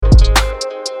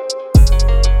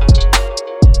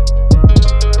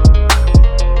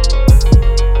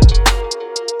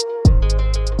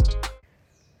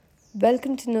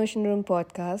Welcome to Notion Room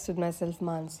podcast with myself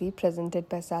Mansi, presented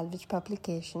by Salvage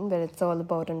Publication, where it's all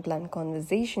about unplanned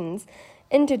conversations.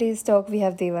 In today's talk, we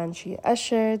have Devanshi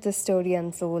Usher. The story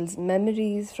unfolds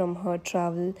memories from her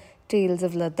travel tales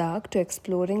of Ladakh to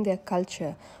exploring their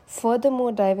culture,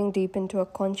 furthermore diving deep into a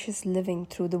conscious living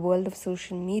through the world of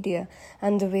social media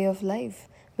and the way of life.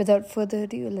 Without further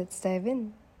ado, let's dive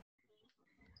in.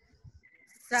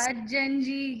 सज्जन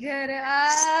जी घर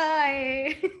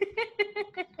आए.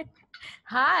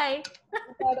 Hi.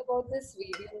 I thought about this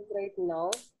video right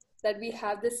now that we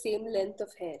have the same length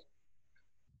of hair.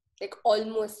 Like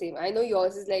almost same. I know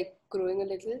yours is like growing a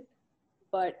little,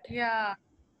 but Yeah,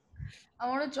 I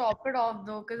want to chop it off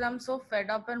though because I'm so fed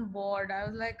up and bored. I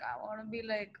was like, I want to be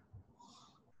like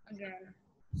again.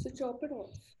 so chop it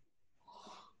off.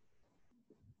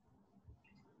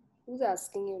 Who's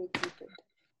asking you to keep it?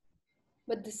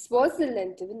 But this was the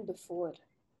length even before,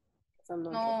 if I'm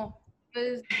not wrong. No,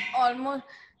 it's almost.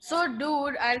 So,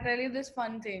 dude, I'll tell you this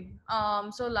fun thing.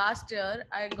 So last year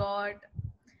I got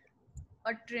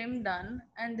a trim done,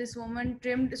 and this woman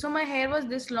trimmed. So my hair was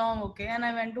this long, okay, and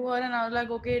I went to her and I was like,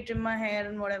 okay, trim my hair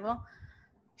and whatever.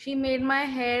 She made my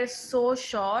hair so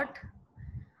short.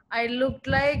 I looked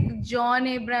like John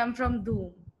Abraham from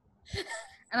Doom.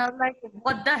 And I was like,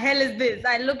 what the hell is this?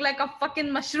 I look like a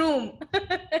fucking mushroom.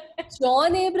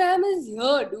 John Abraham is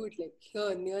here, dude. Like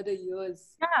here, near the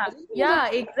ears. I Yeah, didn't know yeah,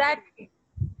 that. exactly.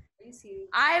 Are you serious?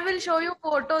 I will show you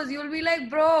photos. You'll be like,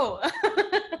 bro.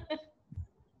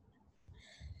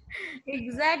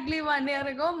 Exactly 1 year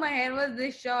ago, my hair was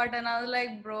this short, and I was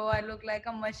like, bro, I look like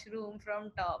a mushroom from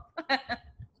top.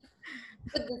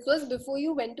 But this was before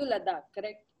you went to Ladakh,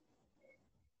 correct?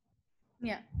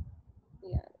 Yeah.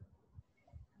 Yeah.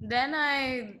 Then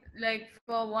I like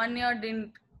for 1 year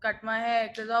didn't cut my hair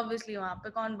because obviously वहाँ पे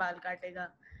कौन बाल काटेगा?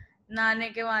 नाने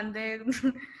के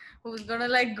वांदे who's gonna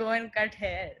like go and cut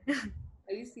hair?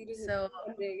 Are you serious? So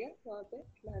वहाँ पे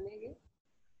नहाने गए?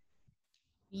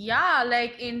 yeah,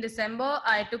 like in December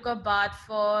I took a bath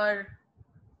for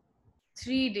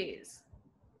 3 days.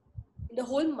 The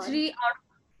whole month.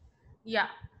 Yeah.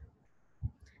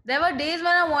 There were days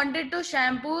when I wanted to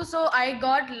shampoo, so I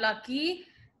got lucky.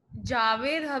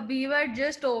 Javed Habib had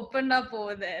just opened up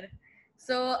over there.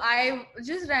 So I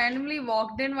just randomly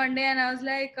walked in one day and I was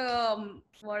like,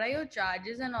 what are your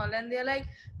charges and all? And they're like,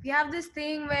 we have this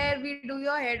thing where we do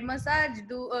your head massage,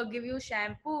 give you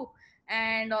shampoo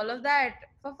and all of that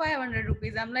for 500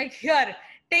 rupees. I'm like, here,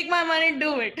 take my money,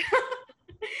 do it.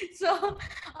 So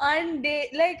on day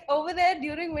like over there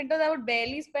during winters I would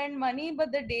barely spend money,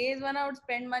 but the days when I would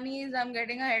spend money is I'm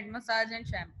getting a head massage and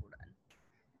shampoo done.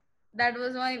 That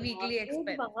was my weekly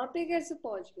expense. वहाँ पे कैसे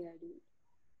पहुँच गया, dude?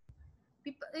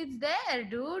 People, it's there,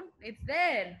 dude. It's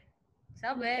there.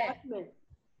 Somewhere.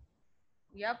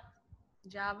 Yep.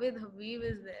 Javed Habib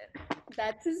is there.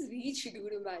 That's his reach,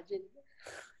 dude. Imagine.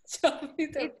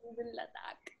 Javed Habib in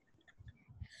Ladakh.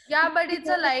 Yeah, but it's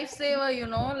a lifesaver, you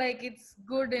know, like it's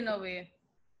good in a way.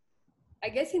 I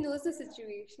guess he knows the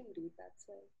situation, dude. That's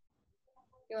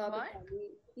why. What?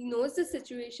 He knows the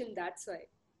situation. That's why.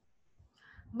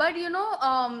 But you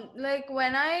know, like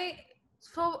when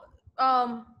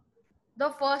the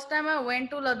first time I went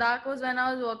to Ladakh was when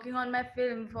I was working on my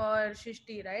film for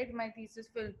Shishti, right? My thesis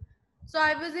film. So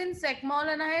I was in Sekmol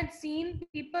and I had seen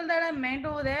people that I met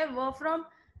over there were from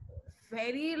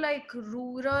very like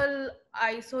rural,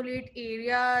 isolate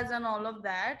areas and all of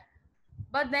that.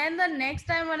 But then the next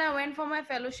time when I went for my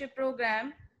fellowship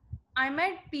program, I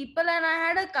met people and I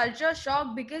had a culture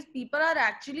shock because people are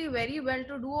actually very well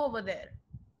to do over there.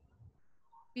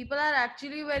 People are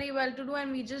actually very well to do and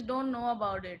we just don't know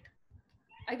about it.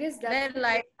 I guess Their that's the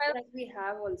lifestyle. that we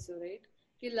have also, right?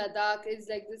 Ladakh is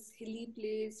like this hilly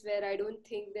place where I don't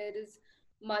think there is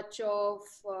much of,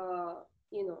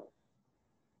 you know,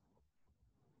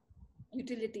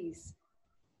 utilities.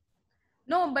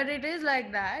 No, but it is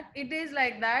like that. It is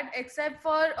like that, except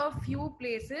for a few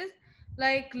places.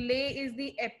 Like Leh is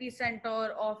the epicenter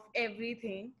of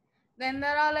everything. Then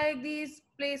there are like these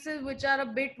places which are a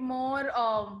bit more,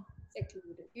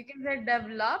 Secluded. you can say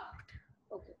developed.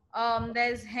 Okay.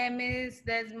 There's Hemis,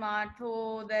 there's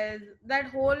Matho, there's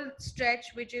that whole stretch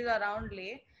which is around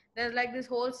Leh. There's like this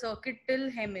whole circuit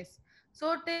till Hemis.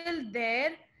 So till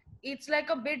there, it's like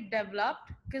a bit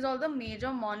developed because all the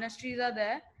major monasteries are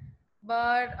there.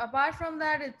 But apart from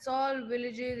that, it's all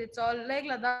villages. It's all like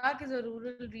Ladakh is a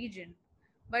rural region.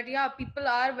 But yeah, people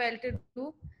are well to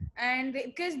do, and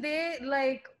because they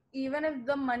like even if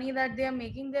the money that they are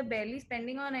making, they're barely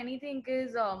spending on anything.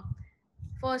 Because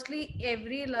firstly,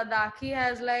 every Ladakhi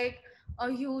has like a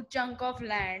huge chunk of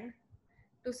land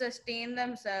to sustain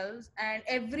themselves, and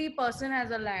every person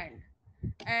has a land.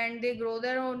 and they grow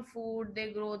their own food,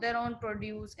 they grow their own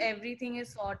produce, everything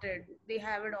is sorted, they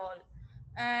have it all.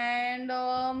 And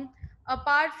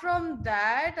apart from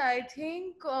that, I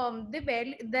think they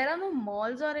barely, there are no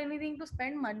malls or anything to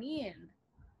spend money in.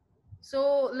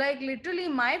 So, like, literally,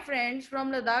 my friends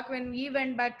from Ladakh, when we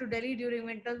went back to Delhi during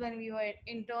winters when we were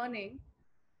interning,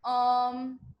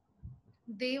 um,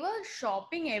 they were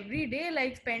shopping every day,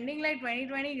 like spending like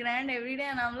 20 grand every day.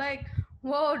 And I'm like,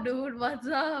 whoa, dude, what's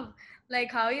up?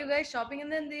 Like, how are you guys shopping?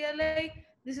 And then they are like,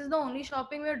 this is the only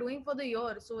shopping we're doing for the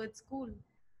year, so it's cool.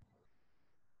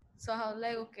 So I was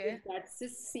like, okay. That's the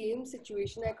same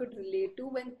situation I could relate to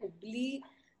when Hubli,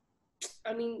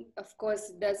 I mean, of course,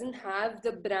 it doesn't have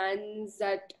the brands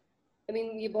that, I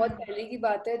mean, ये बहुत Hmm. पहले की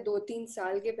बात है, 2-3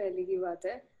 साल के पहले की बात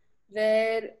है,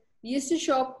 where we used to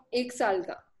shop 1 साल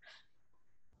का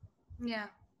Yeah.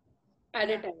 at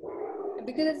a Yeah. time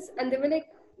because and they were like,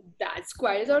 that's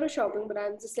quite a lot of shopping, but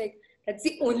I'm just like, that's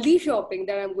the only shopping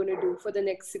that I'm going to do for the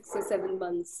next 6 or 7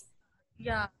 months.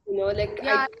 Yeah. Like I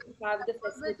Yeah. don't have the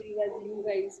Always, facilities as you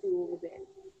guys do over there.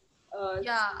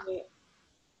 yeah.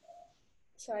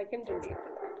 So I can relate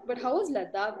to that. But how was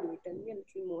Ladakh, dude? Tell me a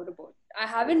little more about it. I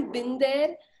haven't been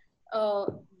there, uh,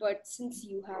 but since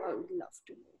you have, I would love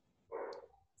to know.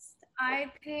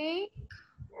 I think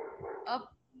a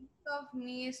piece of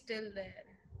me is still there.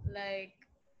 Like,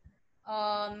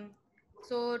 um,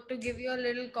 so to give you a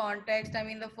little context, I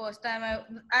mean, the first time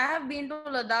I have been to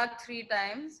Ladakh 3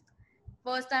 times.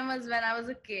 First time was when I was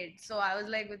a kid, so I was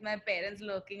like with my parents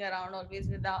lurking around always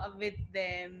with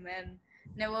them and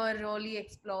never really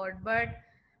explored. But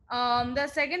the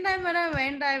second time when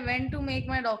I went to make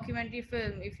my documentary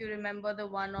film. If you remember the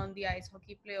one on the ice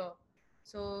hockey player.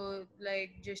 So,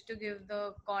 like, just to give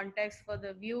the context for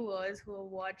the viewers who are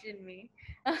watching me,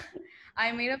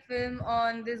 I made a film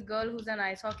on this girl who's an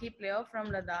ice hockey player from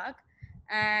Ladakh.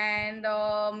 And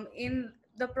in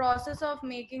the process of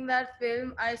making that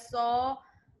film, I saw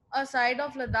a side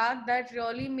of Ladakh that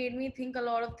really made me think a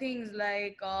lot of things,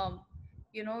 like,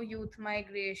 youth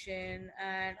migration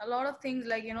and a lot of things,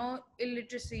 like,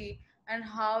 illiteracy and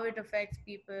how it affects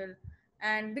people.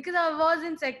 And because I was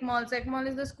in Secmol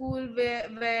is the school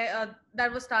where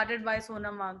that was started by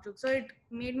Sonam Wangchuk. So it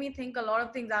made me think a lot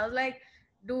of things. I was like,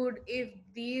 dude, if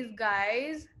these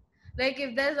guys, like,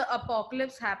 if there's an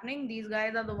apocalypse happening, these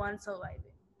guys are the ones surviving.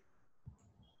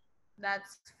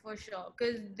 That's for sure,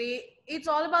 because it's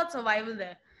all about survival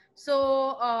there.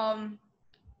 So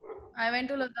I went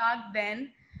to Ladakh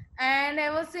then, and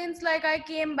ever since, like, I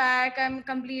came back, I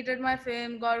completed my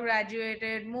film, got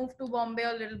graduated, moved to Bombay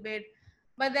a little bit.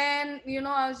 But then,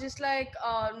 I was just like,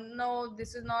 no,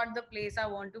 this is not the place I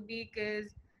want to be,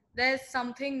 because there's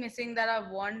something missing that I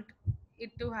want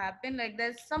it to happen. Like,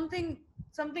 something's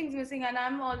missing, and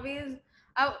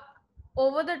I,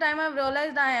 over the time, I've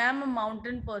realized I am a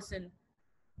mountain person,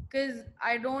 because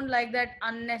I don't like that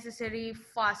unnecessary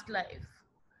fast life,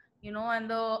 and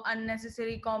the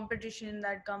unnecessary competition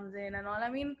that comes in and all. I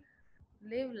mean,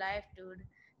 live life, dude.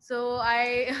 So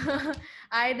I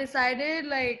I decided,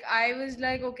 like, I was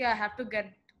like, okay, I have to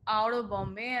get out of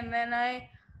Bombay, and then I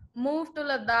moved to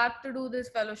Ladakh to do this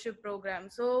fellowship program.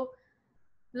 So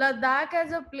Ladakh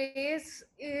as a place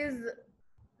is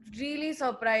really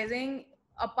surprising.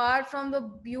 Apart from the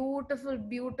beautiful,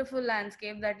 beautiful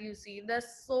landscape that you see, there's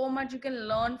so much you can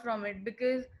learn from it.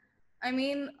 Because, I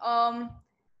mean,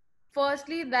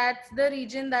 firstly, that's the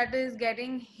region that is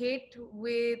getting hit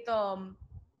with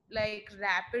like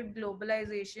rapid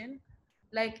globalization.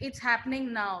 Like, it's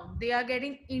happening now, they are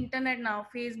getting internet now.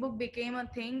 Facebook became a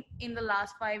thing in the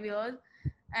last 5 years.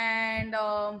 And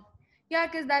yeah,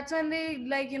 because that's when they,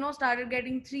 like, started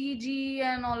getting 3G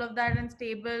and all of that, and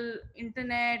stable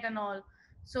internet and all.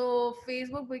 So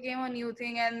Facebook became a new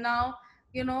thing, and now,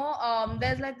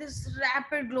 there's like this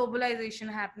rapid globalization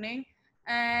happening.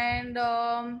 And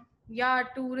yeah,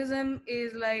 tourism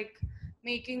is like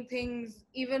making things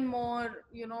even more,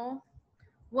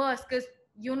 worse. Because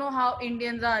you know how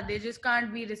Indians are, they just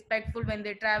can't be respectful when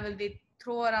they travel. They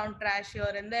throw around trash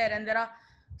here and there, and there are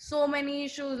so many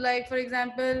issues. Like, for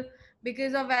example,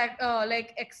 because of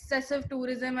like excessive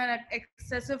tourism and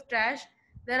excessive trash,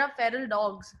 there are feral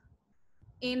dogs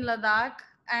in Ladakh.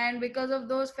 And because of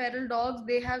those feral dogs,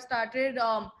 they have started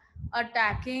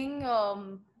attacking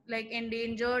like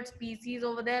endangered species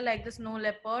over there, like the snow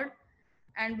leopard.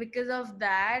 And because of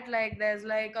that, like, there's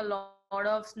like a lot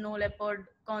of snow leopard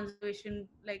conservation,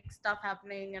 like, stuff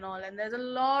happening and all. And there's a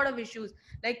lot of issues,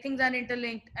 like, things are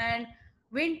interlinked. And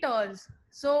winters,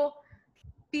 so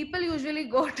people usually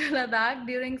go to Ladakh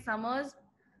during summers,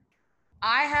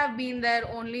 I have been there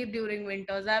only during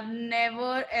winters. I've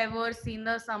never ever seen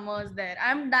the summers there.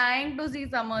 I'm dying to see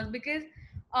summers because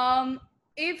um,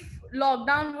 if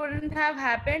lockdown wouldn't have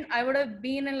happened, I would have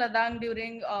been in Ladakh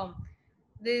during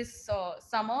this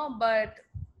summer, but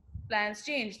plans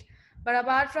changed. But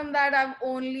apart from that, I've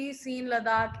only seen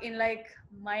Ladakh in like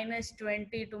minus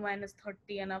 20 to minus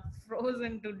 30 and I've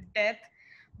frozen to death.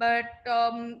 But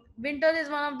winter is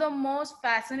one of the most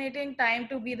fascinating time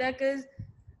to be there because,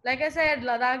 like I said,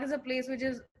 Ladakh is a place which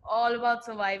is all about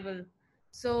survival.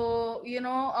 So,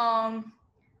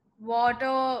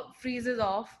 water freezes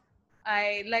off.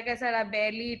 Like I said, I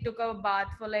barely took a bath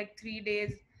for like 3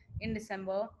 days in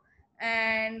December,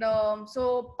 and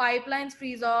so pipelines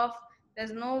freeze off.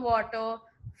 There's no water.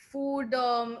 Food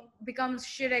becomes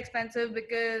shit expensive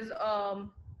because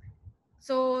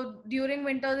so during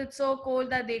winters it's so cold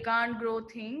that they can't grow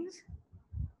things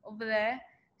over there.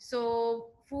 So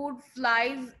food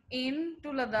flies in to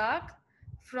Ladakh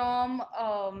from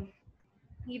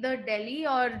either Delhi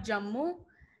or Jammu,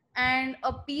 and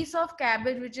a piece of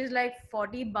cabbage which is like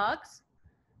 $40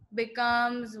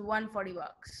 becomes 140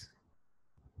 bucks.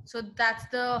 So that's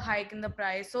the hike in the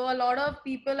price. So a lot of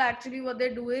people actually what they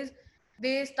do is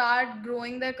they start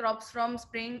growing their crops from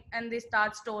spring and they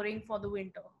start storing for the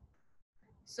winter.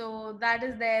 So that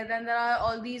is there. Then there are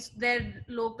all these their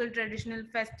local traditional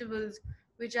festivals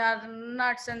which are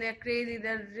nuts and they're crazy.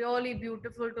 They're really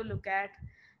beautiful to look at.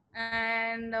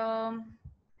 And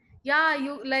yeah,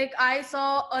 you like I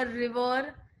saw a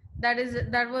river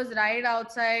that was right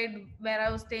outside where I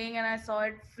was staying, and I saw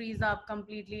it freeze up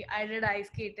completely. I did ice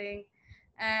skating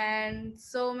and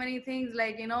so many things,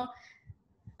 like,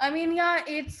 I mean, yeah,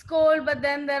 it's cold, but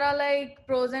then there are like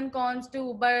pros and cons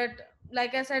too. But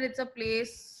like I said, it's a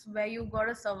place where you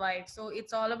gotta survive. So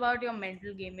it's all about your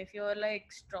mental game. If you're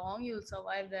like strong, you'll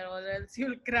survive there, or else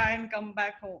you'll cry and come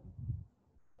back home.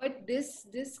 But this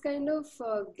kind of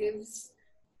gives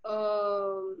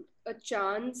a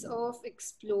chance of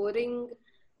exploring.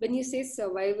 When you say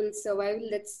survival,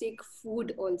 let's take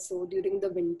food also during the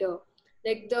winter.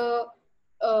 Like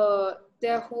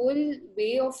their whole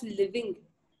way of living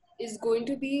is going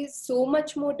to be so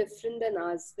much more different than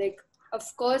ours. Like, of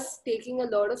course, taking a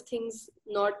lot of things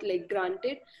not like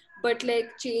granted, but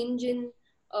like change in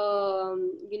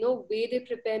way they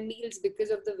prepare meals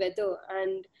because of the weather.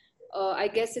 And I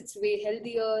guess it's way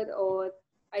healthier, or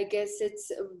I guess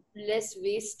it's less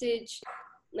wastage,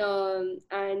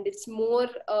 and it's more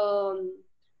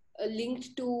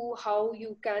linked to how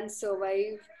you can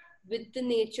survive with the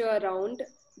nature around,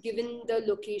 given the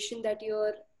location that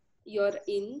you're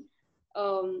in.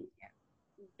 Um,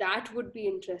 that would be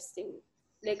interesting.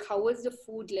 Like, how is the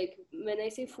food? Like, when I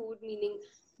say food, meaning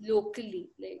locally,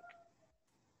 like,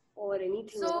 or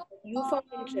anything So, else that you found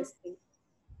interesting.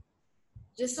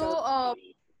 Just out so of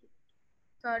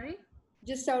sorry.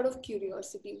 just out of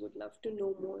curiosity, would love to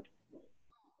know more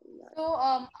on that. So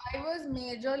I was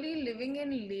majorly living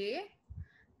in Leh,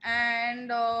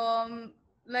 and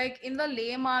like in the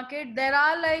Leh market, there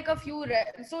are like a few.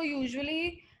 So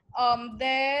usually,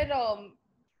 there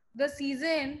the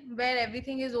season where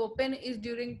everything is open is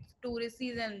during tourist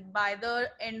season. By the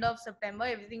end of September,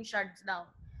 everything shuts down.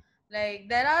 Like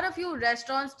there are a few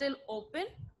restaurants still open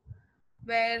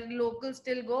where locals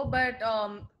still go, but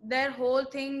their whole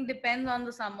thing depends on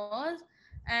the summers,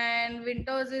 and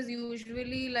winters is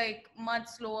usually like much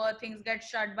slower. Things get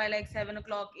shut by like 7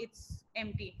 o'clock, it's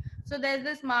empty. So there's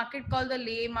this market called the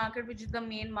Leh market, which is the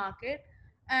main market,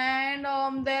 and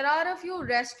there are a few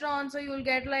restaurants, so you'll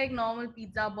get like normal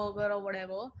pizza, burger, or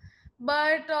whatever.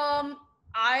 But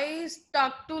I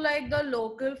stuck to like the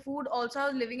local food. Also, I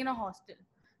was living in a hostel,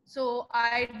 so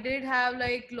I did have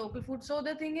like local food. So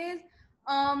the thing is,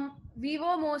 we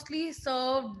were mostly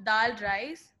served dal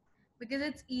rice because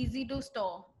it's easy to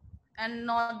store and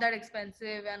not that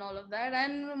expensive and all of that.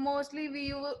 And mostly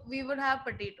we would have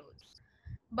potatoes.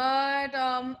 But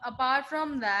apart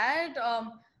from that,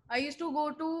 I used to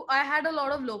go to. I had a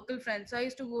lot of local friends, so I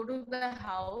used to go to the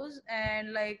house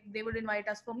and like they would invite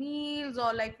us for meals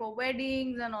or like for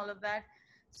weddings and all of that.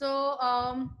 So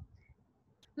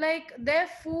like their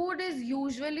food is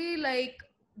usually like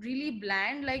really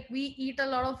bland. Like we eat a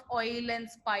lot of oil and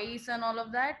spice and all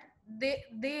of that.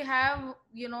 They have,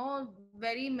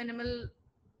 very minimal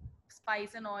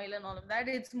spice and oil and all of that.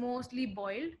 It's mostly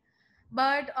boiled.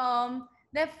 But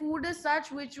their food is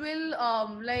such which will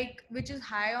which is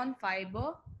high on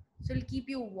fiber, so it'll keep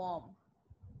you warm.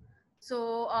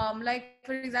 So like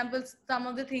for example, some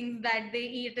of the things that they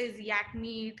eat is yak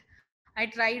meat. I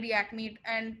tried yak meat,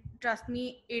 and trust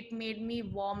me, it made me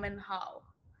warm and how.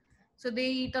 So they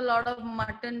eat a lot of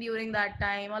mutton during that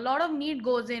time. A lot of meat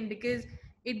goes in because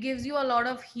it gives you a lot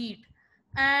of heat.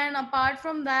 And apart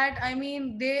from that, I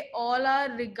mean, they all are,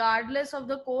 regardless of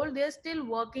the cold, they're still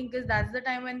working because that's the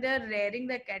time when they're rearing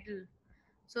their cattle.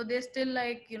 So they're still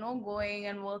like, going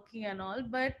and working and all.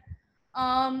 But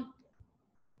um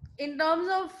in terms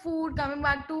of food, coming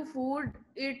back to food,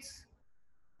 it's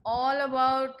all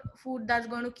about food that's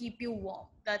going to keep you warm.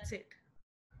 That's it.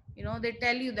 They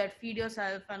tell you that feed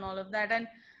yourself and all of that. And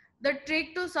the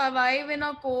trick to survive in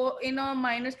a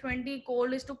minus 20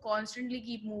 cold is to constantly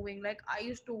keep moving. Like, I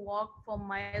used to walk for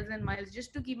miles and miles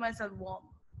just to keep myself warm.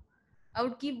 I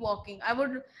would keep walking. I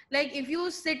would, like, if you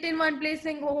sit in one place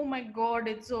saying, oh my god,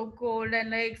 it's so cold,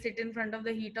 and like sit in front of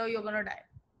the heater, you're gonna die.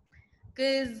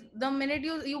 Because the minute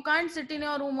you can't sit in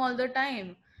your room all the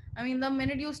time. I mean, the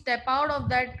minute you step out of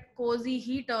that cozy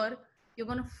heater, you're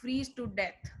gonna freeze to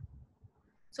death.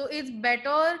 So it's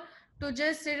better to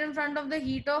just sit in front of the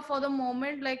heater for the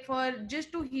moment, like for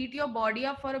just to heat your body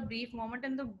up for a brief moment,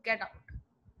 and to get out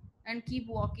and keep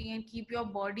walking and keep your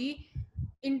body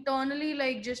internally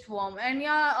like just warm. And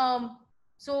yeah,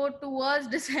 so towards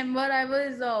December, I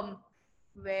was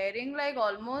wearing like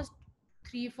almost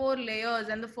 3-4 layers,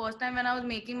 and the first time when I was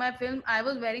making my film, I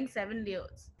was wearing 7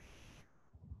 layers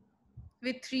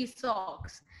with 3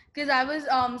 socks. Because I was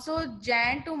so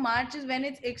Jan to March is when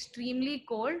it's extremely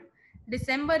cold.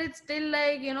 December, it's still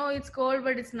like, it's cold,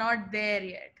 but it's not there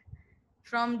yet.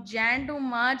 From Jan to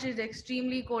March is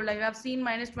extremely cold. Like, I've seen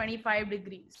minus 25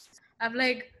 degrees. I've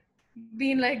like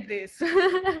been like this.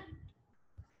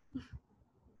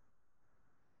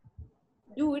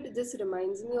 Dude, this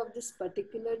reminds me of this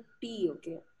particular tea,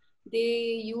 okay?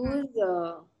 They use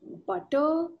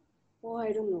butter. Oh,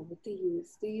 I don't know what they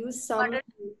use. They use some. But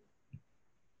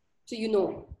So, you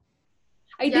know,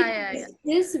 I yeah, did yeah, yeah. taste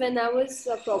this when I was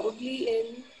probably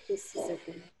in. Just a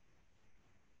second.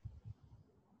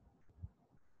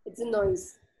 It's a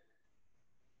noise.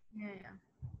 Yeah, yeah.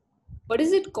 What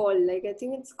is it called? Like, I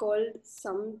think it's called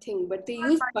something, but they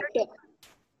use butter. Yeah,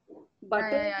 Butter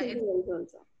yeah, is yeah. something else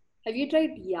also. Have you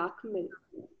tried yak milk?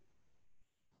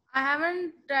 I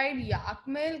haven't tried yak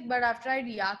milk, but I've tried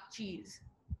yak cheese.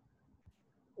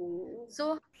 Oh.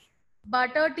 So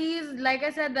butter teas, like I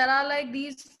said, there are like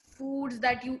these foods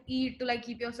that you eat to like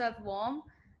keep yourself warm.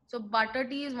 So butter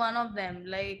tea is one of them.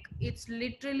 Like, it's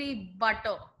literally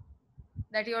butter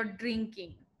that you're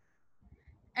drinking.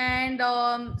 And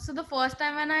so the first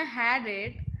time when I had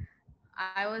it,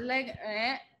 I was like,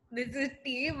 this is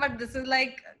tea, but this is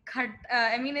like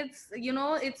I mean,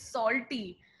 it's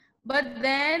salty. But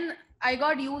then I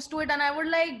got used to it, and I would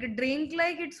like drink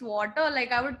like it's water.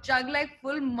 Like, I would chug like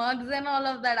full mugs and all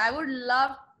of that. I would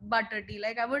love butter tea.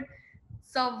 Like, I would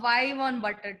survive on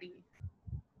butter tea.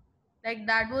 Like,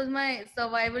 that was my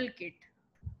survival kit.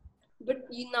 But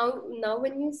now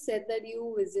when you said that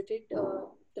you visited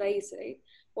thrice, right?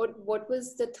 What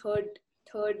was the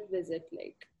third visit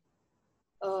like?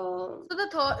 Uh, So the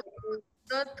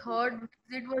third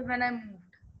visit was when I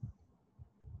moved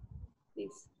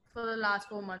please. for the last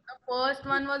 4 months. The first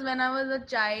one was when I was a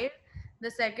child.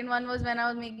 The second one was when I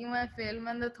was making my film,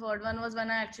 and the third one was when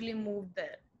I actually moved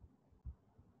there.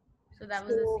 So that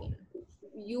was the So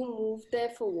scene. you moved there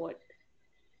for what?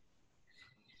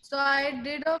 So I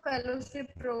did a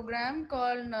fellowship program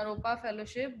called Naropa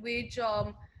Fellowship, which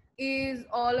is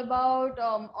all about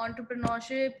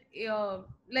entrepreneurship.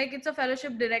 Like, it's a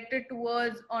fellowship directed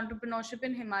towards entrepreneurship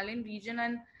in Himalayan region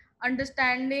and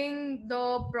understanding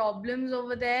the problems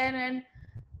over there, and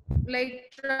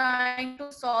like trying to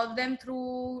solve them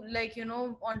through like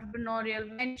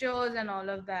entrepreneurial ventures and all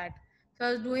of that. So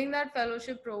I was doing that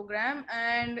fellowship program,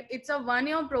 and it's a 1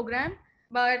 year program.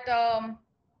 But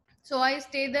so I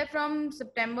stayed there from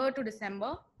September to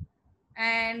December,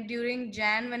 and during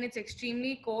Jan, when it's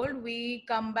extremely cold, we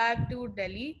come back to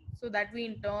Delhi so that we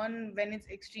intern when it's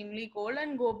extremely cold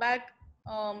and go back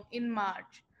in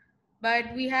March.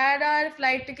 But we had our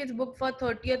flight tickets booked for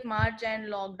 30th March, and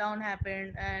lockdown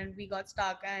happened, and we got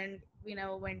stuck, and we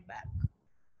never went back.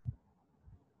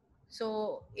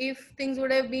 So if things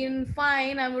would have been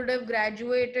fine, I would have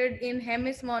graduated in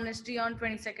Hemis Monastery on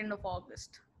 22nd of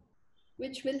August.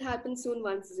 Which will happen soon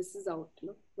once this is out,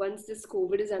 no? Once this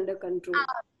COVID is under control.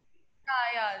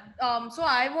 Yeah. So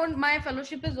I won't. My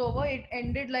fellowship is over. It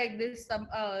ended like this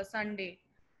Sunday,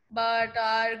 but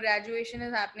our graduation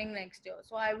is happening next year.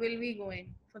 So I will be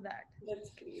going for that.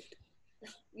 That's great.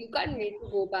 You can't wait to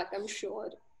go back, I'm sure.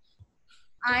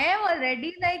 I am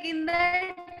already like in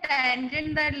that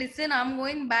tangent that, listen, I'm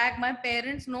going back. My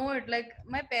parents know it. Like,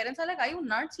 my parents are like, "Are you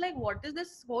nuts? Like, what is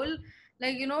this whole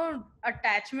like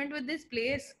attachment with this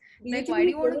place?" Do you Like, think why do we're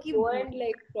you want gonna to keep go and going?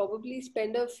 like probably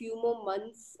spend a few more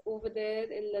months over there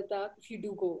in Ladakh if you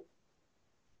do go?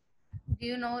 Do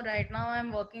you know, right now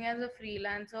I'm working as a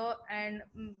freelancer and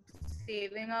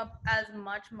saving up as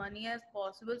much money as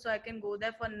possible so I can go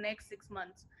there for next 6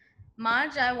 months.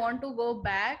 March I want to go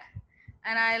back,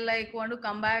 and I like want to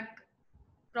come back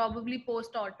probably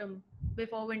post autumn.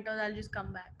 Before winters I'll just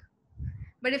come back.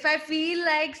 But if I feel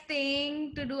like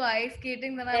staying to do ice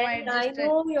skating, then I And might I just stretch.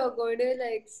 know you're going to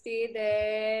like stay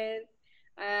there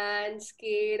and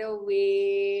skate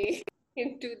away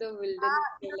into the wilderness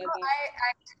of Ladakh. I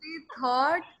actually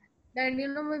thought that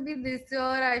maybe this year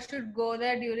I should go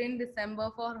there during December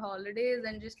for holidays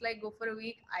and just like go for a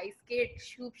week, ice skate,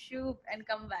 shoop shoop, and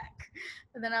come back.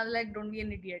 But then I was like, don't be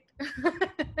an idiot.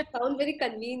 Sounds very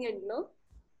convenient, no?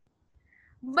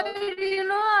 But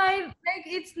Sounds, I like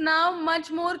it's now much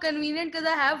more convenient because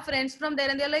I have friends from there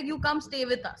and they're like, you come stay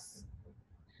with us.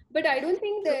 but I don't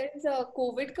think So there's a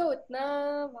COVID का उतना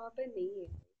वहाँ पे नहीं है.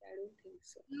 I don't think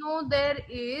so. no, there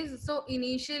is. So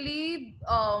initially,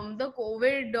 the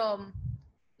COVID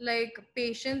like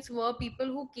patients were people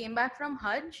who came back from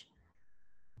Hajj,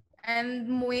 and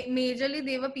majorly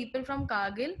they were people from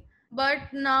Kargil.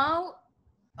 But now,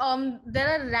 there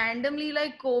are randomly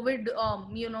like COVID,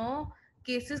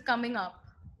 cases coming up.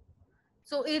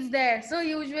 So it's there. So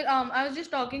usually, I was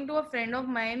just talking to a friend of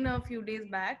mine a few days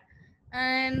back,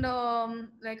 and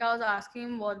like I was asking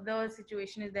him what the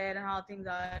situation is there and how things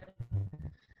are,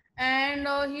 and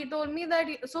he told me that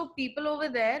so people over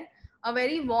there are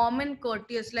very warm and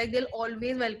courteous. Like they'll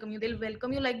always welcome you. They'll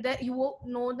welcome you like that you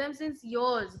know them since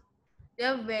years. They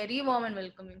are very warm and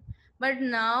welcoming. But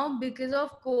now, because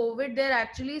of COVID, they're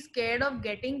actually scared of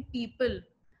getting people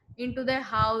into their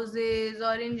houses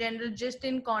or in general just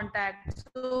in contact.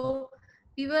 So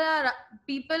people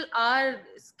are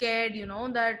scared,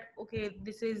 that okay,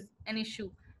 this is an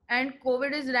issue. And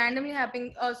COVID is randomly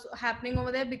happening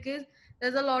over there because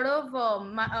there's a lot of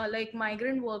like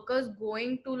migrant workers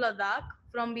going to Ladakh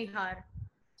from Bihar.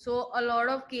 So a lot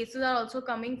of cases are also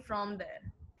coming from there.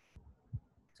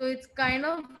 So it's kind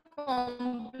of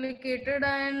complicated,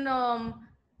 and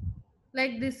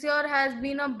like this year has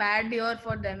been a bad year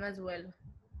for them as well.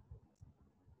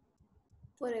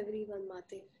 For everyone,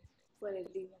 Mate. For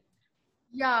everyone.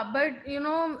 Yeah, but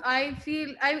I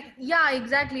feel yeah,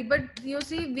 exactly. But you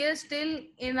see, we're still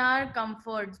in our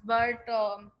comforts, but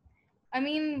I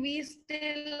mean, we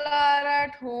still are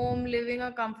at home living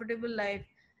a comfortable life.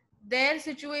 Their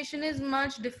situation is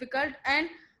much difficult, and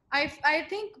I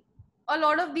think a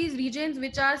lot of these regions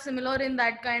which are similar in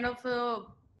that kind of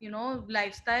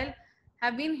lifestyle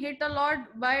have been hit a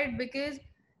lot by it because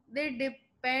they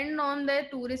depend on their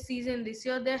tourist season. This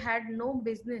year they had no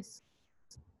business.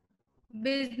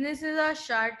 Businesses are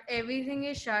shut, everything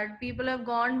is shut, people have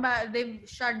gone back, they've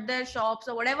shut their shops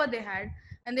or whatever they had,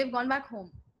 and they've gone back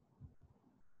home.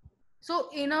 So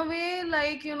in a way,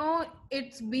 like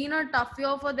it's been a tough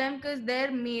year for them because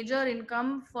their major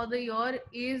income for the year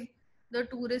is the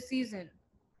tourist season,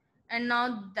 and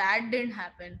now that didn't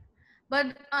happen.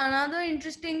 But another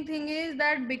interesting thing is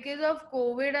that because of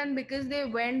COVID and because they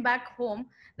went back home,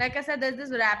 like I said, there's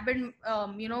this rapid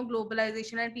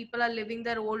globalization, and people are living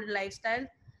their old lifestyle.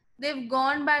 They've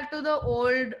gone back to the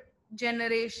old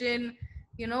generation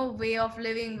way of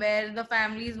living, where the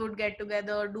families would get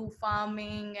together, do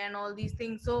farming and all these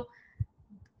things. So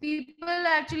people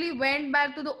actually went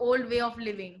back to the old way of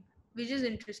living, which is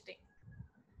interesting.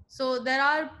 So there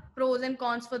are pros and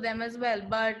cons for them as well,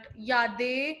 but yeah,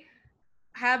 they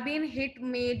have been hit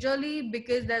majorly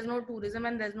because there's no tourism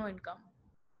and there's no income.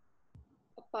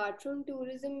 Apart from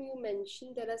tourism, you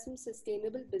mentioned there are some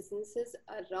sustainable businesses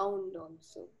around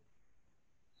also.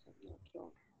 If I'm not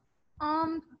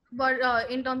wrong. But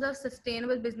in terms of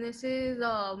sustainable businesses,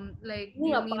 like, do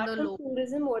No, you mean apart the from local?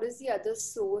 tourism, what is the other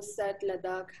source that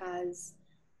Ladakh has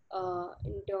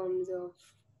in terms of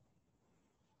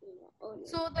earning?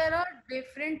 So there are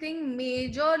different things.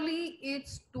 Majorly,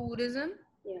 it's tourism.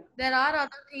 Yeah. There are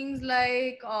other things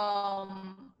like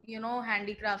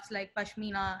handicrafts like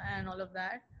pashmina and all of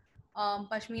that.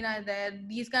 Pashmina is there.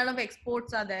 These kind of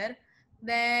exports are there.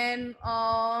 Then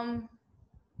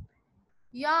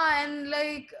yeah, and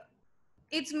like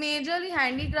it's majorly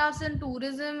handicrafts and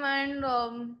tourism, and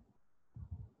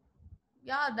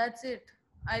yeah, that's it.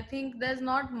 I think there's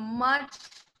not much,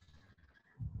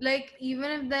 like,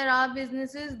 even if there are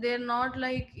businesses, they're not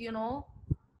like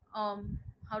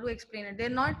how to explain it, they're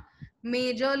not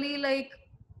majorly like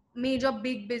major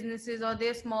big businesses, or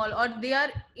they're small, or they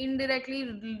are indirectly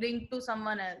linked to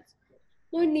someone else.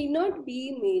 No, it need not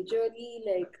be majorly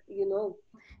like,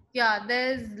 Yeah,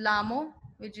 there's Lamo,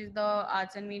 which is the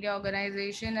arts and media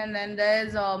organization, and then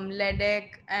there's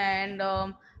LEDEC and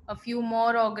a few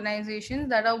more organizations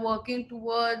that are working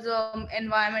towards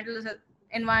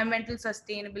environmental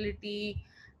sustainability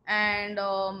and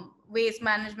waste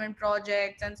management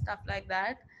projects and stuff like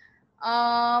that.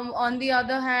 On the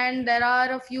other hand, there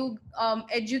are a few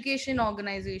education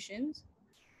organizations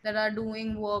that are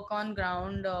doing work on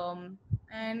ground,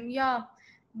 and yeah,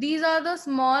 these are the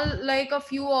small, like a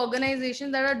few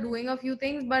organizations that are doing a few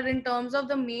things, but in terms of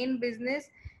the main business,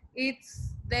 it's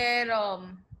their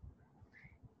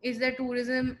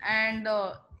tourism and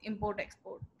import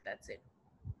export. That's it.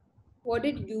 What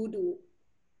did you do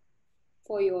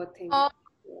for your thing, uh,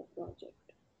 your project?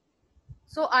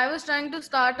 so I was trying to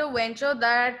start a venture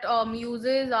that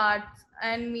uses arts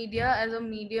and media as a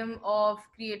medium of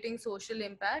creating social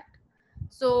impact.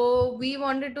 So we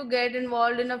wanted to get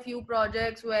involved in a few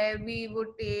projects where we would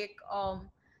take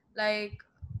like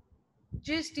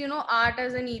just art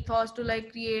as an ethos to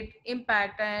like create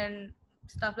impact and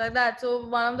stuff like that. So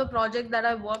one of the projects that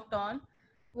I worked on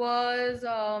was,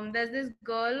 there's this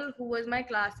girl who was my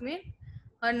classmate.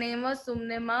 Her name was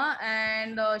Sumnima,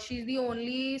 and she's the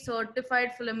only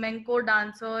certified flamenco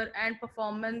dancer and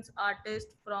performance artist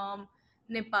from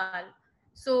Nepal.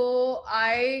 So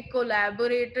I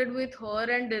collaborated with her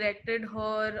and directed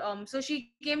her. So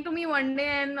she came to me one day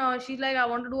and she's like, I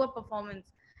want to do a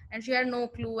performance, and she had no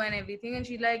clue and everything, and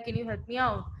she's like, can you help me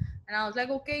out? And I was like,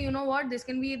 okay, you know what, this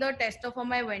can be the tester for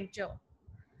my venture.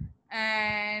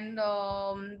 And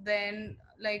then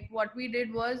like what we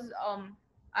did was,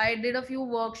 I did a few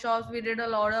workshops, we did a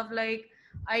lot of like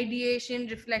ideation,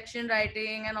 reflection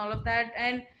writing and all of that.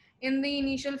 And in the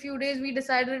initial few days we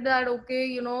decided that,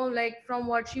 okay, like from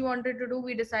what she wanted to do,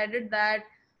 we decided that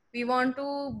we want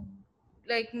to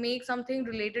like make something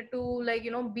related to like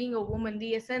being a woman,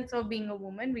 the essence of being a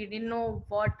woman. We didn't know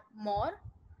what more,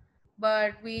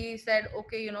 but we said,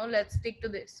 okay, let's stick to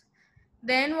this.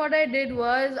 Then what I did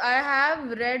was, I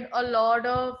have read a lot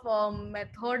of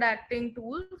method acting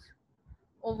tools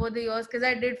over the years because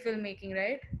I did filmmaking,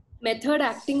 right? Method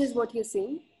acting is what you're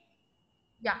saying?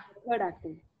 Yeah, Method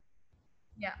acting.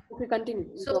 yeah. Okay, continue.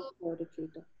 We'll So, talk about it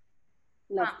later.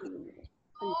 Love huh. to know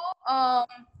that.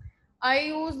 I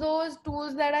use those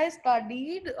tools that I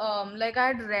studied. Like I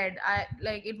had read, I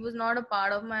like it was not a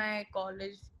part of my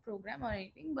college program or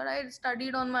anything, but I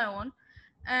studied on my own,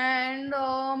 and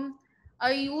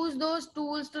I use those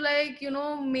tools to like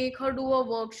make her do a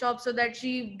workshop so that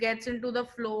she gets into the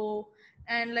flow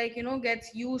and like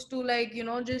gets used to like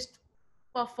just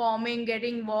performing,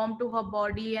 getting warm to her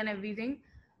body and everything.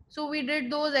 So we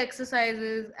did those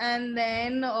exercises, and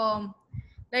then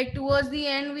like towards the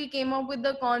end we came up with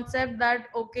the concept that,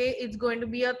 okay, it's going to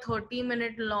be a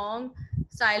 30-minute long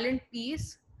silent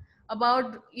piece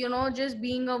about just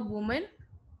being a woman.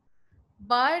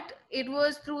 But it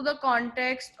was through the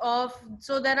context of,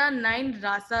 so there are 9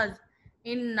 rasas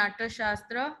in Natya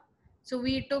Shastra. So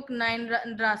we took 9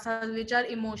 rasas, which are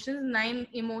emotions, 9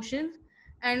 emotions,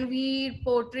 and we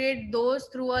portrayed those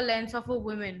through a lens of a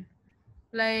woman.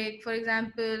 Like for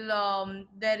example,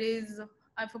 there is,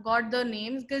 I forgot the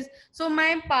names, because so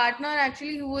my partner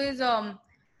actually, who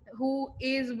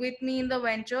is with me in the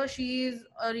venture, she is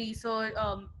a research,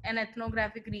 an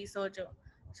ethnographic researcher.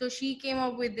 So she came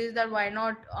up with this, that why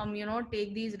not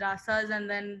take these rasas and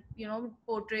then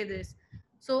portray this.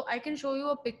 So I can show you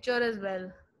a picture as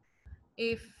well.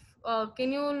 If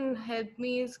can you help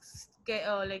me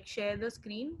like share the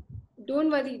screen? Don't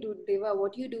worry, dude, Deva.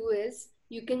 What you do is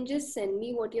you can just send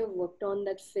me what you've worked on,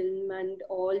 that film and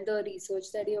all the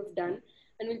research that you've done,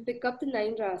 and we'll pick up the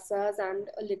 9 rasas and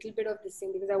a little bit of this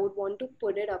thing because I would want to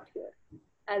put it up here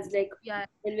as like Yeah.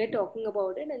 when we're talking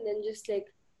about it, and then just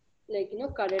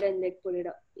cut it and like put it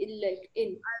up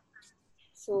in.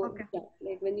 So Okay. yeah,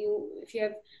 like when you if you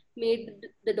have made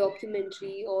the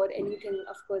documentary or anything,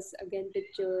 of course, again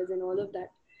pictures and all of that.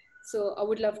 So I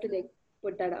would love to like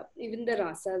put that up, even the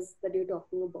rasas that you're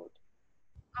talking about.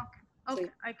 Okay. So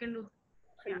Okay. I can do.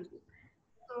 Yeah. 100.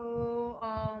 So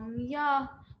yeah,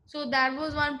 so that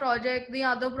was one project. The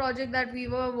other project that we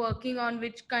were working on,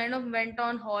 which kind of went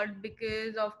on hold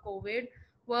because of COVID,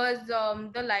 was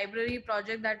the library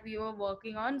project that we were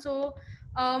working on. So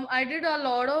I did a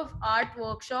lot of art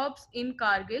workshops in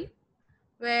Kargil,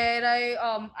 where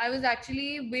I was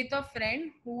actually with a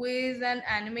friend who is an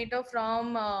animator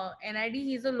from NID.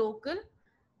 He's a local.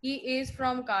 He is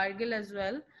from Kargil as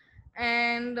well,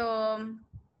 and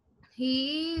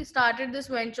he started this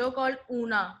venture called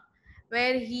Una,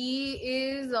 where he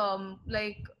is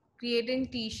like creating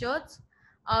T-shirts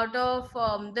out of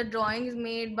the drawings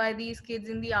made by these kids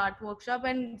in the art workshop.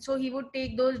 And so he would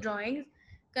take those drawings,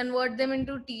 convert them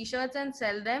into t-shirts and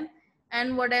sell them,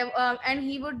 and whatever, and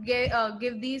he would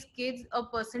give these kids a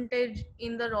percentage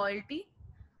in the royalty.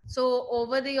 So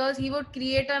over the years he would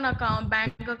create an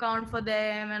bank account for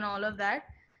them and all of that,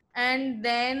 and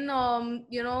then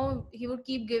he would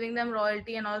keep giving them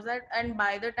royalty and all that, and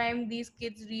by the time these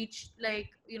kids reach, like,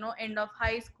 end of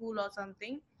high school or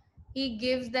something, he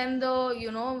gives them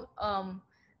the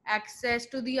access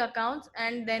to the accounts,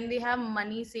 and then they have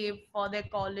money saved for their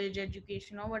college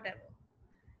education or whatever.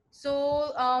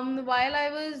 So while I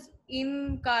was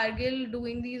in Kargil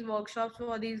doing these workshops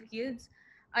for these kids,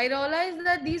 I realized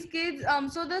that these kids,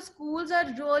 so the schools are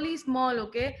really small,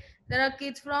 okay? There are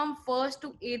kids from first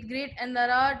to eighth grade, and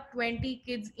there are 20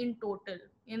 kids in total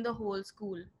in the whole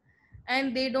school.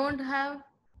 And they don't have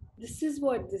This is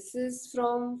what? This is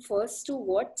from first to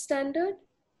what standard?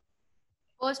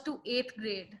 first to eighth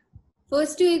grade.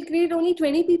 First to eighth grade, only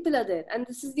 20 people are there. And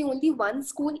this is the only one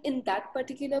school in that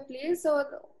particular place, or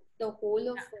the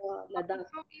whole of Ladakh?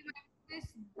 So we went to this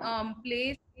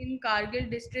place in Kargil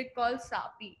district called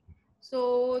Sapi.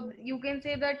 So you can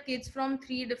say that kids from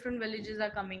three different villages are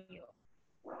coming here.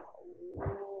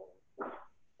 Oh,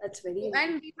 that's very And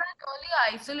interesting. these are really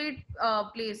isolate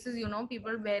places,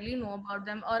 people barely know about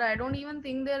them, or I don't even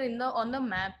think they're in the on the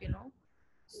map.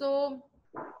 So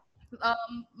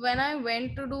when I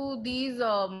went to do these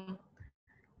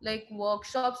like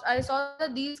workshops, I saw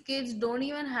that these kids don't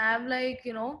even have, like,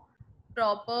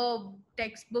 proper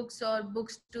textbooks or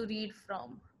books to read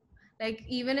from. Like,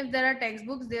 even if there are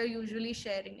textbooks, they're usually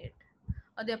sharing it,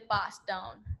 or they're passed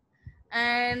down.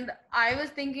 And I was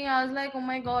thinking, I was like, oh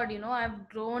my god, I've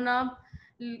grown up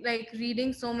like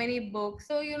reading so many books.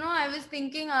 So I was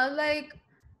thinking, I was like,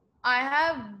 I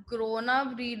have grown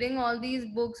up reading all these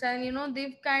books, and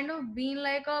they've kind of been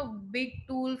like a big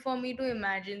tool for me to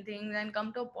imagine things and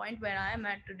come to a point where I am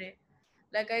at today.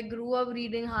 Like, I grew up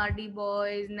reading Hardy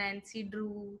Boys, Nancy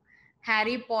Drew,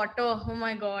 Harry Potter. Oh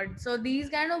my god! So these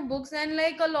kind of books, and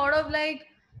like a lot of, like,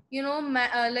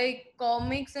 like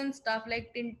comics and stuff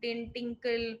like Tintin,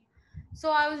 Tinkle. So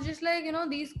I was just like,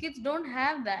 these kids don't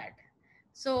have that.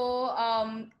 So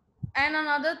and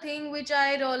another thing which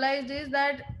I realized is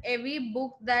that every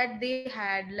book that they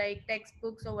had, like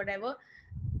textbooks or whatever,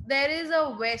 there is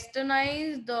a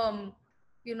westernized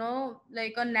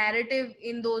like a narrative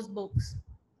in those books.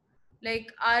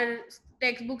 Like, our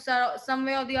textbooks are some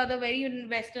way or the other very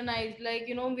westernized. Like,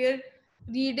 we're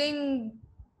reading,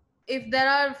 if there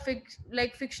are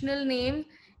like fictional names,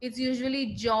 it's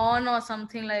usually John or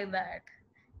something like that.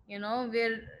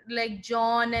 We're like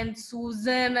John and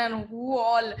Susan and who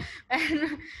all.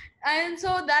 And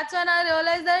so that's when I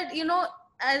realized that,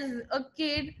 as a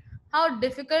kid, how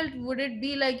difficult would it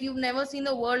be, like, you've never seen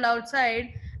the world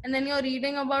outside, and then you're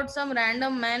reading about some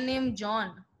random man named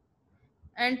John.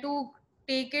 And to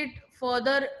take it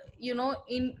further,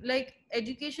 in like,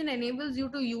 education enables you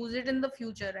to use it in the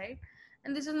future, right?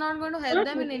 And this is not going to help Not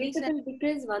them in any sense. relatable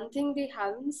because one thing they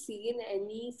haven't seen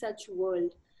any such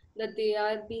world that they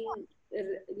are being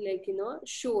like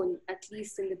shown at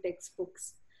least in the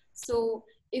textbooks. So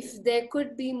if there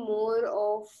could be more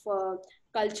of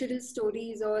cultural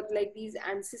stories or like these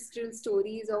ancestral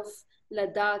stories of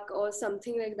Ladakh or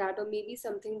something like that, or maybe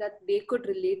something that they could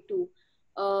relate to,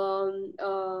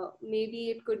 maybe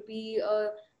it could be a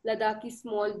Ladakhi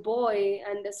small boy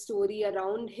and a story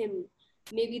around him.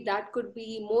 Maybe that could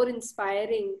be more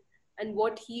inspiring and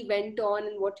what he went on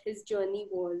and what his journey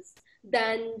was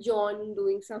than John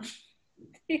doing something.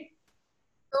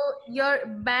 So you're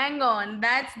bang on.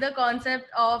 That's the concept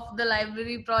of the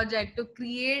library project, to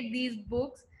create these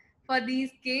books for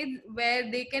these kids where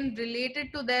they can relate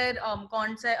it to their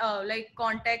concept, like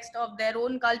context of their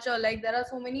own culture. Like, there are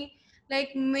so many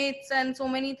like myths and so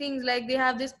many things. Like, they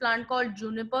have this plant called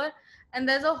juniper, and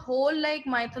there's a whole like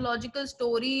mythological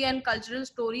story and cultural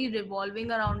story revolving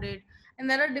around it. And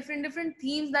there are different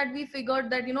themes that we figured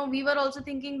that, we were also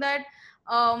thinking that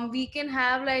we can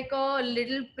have like a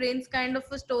little prince kind of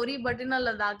a story, but in a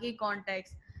Ladakhi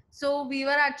context. So we were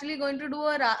actually going to do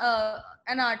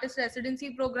an artist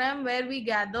residency program where we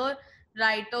gather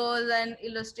writers and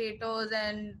illustrators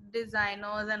and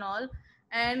designers and all,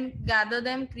 and gather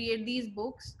them, create these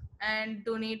books, and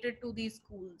donate it to these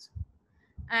schools,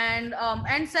 and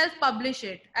self publish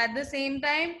it at the same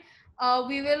time.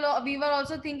 We were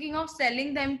also thinking of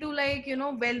selling them to, like,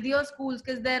 wealthier schools,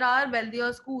 because there are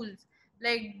wealthier schools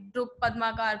like Druk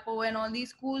Padma Karpo and all these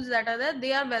schools that are there.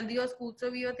 They are wealthier schools, so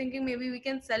we were thinking maybe we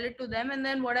can sell it to them, and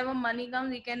then whatever money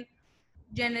comes, we can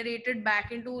generate it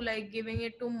back into, like, giving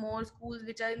it to more schools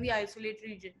which are in the isolate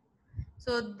region.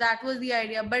 So that was the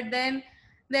idea. But then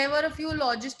there were a few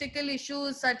logistical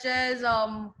issues such as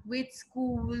which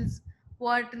schools,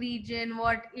 what region,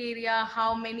 what area,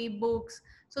 how many books.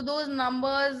 So those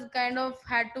numbers kind of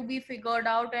had to be figured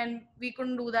out, and we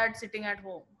couldn't do that sitting at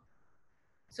home.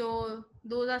 So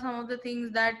those are some of the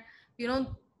things that, you know,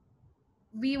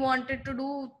 we wanted to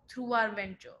do through our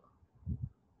venture.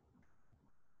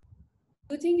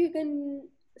 Do you think you can,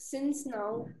 since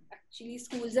now actually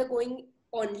schools are going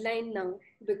online now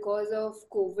because of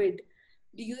COVID,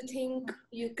 do you think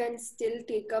you can still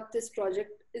take up this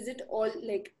project? Is it all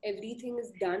like everything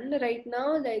is done right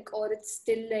now, like, or it's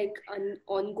still like an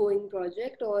ongoing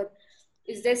project, or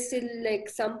is there still like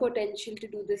some potential to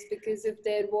do this? Because if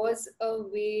there was a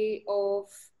way of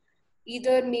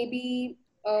either maybe,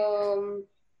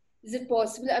 is it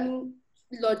possible? I mean,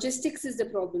 logistics is the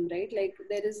problem, right? Like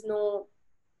there is no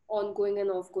ongoing and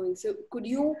offgoing. So could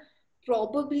you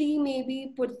probably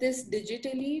maybe put this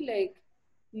digitally, like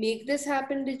make this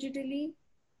happen digitally?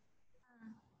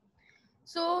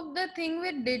 So the thing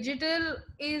with digital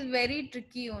is very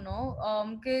tricky, you know,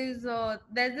 because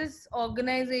there's this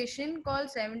organization called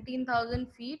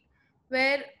 17,000 feet,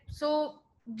 where, so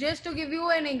just to give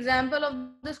you an example of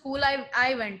the school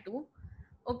I went to,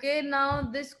 okay, now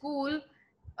this school,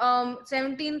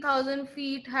 17,000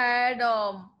 feet had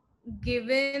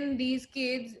given these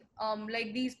kids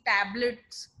like these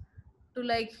tablets to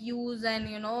like use and,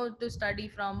 you know, to study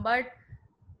from, but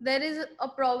there is a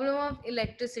problem of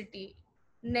electricity,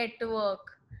 network,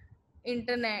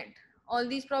 internet, all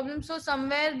these problems. So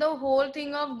somewhere the whole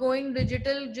thing of going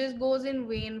digital just goes in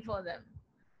vain for them.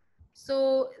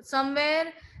 So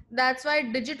somewhere that's why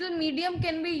digital medium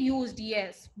can be used,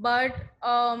 yes, but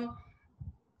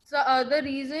so the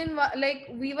reason like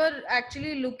we were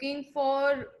actually looking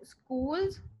for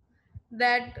schools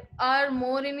that are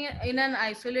more in an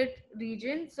isolate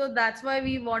region, so that's why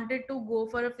we wanted to go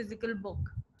for a physical book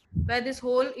where this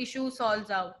whole issue solves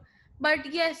out.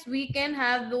 But yes, we can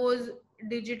have those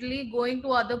digitally going to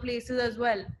other places as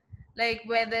well, like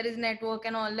where there is network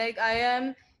and all. Like I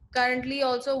am currently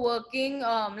also working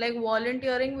like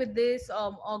volunteering with this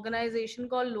organization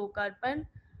called Lokarpan,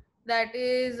 that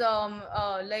is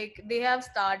like they have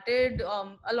started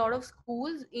a lot of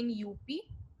schools in UP,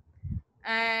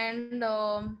 and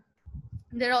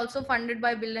they're also funded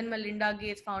by Bill and Melinda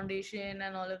Gates Foundation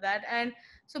and all of that. And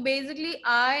so basically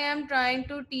I am trying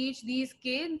to teach these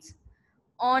kids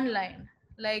online,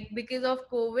 like because of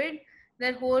COVID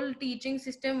their whole teaching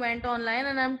system went online,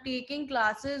 and I'm taking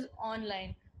classes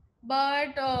online.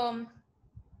 But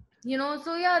you know,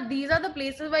 so yeah, these are the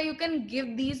places where you can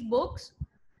give these books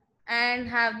and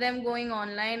have them going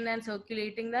online and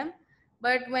circulating them.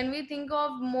 But when we think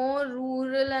of more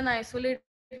rural and isolate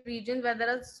regions where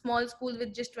there are small schools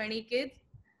with just 20 kids,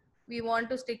 we want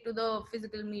to stick to the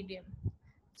physical medium.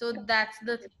 So that's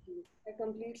the thing. I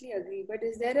completely agree. But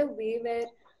is there a way where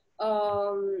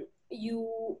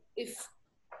you,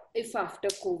 if after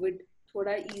COVID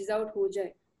थोड़ा ease out हो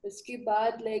जाए, उसके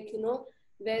बाद like you know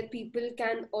where people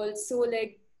can also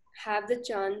like have the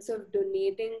chance of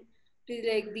donating to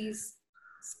like these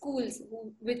schools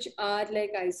which are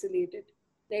like isolated,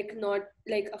 like not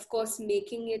like, of course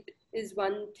making it is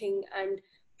one thing, and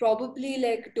probably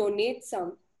like donate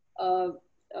some uh,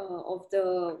 of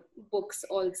the books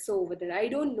also over there. I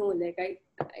don't know, like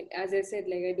as I said,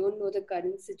 like I don't know the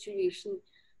current situation.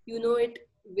 You know it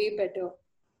way better.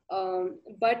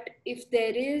 But if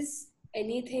there is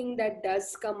anything that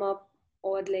does come up,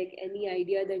 or like any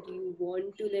idea that you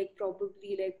want to like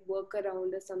probably like work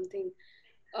around or something,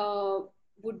 uh,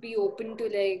 would be open to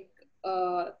like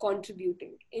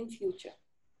contributing in future,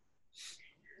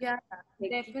 Yeah, like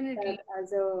keep that definitely.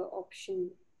 as a option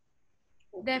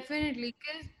open. Definitely,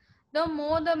 because the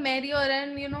more the merrier.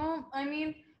 And you know, I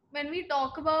mean, when we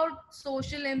talk about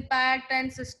social impact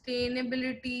and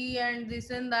sustainability and this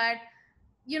and that,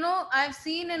 you know, I've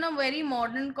seen in a very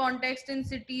modern context in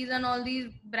cities and all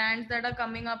these brands that are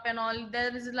coming up and all,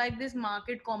 there is like this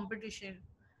market competition.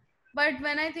 But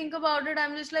when I think about it,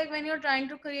 I'm just like, when you're trying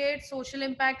to create social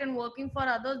impact and working for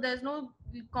others, there's no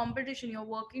competition. You're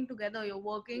working together, you're Yeah.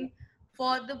 working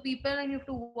for the people, and you have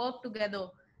to work together.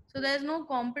 So there's no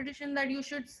competition that you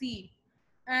should see.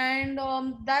 And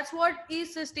that's what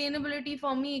is sustainability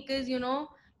for me, because you know,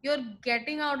 you're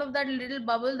getting out of that little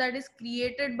bubble that is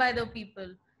created by the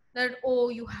people, that oh,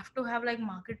 you have to have like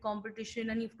market competition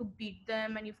and you have to beat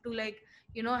them and you have to like,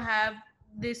 you know, have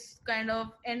this kind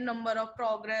of n number of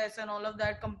progress and all of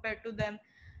that compared to them.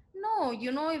 No,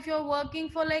 you know, if you're working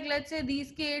for like, let's say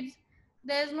these kids,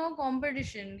 there's no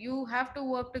competition, you have to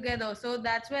work together. So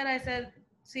that's where I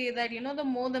say that, you know, the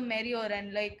more the merrier,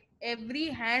 and like every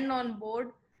hand on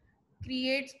board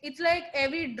creates, it's like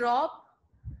every drop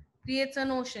creates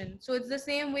an ocean. So it's the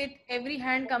same with every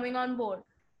hand coming on board.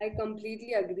 I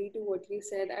completely agree to what you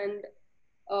said, and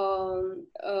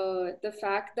the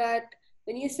fact that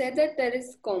when you said that there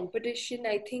is competition,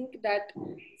 I think that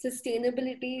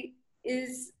sustainability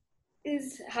is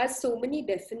has so many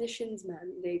definitions,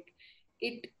 man.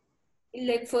 It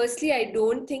like firstly, I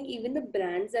don't think even the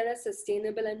brands that are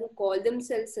sustainable and who call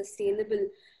themselves sustainable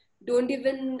don't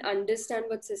even understand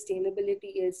what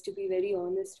sustainability is, to be very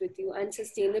honest with you. And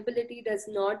sustainability does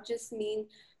not just mean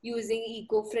using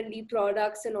eco-friendly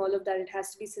products and all of that. It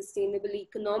has to be sustainable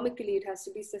economically, it has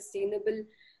to be sustainable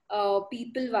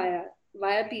people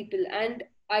via people. And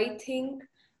I think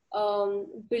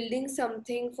building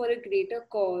something for a greater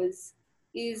cause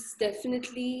is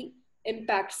definitely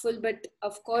impactful, but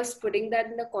of course putting that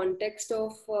in the context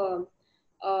of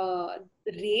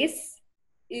race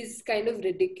is kind of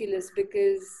ridiculous,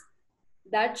 because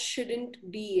that shouldn't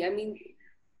be. I mean,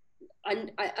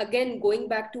 and again, going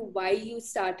back to why you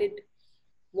started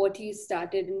what you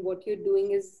started and what you're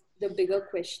doing is the bigger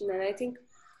question. And I think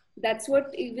that's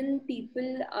what even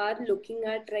people are looking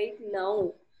at right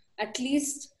now. At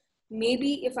least,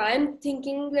 maybe if I'm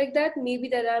thinking like that, maybe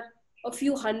there are a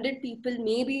few hundred people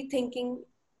maybe thinking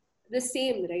the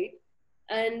same, right?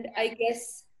 And I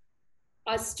guess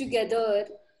us together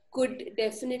could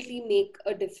definitely make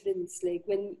a difference, like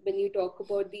when you talk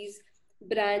about these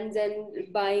brands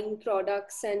and buying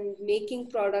products and making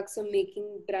products or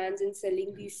making brands and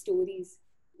selling these stories,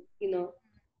 you know.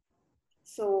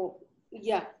 So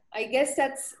yeah, I guess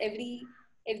that's every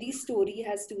story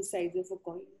has two sides of a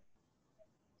coin,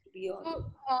 to be So honest.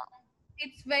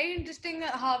 it's very interesting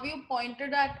how you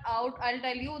pointed that out. I'll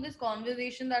tell you this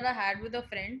conversation that I had with a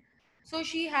friend. So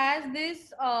she has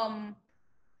this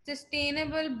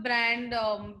sustainable brand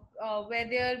where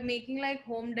they're making like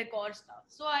home decor stuff.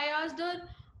 So I asked her,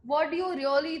 what do you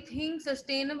really think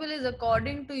sustainable is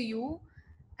according to you?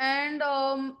 And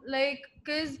like,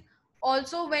 because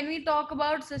also when we talk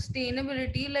about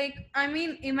sustainability, like, I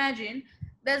mean, imagine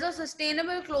there's a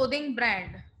sustainable clothing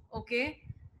brand, okay?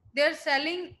 They're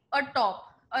selling a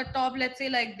top, let's say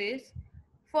like this,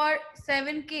 for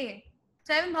 7K,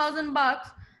 7,000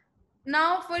 bucks.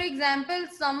 Now, for example,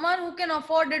 someone who can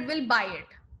afford it will buy it.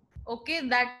 Okay,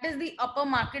 that is the upper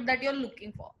market that you're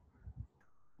looking for.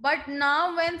 But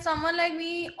now, when someone like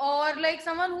me, or like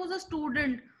someone who's a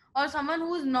student, or someone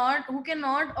who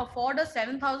cannot afford a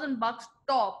 7,000 bucks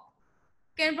top,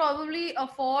 can probably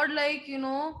afford, like,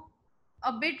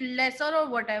 a bit lesser or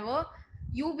whatever.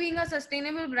 You being a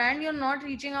sustainable brand, you're not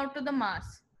reaching out to the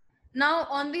mass. Now,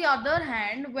 on the other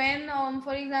hand, when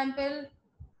for example,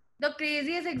 the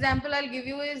craziest example I'll give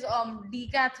you is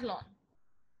decathlon.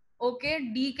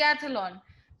 Okay, decathlon.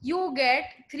 You get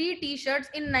three t-shirts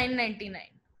in 9.99.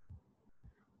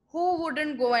 Who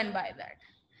wouldn't go and buy that?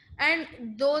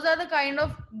 And those are the kind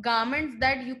of garments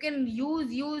that you can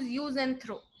use and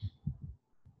throw.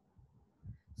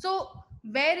 So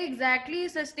where exactly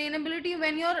is sustainability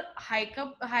when you're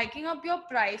hiking up your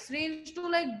price range to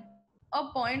like a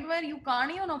point where you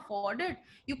can't even afford it?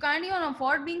 You can't even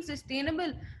afford being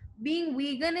sustainable. Being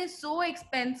vegan is so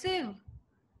expensive.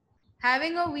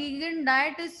 Having a vegan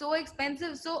diet is so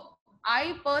expensive. So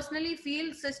I personally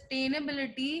feel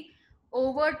sustainability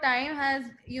over time has,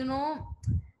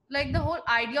 like the whole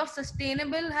idea of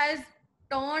sustainable has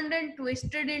turned and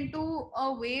twisted into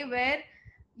a way where,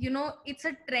 it's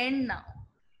a trend now,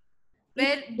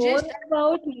 It's where more just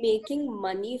about making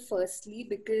money, firstly,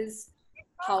 because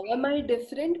how am I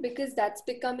different? Because that's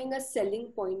becoming a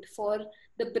selling point for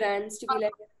the brands to be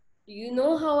like, do you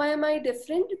know how am I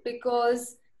different?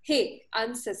 Because, hey,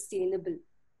 I'm sustainable.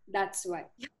 That's why.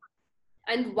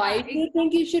 And yeah, why do you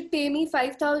think you should pay me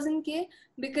 5,000 K?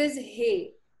 Because,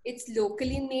 hey, it's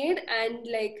locally made, and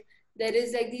like there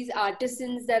is like these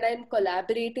artisans that I'm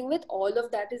collaborating with. All of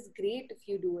that is great if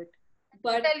you do it. I'll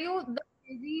But tell you the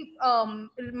crazy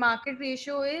market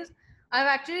ratio is, I've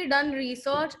actually done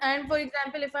research, and for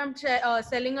example, if I'm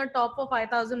selling a top for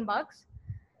 5,000 bucks,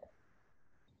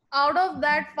 out of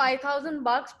that 5,000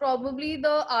 bucks, probably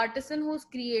the artisan who's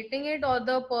creating it, or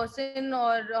the person,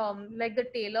 or like the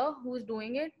tailor who's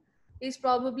doing it, is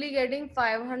probably getting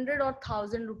 500 or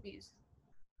 1,000 rupees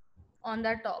on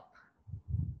that top.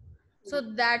 So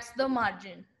that's the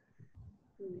margin.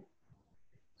 hmm,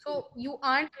 So you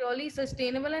aren't really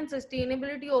sustainable, and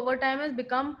sustainability over time has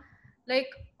become like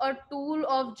a tool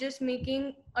of just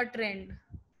making a trend,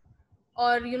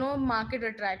 or market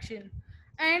attraction.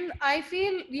 And I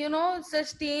feel,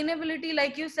 sustainability,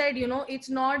 like you said, it's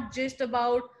not just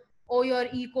about, oh, you're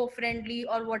eco friendly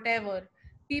or whatever.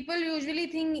 people usually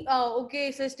think,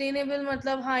 okay, sustainable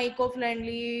matlab हाँ eco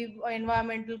friendly,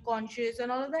 environmental conscious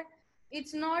and all of that.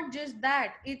 It's not just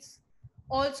that, it's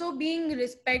also being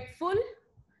respectful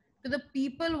to the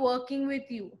people working with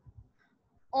you,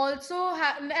 also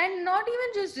and not even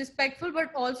just respectful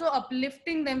but also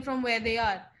uplifting them from where they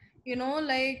are, you know,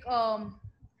 like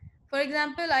for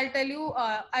example, I'll tell you,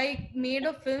 I made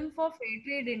a film for Fair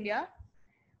Trade India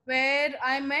where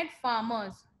I met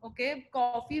farmers, okay,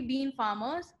 coffee bean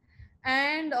farmers.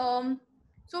 And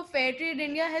so Fair Trade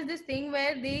India has this thing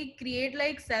where they create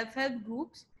like self help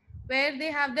groups where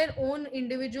they have their own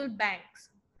individual banks.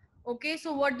 Okay,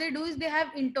 so what they do is they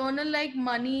have internal like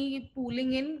money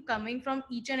pooling in coming from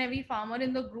each and every farmer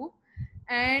in the group,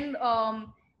 and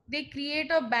they create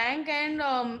a bank, and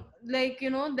like, you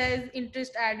know, there's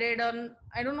interest added on.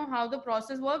 I don't know how the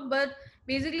process works, but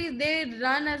basically they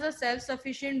run as a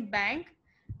self-sufficient bank.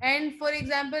 And for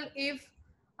example, if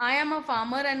I am a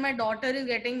farmer and my daughter is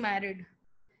getting married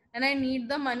and I need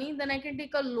the money, then I can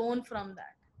take a loan from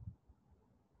that.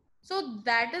 So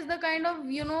that is the kind of,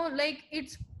 you know, like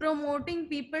it's promoting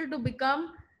people to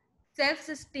become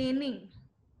self-sustaining.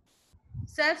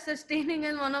 Self-sustaining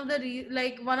is one of the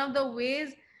like one of the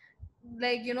ways,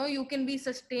 like, you know, you can be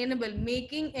sustainable,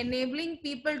 making enabling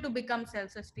people to become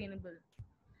self-sustainable.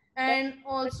 That, And that's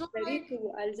also very like,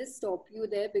 true. I'll just stop you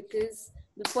there because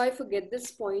before I forget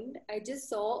this point, I just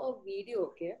saw a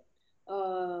video, okay,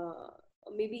 uh,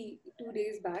 maybe 2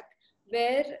 days back,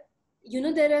 where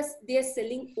they are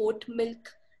selling oat milk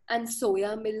and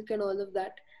soya milk and all of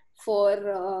that for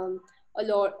a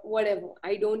lot, whatever.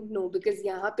 I don't know because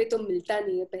यहाँ पे तो मिलता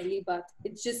नहीं है पहली बात.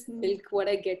 It's just milk what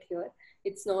I get here.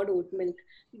 It's not oat milk.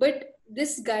 But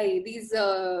this guy, these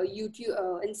YouTube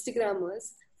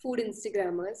Instagrammers, food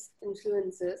Instagrammers,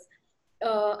 influencers,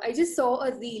 I just saw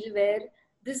a reel where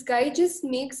this guy just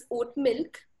makes oat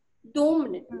milk 2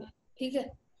 minute में, ठीक है,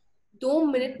 2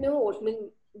 minute में वो oat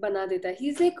milk बना देता है.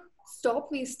 He's like,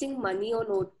 stop wasting money on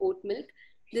oat milk.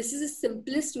 This is the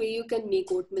simplest way you can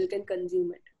make oat milk and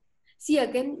consume it. See,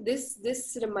 again,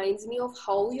 this reminds me of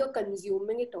how you're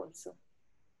consuming it also.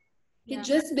 yeah.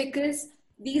 Just because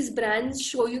these brands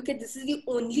show you that this is the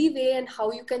only way and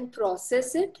how you can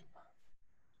process it,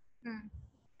 Hmm.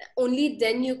 only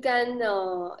then you can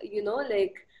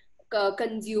like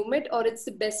consume it, or it's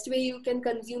the best way you can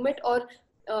consume it, or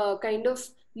kind of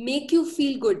make you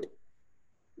feel good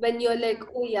when you're like,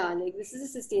 Hmm. oh yeah, like this is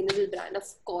a sustainable brand,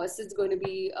 of course it's going to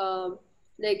be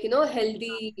like,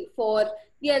 healthy for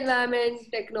the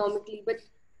environment economically. But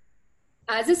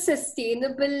as a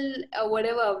sustainable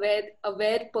whatever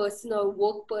aware person or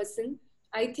work person,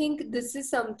 I think this is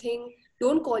something.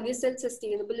 Don't call yourself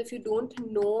sustainable if you don't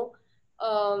know,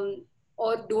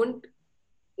 or don't,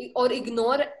 or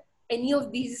ignore any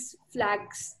of these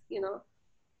flags,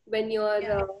 when you're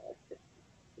Yeah.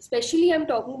 especially I'm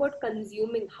talking about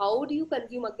consuming. How do you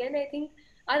consume? Again, I think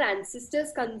our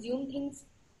ancestors consume things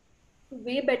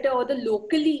way better, or the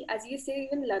locally, as you say,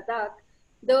 even Ladakh,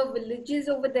 the villages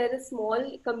over there, the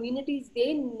small communities,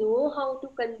 they know how to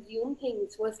consume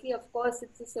things. Firstly, of course,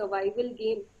 it's a survival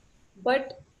game,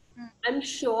 but Hmm. I'm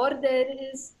sure there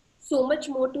is so much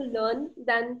more to learn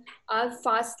than our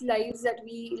fast lives that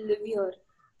we live here.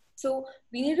 So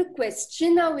we need to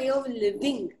question our way of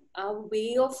living,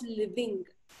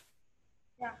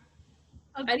 Yeah.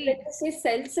 and when Agreed. you say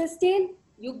self-sustain,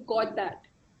 you got that.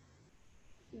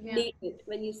 Yeah. Nailed it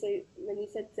when you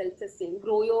said self-sustain.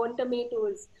 Grow your own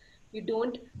tomatoes. You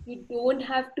don't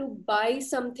have to buy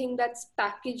something that's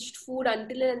packaged food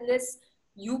until and unless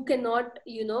you cannot,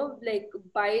 like,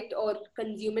 buy it or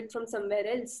consume it from somewhere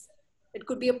else. It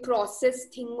could be a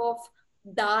processed thing of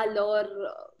dal, or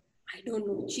I don't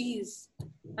know, cheese.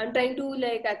 I'm trying to,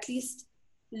 like, at least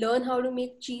learn how to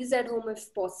make cheese at home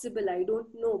if possible. I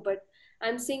don't know, but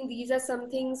I'm saying these are some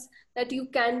things that you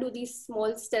can do, these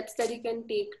small steps that you can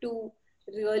take to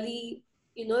really,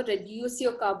 reduce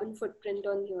your carbon footprint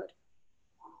on here.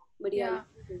 But yeah,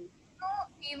 Yeah. So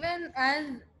even as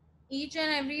each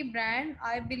and every brand,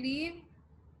 I believe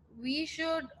we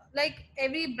should, like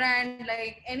every brand,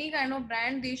 like any kind of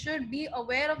brand, they should be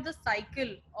aware of the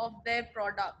cycle of their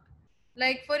product.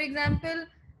 Like for example,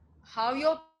 how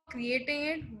you're creating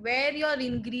it, where your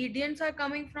ingredients are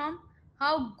coming from,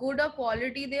 how good a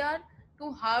quality they are,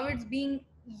 to how it's being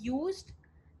used,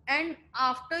 and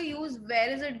after use where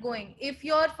is it going. If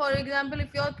you're, for example, if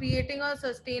you're creating a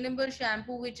sustainable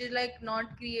shampoo which is like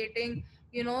not creating,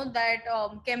 you know, that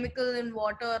chemical in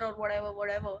water or whatever,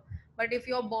 but if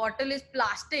your bottle is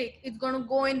plastic, it's going to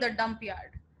go in the dump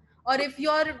yard. Or if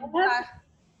you're I have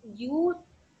you,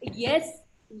 yes,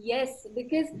 yes,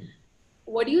 because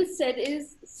what you said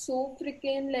is so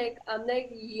freaking like, I'm like,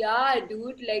 yeah,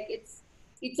 dude, like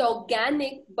it's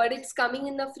organic, but it's coming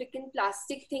in a freaking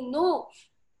plastic thing. No,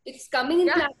 it's coming in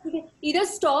Yeah, plastic. Either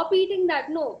stop eating that.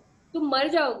 No, तुम मर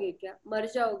जाओगे क्या? मर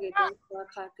जाओगे तुम खा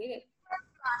खा के.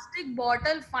 plastic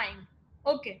bottle, fine.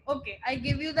 Okay, okay, I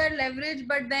give you that leverage,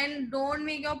 but then don't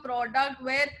make your product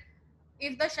where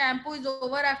if the shampoo is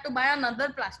over, I have to buy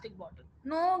another plastic bottle.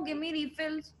 No, give me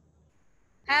refills.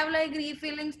 Have like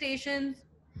refilling stations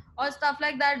or stuff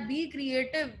like that. Be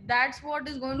creative. That's what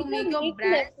is going to Yeah, make your make an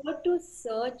brand. effort to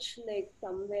search like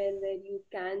somewhere where you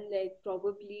can like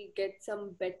probably get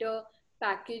some better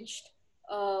packaged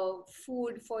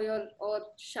food for your or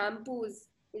shampoos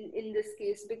in this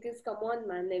case, because come on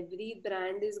man, every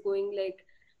brand is going like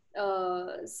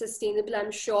sustainable.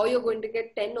 I'm sure you're going to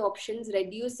get 10 options,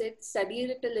 reduce it, study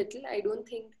it a little. I don't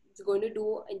think it's going to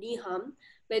do any harm.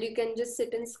 Where you can just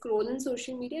sit and scroll in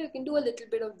social media, you can do a little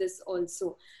bit of this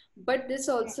also. But this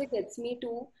also gets me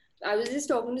to, I was just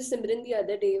talking to Simran the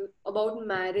other day about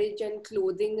marriage and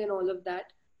clothing and all of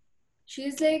that.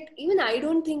 She's like, even I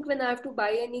don't think when I have to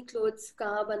buy any clothes,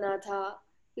 कहाँ बना था,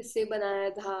 किससे बनाया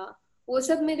था, वो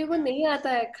सब मेरे को नहीं आता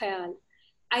है ख्याल.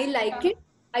 I like it,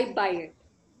 I buy it.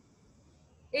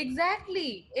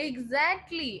 Exactly,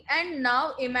 exactly. And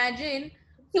now imagine,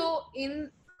 so in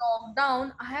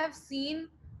lockdown, I have seen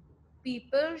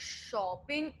people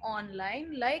shopping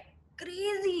online like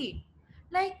crazy.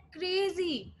 Like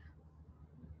crazy.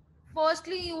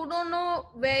 Firstly, you don't know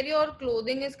where your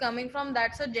clothing is coming from.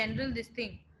 That's a general this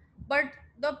thing. But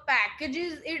the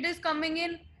packages it is coming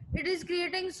in, it is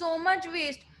creating so much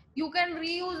waste. You can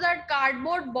reuse that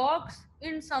cardboard box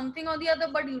in something or the other,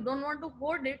 but you don't want to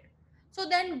hoard it. So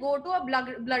then go to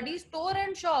a bloody store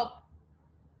and shop.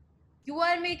 You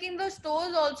are making the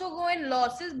stores also go in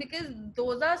losses because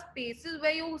those are spaces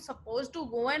where you supposed to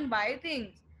go and buy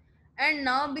things. And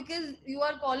now because you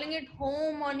are calling it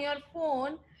home on your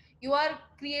phone, you are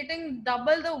creating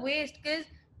double the waste. Because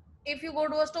if you go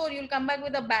to a store, you'll come back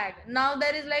with a bag. Now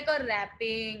there is like a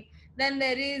wrapping, then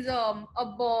there is a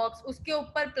box, uske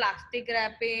upar plastic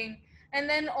wrapping, and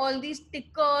then all these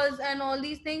stickers and all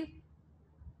these things.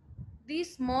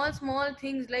 These small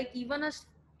things, like even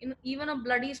a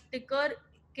bloody sticker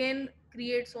can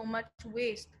create so much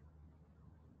waste.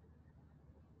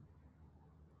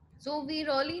 So we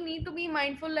really need to be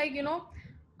mindful, like,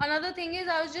 another thing is,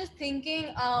 I was just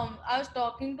thinking, I was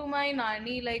talking to my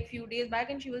nanny like few days back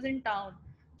and she was in town.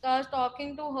 So I was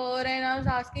talking to her and I was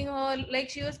asking her, like,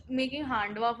 she was making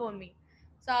handwa for me.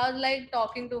 So I was like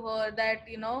talking to her that,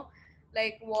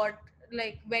 like what,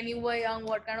 like when you were young,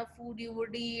 what kind of food you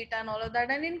would eat and all of that.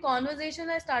 And in conversation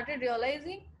I started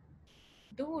realizing,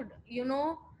 dude,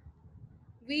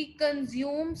 we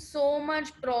consume so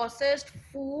much processed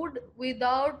food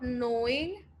without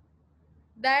knowing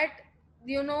that,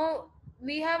 you know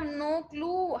we have no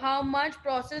clue how much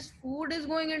processed food is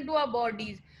going into our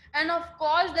bodies. And of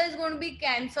course there's going to be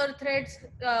cancer threats,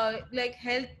 like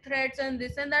health threats and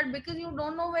this and that, because you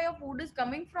don't know where your food is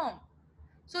coming from.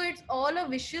 So it's all a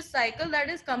vicious cycle that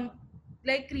is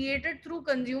like created through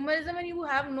consumerism, and you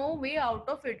have no way out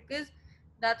of it, because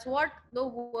that's what the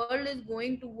world is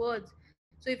going towards.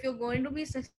 So if you're going to be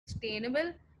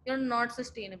sustainable, you're not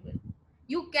sustainable.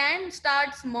 You can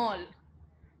start small,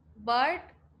 but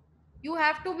you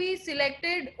have to be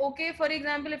selected. Okay, for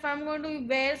example, if I'm going to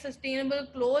wear sustainable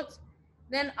clothes,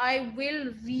 then I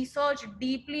will research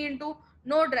deeply into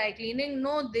no dry cleaning,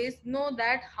 no this, no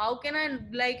that. How can I,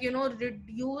 like,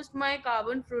 reduce my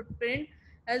carbon footprint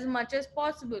as much as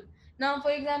possible? Now for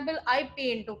example, I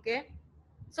paint, okay?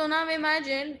 So now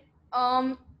imagine,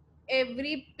 um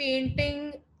every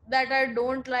painting that I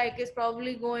don't like is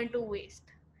probably going to waste.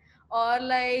 Or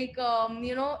like,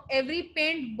 every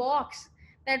paint box,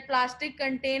 that plastic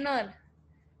container,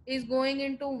 is going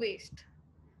into waste.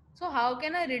 So how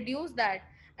can I reduce that?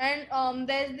 And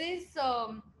there's this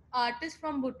artist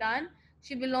from Bhutan.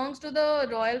 She belongs to the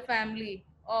royal family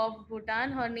of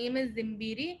Bhutan. Her name is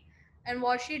Zimbiri, and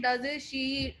what she does is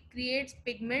she creates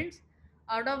pigments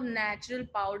out of natural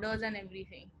powders and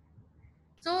everything.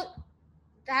 So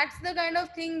that's the kind of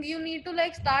thing you need to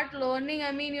like start learning.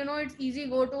 I mean, it's easy,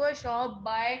 go to a shop,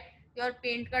 buy your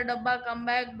paint ka dabba, come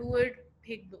back, do it,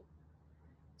 phek do.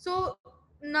 So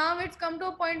now it's come to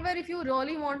a point where if you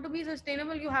really want to be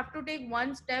sustainable, you have to take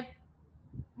one step,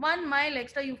 1 mile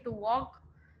extra. You have to walk,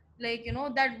 like,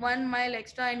 that 1 mile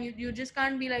extra, and you just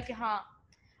can't be like, huh,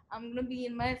 I'm gonna be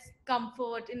in my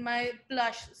comfort in my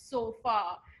plush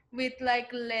sofa with like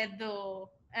leather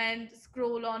and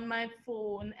scroll on my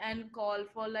phone and call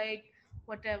for like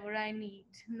whatever I need.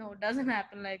 No, it doesn't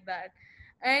happen like that.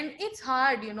 And it's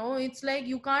hard, it's like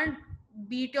you can't.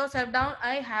 beat yourself down.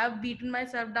 I have beaten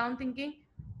myself down thinking,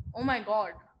 oh my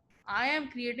god, I am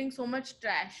creating so much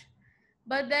trash.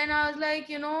 But then I was like,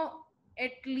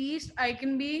 at least I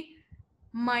can be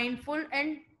mindful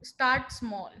and start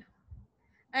small,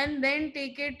 and then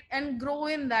take it and grow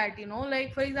in that,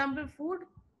 like for example, food.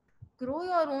 Grow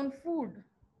your own food.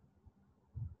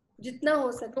 जितना हो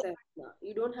Grow. सकता है उतना.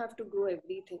 You don't have to grow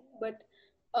everything, but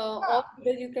or Yeah.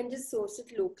 either you can just source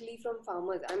it locally from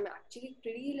farmers. I'm actually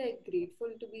pretty like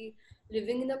grateful to be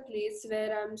living in a place where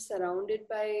I'm surrounded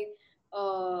by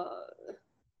uh,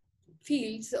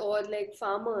 fields or like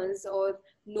farmers or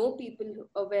know people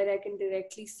where I can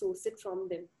directly source it from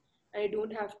them, and I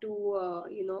don't have to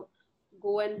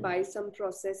go and buy some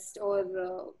processed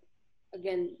or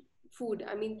again food.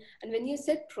 I mean, and when you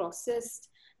said processed,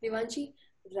 Devanshi,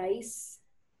 rice,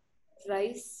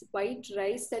 white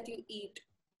rice that you eat.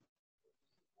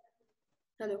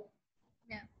 Hello.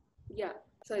 Yeah. Yeah,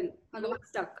 sorry, you Hello. got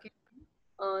stuck.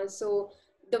 Okay. So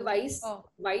the Oh.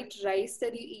 white rice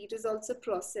that you eat is also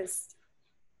processed.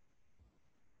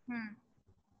 Hmm.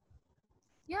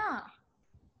 Yeah.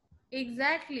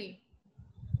 Exactly.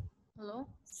 Hello.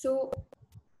 So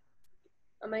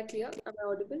am I clear? Am I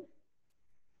audible?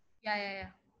 Yeah. Yeah.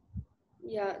 Yeah.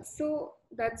 Yeah, so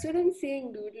that's what I'm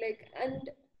saying, dude. Like, and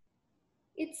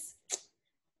it's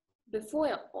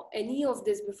before any of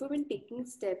this, before when taking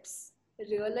steps,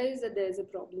 realize that there's a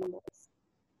problem, boss.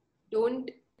 Don't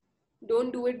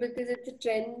don't do it because it's a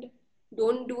trend.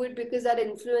 Don't do it because that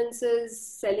influencers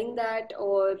selling that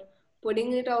or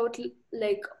putting it out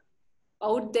like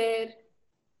out there.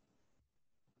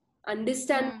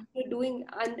 Understand Hmm. what you're doing.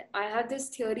 And I have this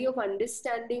theory of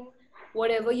understanding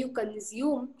whatever you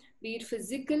consume, be it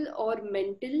physical or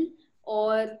mental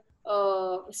or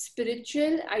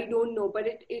spiritual, I don't know, but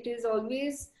it is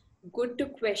always good to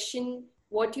question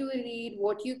what you read,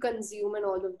 what you consume, and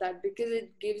all of that, because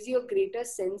it gives you a greater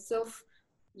sense of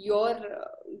your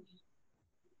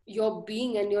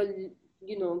being, and your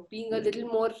being a little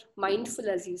more mindful,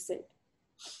 as you said.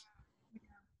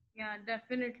 Yeah,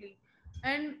 definitely.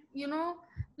 And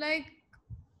like,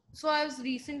 so I was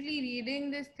recently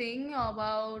reading this thing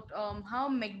about how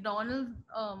McDonald's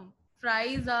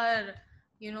fries are,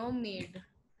 made.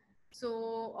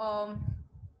 So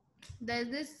there's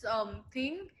this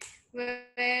thing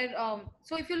where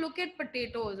so if you look at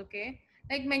potatoes, okay,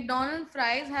 like McDonald's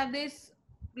fries have this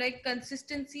like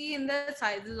consistency in the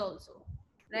sizes also,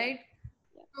 right?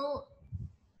 Yeah, yeah. So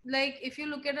like if you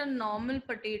look at a normal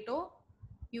potato,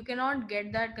 you cannot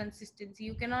get that consistency,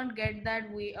 you cannot get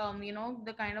that way,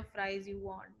 the kind of fries you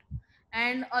want.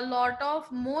 And a lot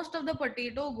of most of the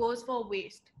potato goes for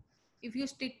waste if you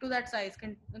stick to that size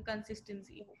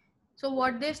consistency. So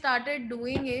what they started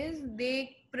doing is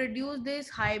they produce this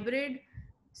hybrid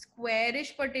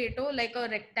squarish potato, like a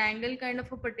rectangle kind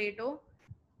of a potato,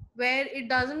 where it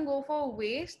doesn't go for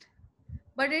waste,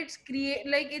 but it's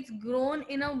grown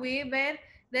in a way where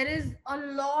there is a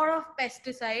lot of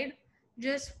pesticide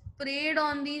just sprayed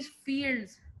on these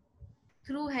fields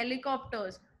through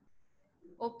helicopters,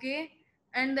 okay.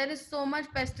 And there is so much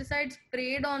pesticide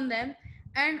sprayed on them,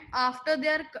 and after they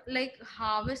are like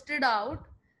harvested out,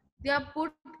 they are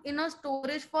put in a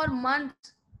storage for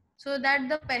months, so that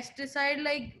the pesticide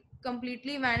like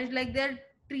completely vanish, like they're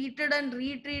treated and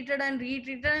retreated and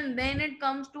retreated, and then it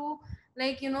comes to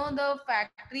like the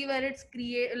factory where it's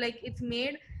create like it's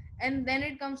made, and then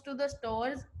it comes to the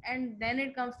stores, and then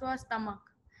it comes to our stomach.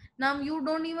 Now you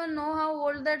don't even know how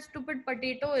old that stupid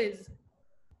potato is.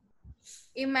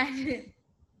 Imagine.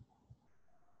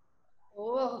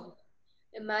 Oh,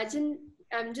 imagine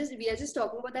we are just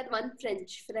talking about that one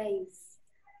French fries.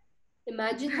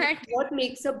 Imagine Exactly. what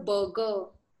makes a burger.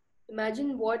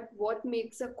 Imagine what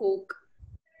makes a Coke.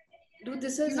 Dude,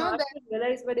 this is hard That. to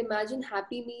realize, but imagine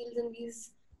Happy Meals and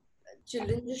these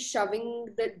children just shoving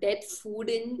the dead food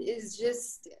in is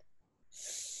just.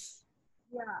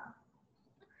 Yeah.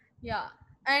 Yeah.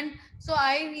 And so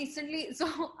I recently,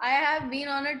 so I have been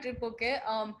on a trip, okay.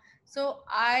 So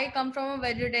I come from a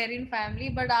vegetarian family,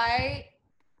 but I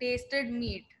tasted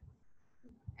meat,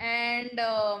 and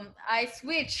I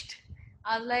switched.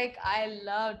 I was like, I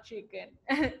love chicken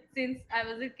since I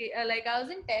was a kid. Like I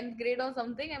was in 10th grade or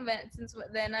something, and since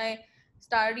then I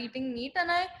started eating meat, and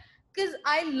because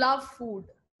I love food.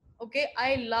 Okay,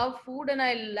 I love food, and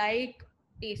I like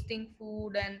tasting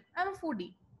food, and I'm a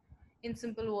foodie in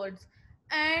simple words.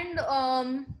 And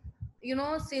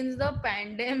since the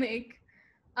pandemic,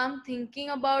 I'm thinking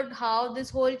about how this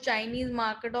whole Chinese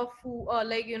market of food,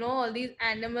 like all these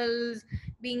animals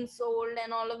being sold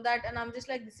and all of that, and I'm just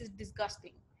like, this is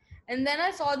disgusting. And then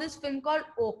I saw this film called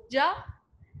Okja,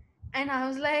 and I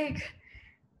was like,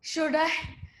 should I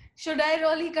should I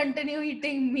really continue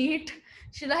eating meat?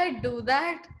 Should I do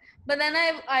that? But then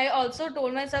I also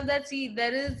told myself that, see,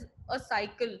 there is a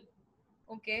cycle.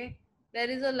 Okay, there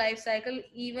is a life cycle,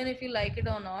 even if you like it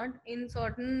or not. In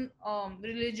certain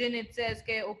religion it says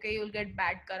okay, okay, you'll get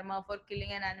bad karma for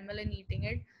killing an animal and eating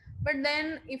it. But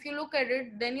then if you look at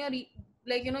it, then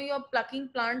like, you're plucking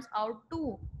plants out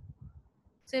too,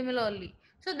 similarly.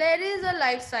 So there is a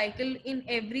life cycle in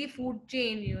every food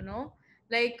chain,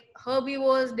 like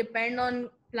herbivores depend on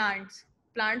plants.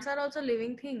 Plants are also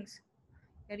living things,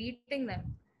 you're eating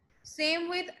them. Same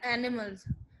with animals.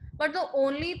 But the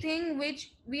only thing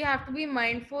which we have to be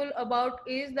mindful about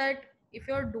is that if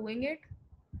you're doing it,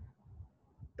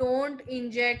 don't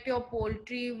inject your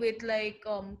poultry with like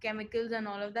chemicals and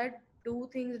all of that. Do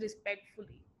things respectfully.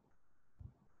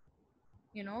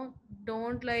 you know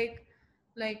don't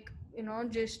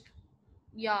just,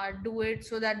 yeah, do it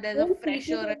so that there's a Don't treat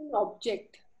it fresher. as an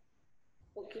object.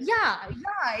 Okay. Yeah,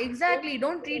 Don't exactly, treat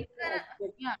don't it treat as it an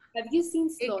object. yeah, Have you seen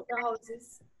exactly.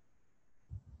 slaughterhouses?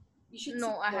 You should see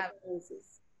No, I haven't.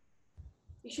 slaughterhouses.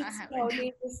 You I should see how haven't.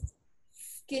 they just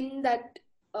skin that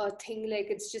thing, like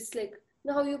it's just like,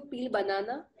 you know how you peel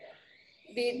banana?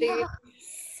 They Yeah,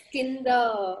 skin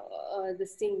the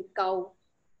this thing cow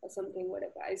or something,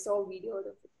 whatever. I saw a video of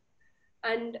it,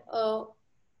 and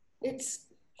it's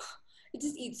it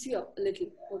just eats you up a little,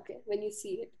 okay, when you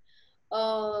see it.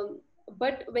 Um,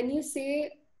 but when you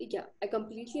say, yeah, I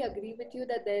completely agree with you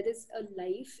that there is a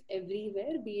life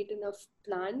everywhere, be it in a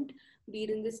plant, be it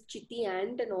in this chitty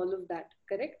ant and all of that,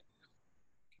 correct?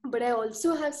 But I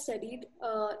also have studied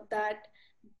that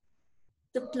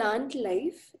the plant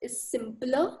life is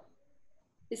simpler,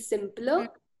 mm,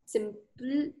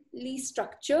 simply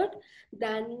structured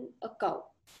than a cow.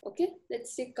 Okay,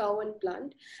 let's say cow and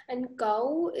plant. And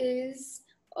cow is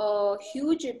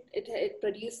huge. It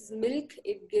produces milk.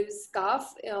 It gives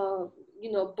calf,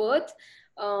 birth,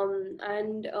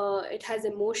 and it has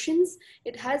emotions.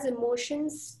 It has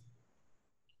emotions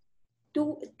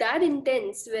to that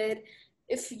intense where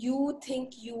if you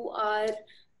think you are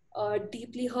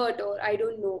deeply hurt, or I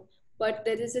don't know, but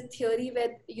there is a theory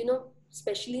where,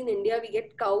 especially in India, we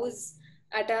get cows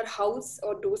at our house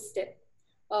or doorstep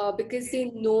because they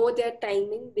know their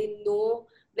timing, they know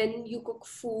when you cook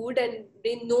food, and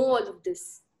they know all of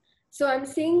this. So I'm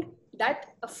saying that,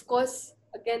 of course,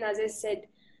 again, as I said,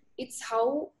 it's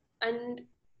how. And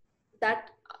that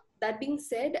that being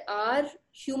said, our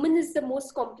human is the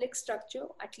most complex structure,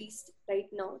 at least right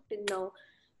now, till now.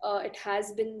 It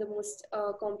has been the most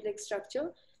complex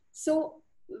structure. So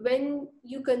when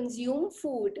you consume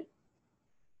food,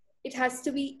 it has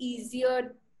to be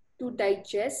easier to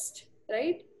digest,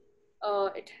 right?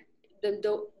 It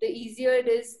the easier it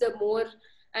is, the more.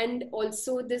 And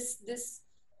also this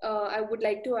I would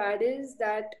like to add is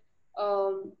that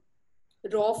um,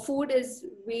 raw food is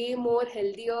way more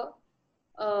healthier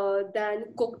than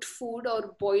cooked food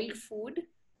or boiled food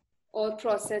or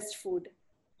processed food,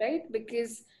 right?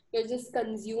 Because you're just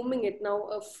consuming it now.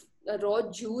 A raw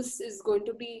juice is going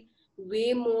to be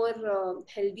way more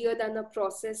healthier than a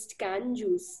processed canned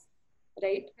juice,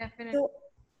 right? definitely. So,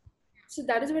 so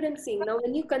that is what I'm saying. Now,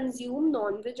 when you consume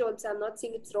non-veg, also, I'm not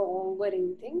saying it's wrong or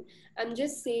anything. I'm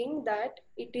just saying that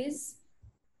it is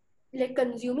like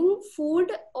consuming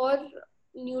food or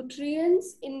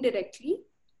nutrients indirectly,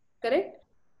 correct?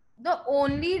 The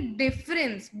only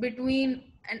difference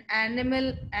between an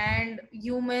animal and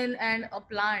human and a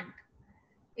plant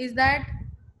is that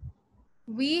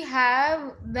we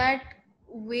have that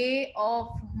way of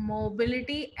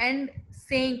mobility and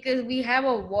saying, because we have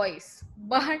a voice.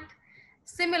 But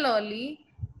similarly,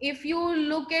 if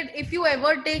you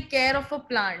ever take care of a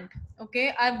plant,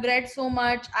 okay, I've read so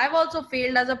much. I've also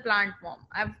failed as a plant mom.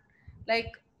 I've like,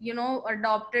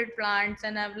 adopted plants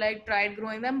and I've like tried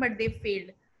growing them, but they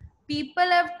failed. People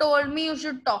have told me you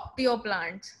should talk to your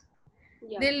plants.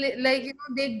 Yeah,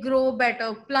 They grow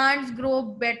better. Plants grow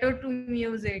better to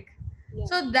music. yeah,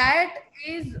 So that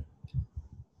is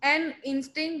an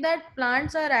instinct that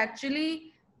plants are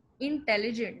actually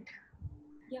intelligent.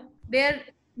 yeah. They're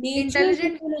Nature is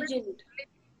intelligent. intelligent.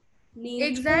 Nature is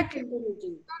Exactly.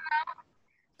 intelligent.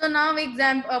 So now,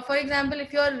 for example,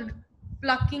 if you're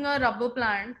plucking a rubber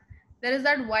plant, there is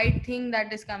that white thing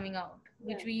that is coming out,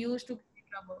 Yeah, which we use to create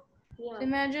rubber. So yeah.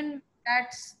 imagine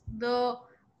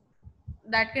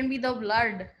that can be the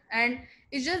blood, and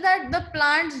it's just that the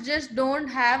plants just don't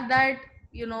have that,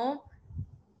 you know,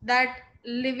 that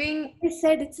living. I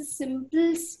said it's a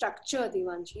simple structure,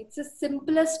 Devanshi. It's a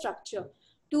simpler structure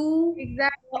to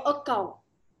Exactly. a cow.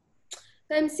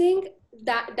 So I'm saying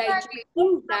that Exactly.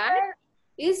 digesting that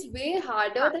is way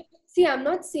harder than See, I'm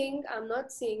not saying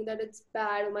that it's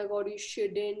bad. Oh my God, you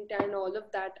shouldn't, and all of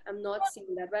that. I'm not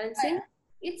saying that, but I'm saying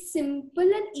it's simple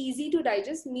and easy to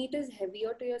digest. Meat is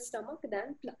heavier to your stomach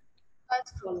than plant.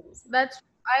 That's That's true. all I'm saying. That's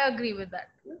I agree with that.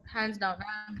 Hands down.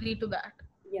 I agree to that.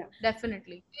 Yeah.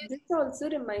 Definitely. This also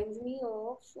reminds me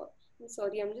of. I'm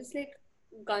sorry, I'm just like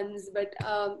guns, but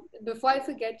before I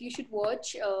forget, you should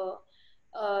watch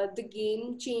the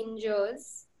Game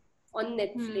Changers on Hmm.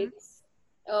 Netflix,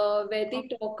 where they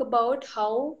talk about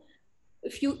how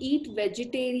if you eat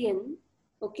vegetarian,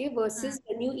 okay, Hmm. versus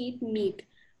when you eat meat,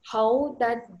 how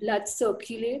that blood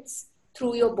circulates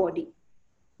through your body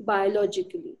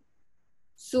biologically.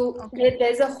 So Okay.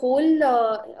 there's a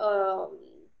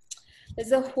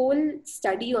whole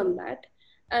study on that.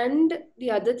 And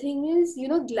the other thing is,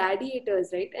 gladiators,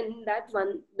 right? And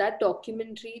that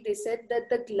documentary, they said that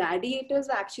the gladiators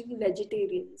were actually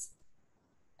vegetarians,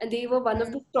 and they were one of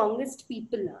Hmm. the strongest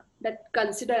people that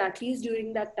considered, at least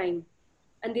during that time,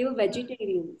 and they were Hmm.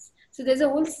 vegetarians. So there's a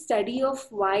whole study of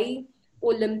why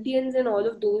Olympians and all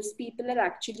of those people are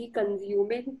actually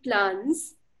consuming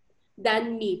plants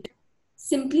than meat,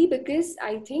 simply because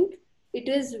I think it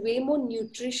is way more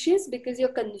nutritious because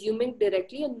you're consuming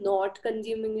directly and not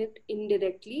consuming it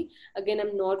indirectly. Again,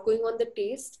 I'm not going on the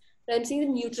taste, but I'm seeing the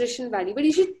nutritional value. But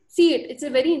you should see it. It's a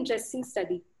very interesting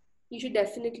study. You should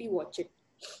definitely watch it.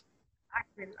 I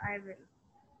will. I will.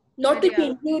 Not to Very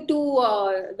change up. you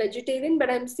to vegetarian, but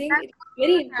I'm saying That's it's not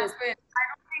very gonna interesting. happen. I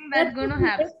don't think That's that's the gonna thing.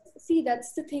 happen. See,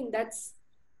 that's the thing. That's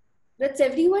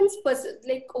everyone's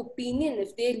like opinion.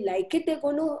 If they like it, they're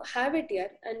going to have it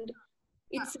here, and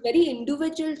it's very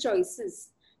individual choices.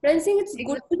 But I'm saying it's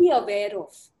good Exactly. to be aware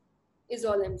of. Is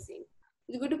all I'm saying.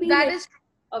 It's good to be That like is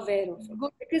aware of it good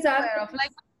to because be I've aware of.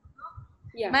 Like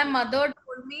yeah, my mother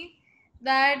told me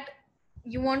that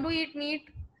you want to eat meat,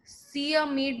 see a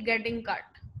meat getting cut.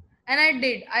 And I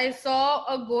did. I saw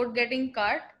a goat getting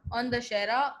cut on the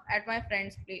Shera at my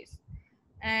friend's place.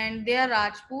 And they are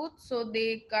Rajput, so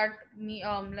they cut me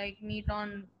like meat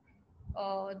on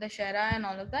the Shera and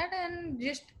all of that and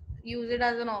just use it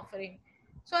as an offering.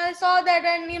 So I saw that,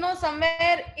 and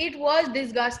somewhere it was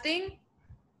disgusting,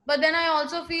 but then I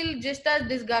also feel just as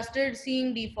disgusted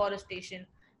seeing deforestation.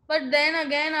 But then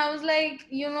again, I was like,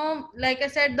 like I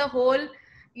said, the whole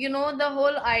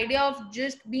idea of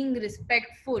just being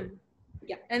respectful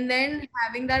yeah. and then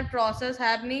having that process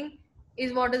happening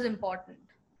is what is important.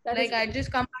 That is Like I very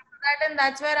just come back to that, and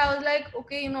that's where I was like,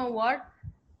 okay, you know what,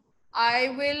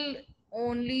 I will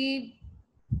only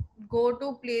go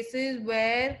to places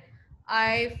where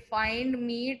I find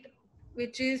meat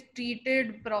which is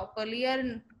treated properly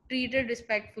and treated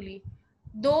respectfully.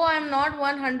 Though I'm not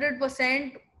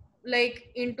 100%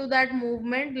 like into that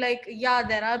movement, like, yeah,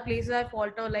 there are places I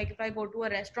falter. Like, if I go to a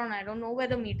restaurant, I don't know where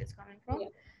the meat is coming from. yeah,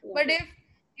 yeah, But if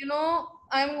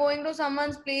I'm going to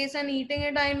someone's place and eating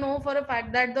it, I know for a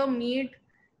fact that the meat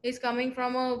is coming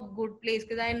from a good place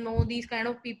because I know these kind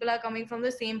of people are coming from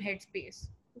the same headspace.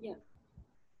 yeah,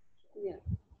 yeah.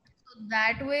 So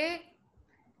that way,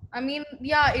 I mean,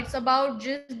 yeah, it's about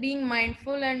just being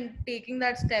mindful and taking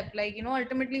that step. Like,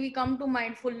 ultimately we come to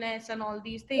mindfulness and all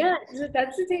these Yeah, things. so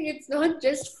that's the thing. It's not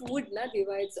just food, na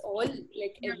Deva. It's all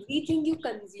like Yeah. everything you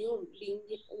consume being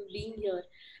here,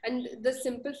 and the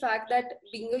simple fact that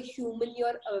being a human,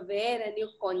 you're aware and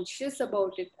you're conscious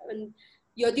about it, and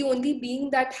you're the only being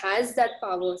that has that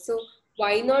power. So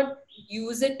why not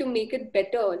use it to make it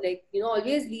better? Like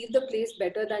always leave the place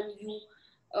better than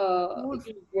Food,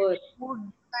 you were.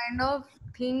 food kind of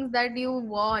things that you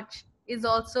watch is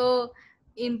also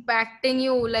impacting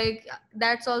you. Like,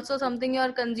 that's also something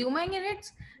you're consuming, and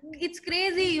it's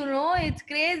crazy, it's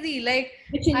crazy. Like,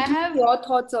 Which I includes have your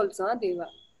thoughts also, huh, Deva?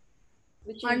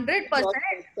 Which hundred includes your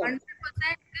percent, thoughts also. 100%.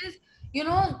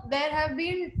 Because there have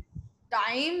been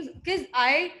times because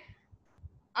I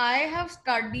have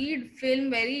studied film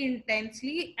very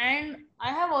intensely, and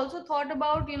I have also thought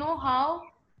about how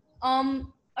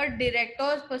a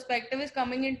director's perspective is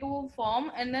coming into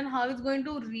form, and then how it's going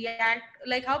to react,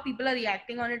 like how people are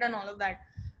reacting on it and all of that.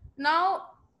 Now,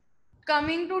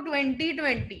 coming to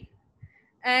 2020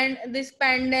 and this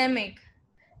pandemic,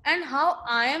 and how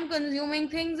I am consuming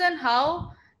things, and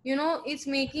how it's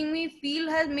making me feel,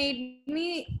 has made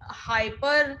me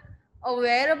hyper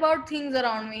aware about things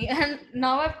around me. And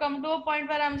now I've come to a point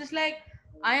where I'm just like,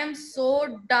 I am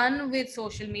so done with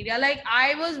social media. Like,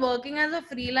 I was working as a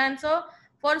freelancer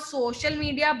for social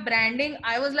media branding.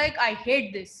 I was like, I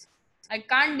hate this, I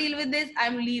can't deal with this,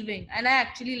 I'm leaving, and I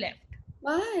actually left.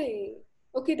 Why?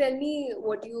 Okay, tell me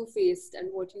what you faced and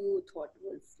what you thought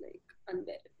was like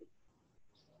unbearable.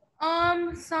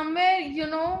 Somewhere,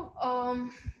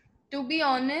 to be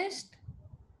honest,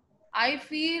 I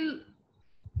feel,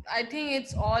 I think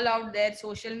it's all out there.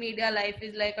 Social media life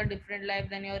is like a different life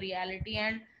than your reality,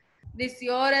 and this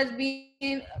year has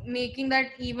been making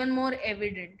that even more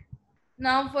evident.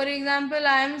 Now, for example,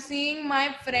 I am seeing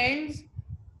my friends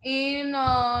in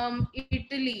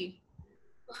Italy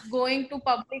going to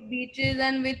public beaches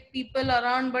and with people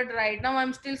around, but right now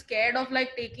I'm still scared of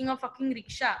like taking a fucking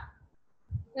rickshaw.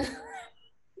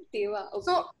 Deva, okay.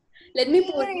 So, Let me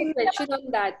being pose an a India, question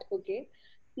on that, okay?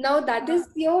 Now that हाँ, is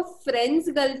your friend's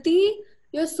गलती,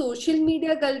 your social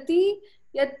media गलती,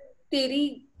 या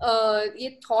तेरी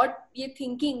ये thought, ये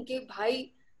thinking कि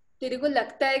भाई तेरे को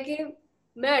लगता है कि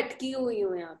मैं अटकी हुई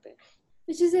हूँ यहाँ पे,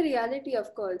 which is a reality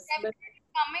of course, but definitely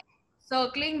coming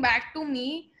circling back to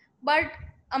me, but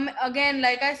again,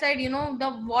 like I said, the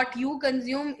what you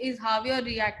consume is how you're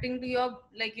reacting to your,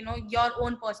 like, your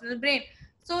own personal brain.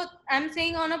 So I'm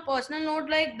saying on a personal note,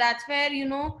 like, that's where,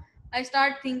 I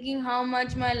start thinking how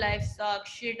much my life sucks.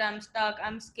 Shit, I'm stuck.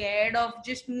 I'm scared of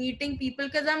just meeting people,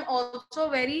 because I'm also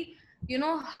very,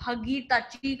 huggy,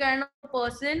 touchy kind of a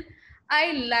person.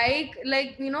 I like,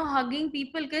 hugging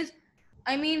people, because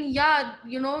I mean, yeah,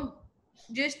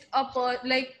 just a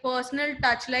like personal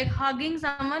touch, like hugging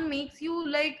someone makes you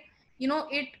like,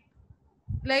 it,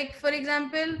 like, for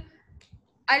example,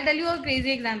 I'll tell you a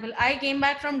crazy example. I came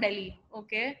back from Delhi,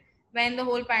 okay, when the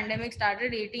whole pandemic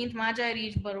started. 18th March, I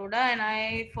reached Baroda, and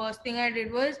I first thing I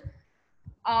did was,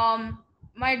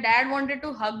 my dad wanted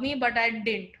to hug me, but I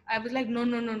didn't. I was like, no,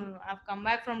 no, no, no, no. I've come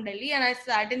back from Delhi, and I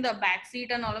sat in the back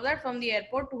seat and all of that from the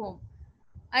airport to home.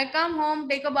 I come home,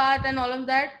 take a bath and all of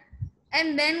that,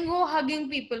 and then go hugging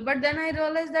people. But then I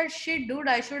realized that shit, dude,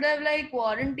 I should have like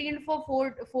quarantined for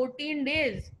 14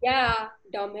 days. yeah,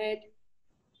 dumbhead.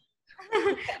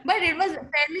 But it was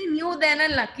fairly new then,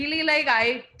 and luckily, like,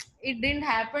 it didn't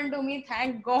happen to me,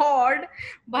 thank God.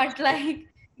 But like,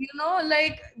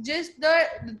 like, just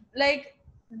the, like,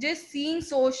 just seeing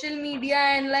social media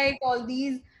and like all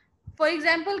these, for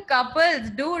example, couples,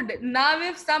 dude, now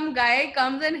if some guy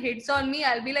comes and hits on me,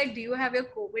 I'll be like, do you have your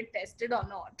COVID tested or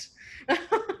not?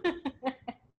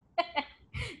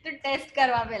 तो test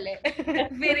करवा पहले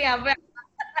फिर यहाँ पे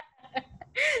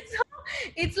so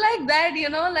it's like that,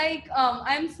 like,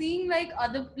 I'm seeing like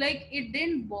other, like, it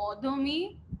didn't bother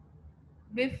me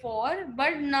before,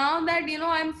 but now that,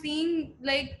 I'm seeing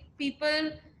like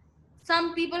people,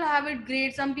 some people have it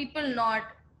great, some people not.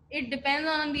 It depends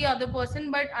on the other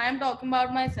person, but I'm talking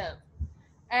about myself.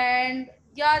 And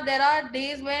yeah, there are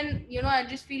days when, I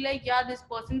just feel like, yeah, this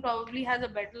person probably has a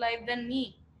better life than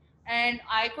me, and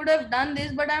I could have done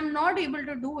this, but I'm not able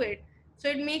to do it. So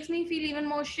it makes me feel even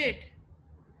more shit.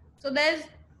 So there's,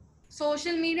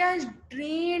 social media has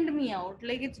drained me out,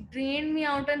 like, it's drained me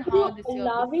out. And But how you're this year became.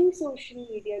 allowing social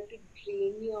media to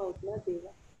drain you out, na Deva?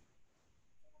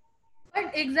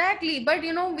 But exactly, but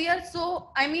we are so,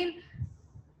 I mean,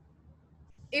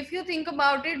 if you think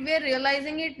about it, we're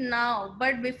realizing it now,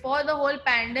 but before the whole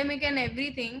pandemic and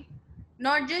everything,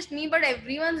 not just me but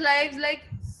everyone's lives, like,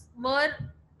 were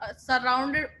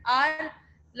surrounded, our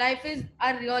life is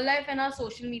our real life and our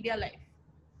social media life.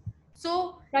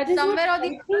 So That is what somewhere or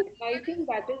the I other, think. I think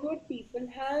that is what people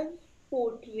have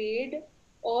portrayed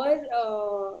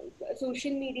or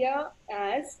social media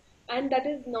as, and that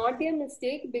is not their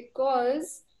mistake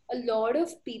because a lot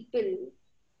of people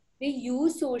they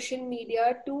use social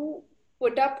media to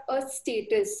put up a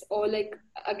status or like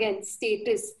again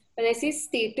status. When I say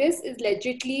status, is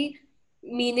legitimately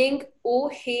meaning, oh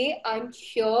hey, I'm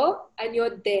here and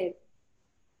you're there,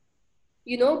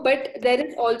 but there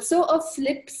is also a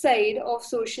flip side of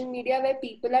social media where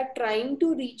people are trying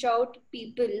to reach out to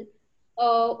people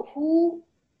who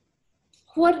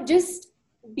are just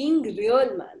being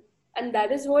real, man. And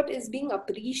that is what is being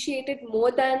appreciated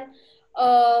more than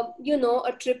a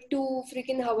trip to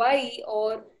freaking Hawaii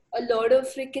or a lot of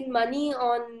freaking money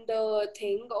on the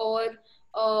thing or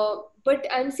but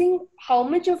I'm saying how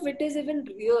much of it is even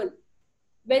real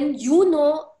when you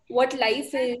know what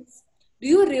life is. Do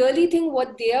you really think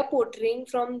what they are portraying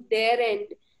from their end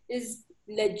is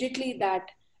legitly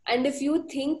that? And if you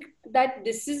think that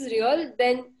this is real,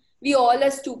 then we all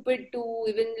are stupid to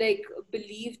even like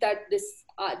believe that this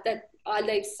that our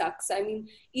life sucks. I mean,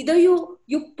 either you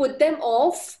put them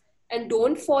off and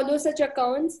don't follow such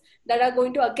accounts that are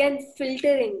going to again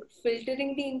filtering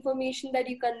the information that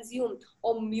you consume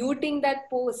or muting that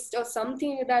post or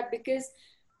something like that because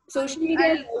social media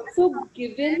I'll, is also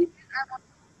given.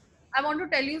 I want to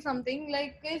tell you something,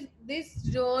 like, 'cause this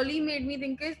really made me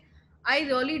think, is I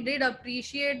really did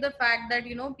appreciate the fact that,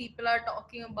 people are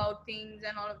talking about things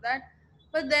and all of that.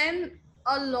 But then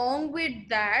along with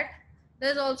that,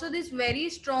 there's also this very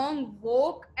strong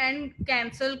woke and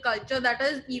cancel culture that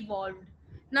has evolved.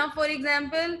 Now, for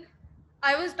example,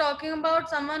 I was talking about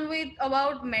someone with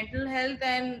about mental health,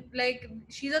 and like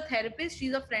she's a therapist,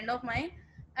 she's a friend of mine,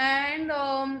 and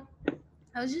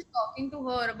I was just talking to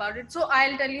her about it. So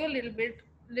I'll tell you a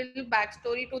little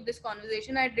backstory to this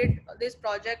conversation. I did this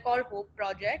project called Hope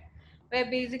Project, where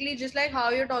basically just like how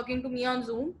you're talking to me on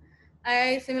Zoom,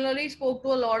 I similarly spoke to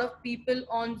a lot of people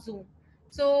on Zoom.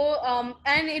 So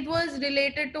and it was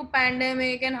related to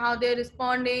pandemic and how they're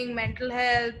responding, mental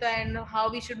health, and how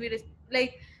we should be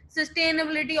like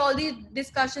sustainability. All these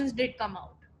discussions did come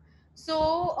out.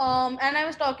 So and I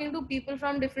was talking to people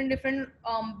from different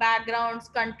backgrounds,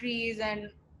 countries, and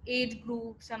age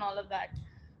groups and all of that.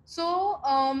 So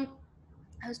I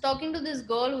was talking to this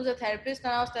girl who's a therapist,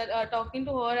 and I was talking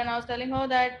to her, and I was telling her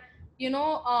that, you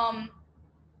know,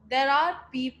 there are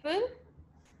people,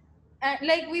 and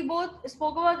like we both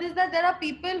spoke about this, that there are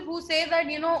people who say that,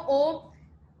 you know,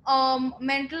 oh,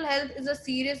 mental health is a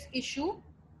serious issue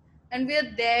and we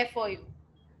are there for you.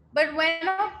 But when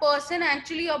a person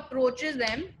actually approaches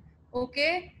them,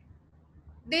 okay,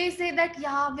 they say that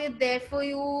yeah, we're there for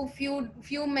you,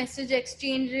 few message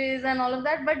exchanges and all of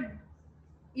that. But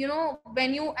you know,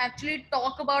 when you actually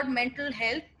talk about mental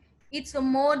health, it's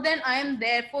more than I am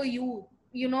there for you.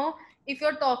 You know, if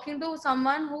you're talking to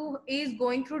someone who is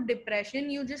going through depression,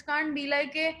 you just can't be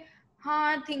like a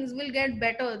things will get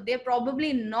better. They're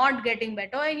probably not getting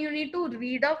better, and you need to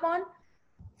read up on,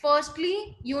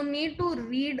 firstly you need to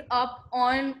read up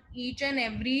on each and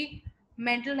every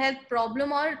mental health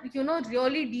problem, or you know,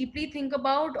 really deeply think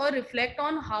about or reflect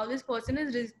on how this person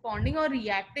is responding or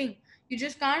reacting. You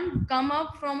just can't come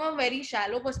up from a very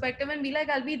shallow perspective and be like,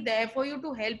 I'll be there for you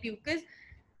to help you. Because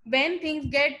when things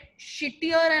get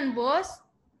shittier and worse,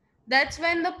 that's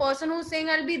when the person who's saying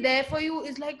I'll be there for you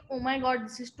is like, oh my god,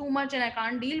 this is too much and I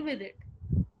can't deal with it.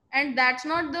 And that's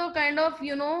not the kind of,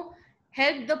 you know,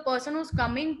 help the person who's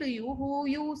coming to you, who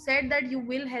you said that you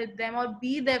will help them or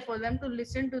be there for them, to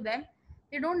listen to them.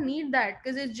 They don't need that,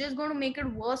 because it's just going to make it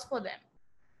worse for them.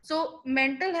 So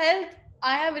mental health,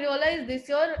 I have realized this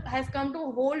year, has come to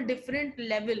a whole different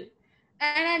level.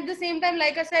 And at the same time,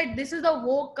 like I said, this is the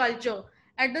woke culture.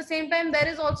 At the same time, there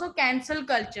is also cancel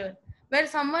culture, where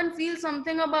someone feels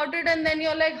something about it and then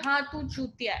you're like, ha, tu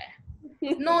chutiya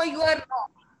hai. No, you are wrong.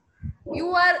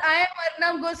 I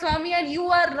am Arnab Goswami and you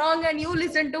are wrong, and you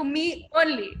listen to me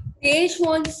only. Desh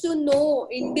wants to know.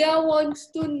 India wants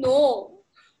to know.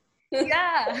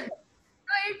 Yeah.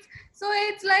 So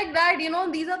it's like that, you know,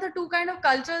 these are the two kind of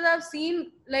cultures I've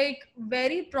seen like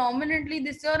very prominently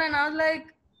this year, and I was like,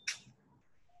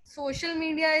 social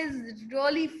media is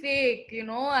really fake, you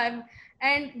know.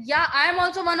 And yeah, I'm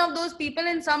also one of those people.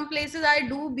 In some places I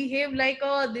do behave like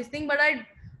this thing, but I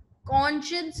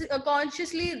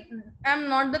consciously am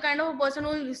not the kind of a person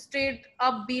who will straight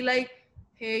up be like,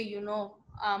 hey, you know,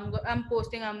 I'm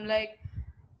posting, I'm like,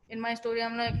 in my story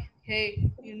I'm like, hey,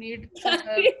 you need some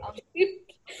help. I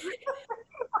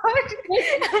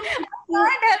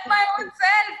can't help my own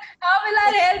self. How will I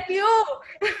help you?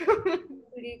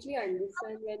 Completely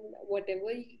understand when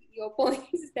whatever your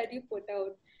points that you put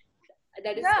out,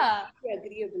 that is Yeah. completely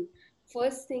agreeable.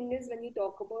 First thing is when you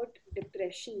talk about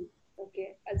depression,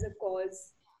 okay, as a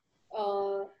cause,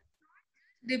 uh,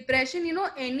 Depression, you know,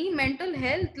 any mental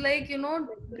health, like, you know,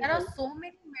 mental there are health. so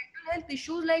many mental health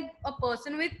issues, like a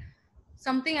person with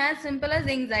something as simple as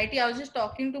anxiety. I was just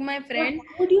talking to my But friend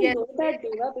how would you know yesterday. that,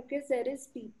 Deva? Because there is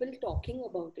people talking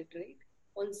about it, right?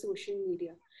 On social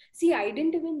media. See, I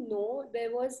didn't even know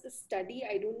there was a study,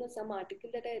 I don't know, some article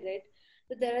that I read,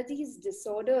 that there are these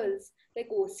disorders, like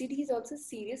OCD is also a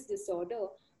serious disorder,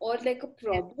 or like a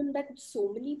problem that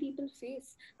so many people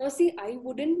face. Now, see, I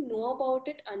wouldn't know about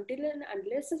it until and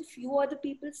unless a few other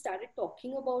people started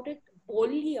talking about it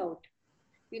boldly out.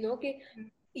 You know, okay,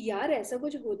 यार ऐसा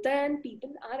कुछ होता है and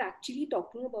people are actually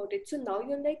talking about it. So now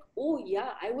you're like, oh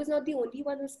yeah, I was not the only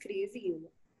one who's crazy, you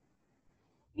know.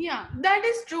 Yeah, that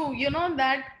is true. You know,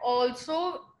 that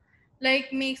also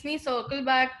like makes me circle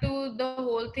back to the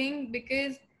whole thing,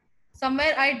 because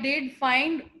somewhere I did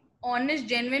find honest,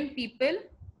 genuine people.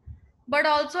 But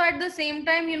also at the same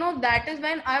time, you know, that is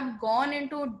when I've gone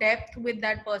into depth with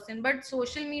that person. But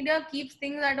social media keeps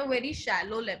things at a very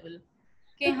shallow level.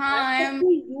 Okay, But huh, I that's up am.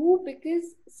 to you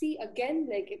because see again,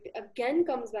 like it again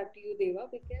comes back to you, Deva,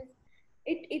 because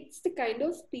it's the kind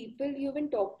of people you even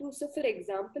talk to. So for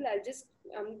example,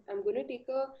 I'm gonna take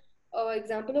a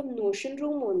example of Notion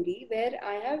Room only, where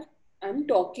I'm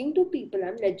talking to people.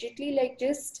 I'm legitly like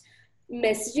just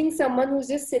messaging someone who's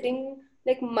just sitting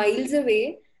like miles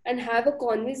away and have a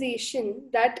conversation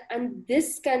that, and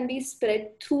this can be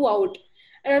spread throughout.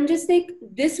 And I'm just like,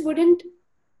 this wouldn't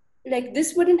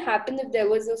happen if there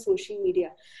was no social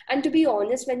media. And to be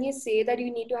honest, when you say that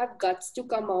you need to have guts to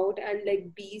come out and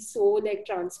like be so like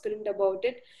transparent about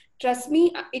it, trust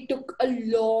me, it took a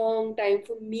long time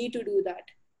for me to do that.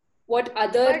 What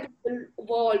other But people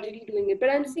were already doing it. But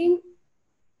I'm saying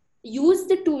use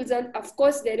the tools, and of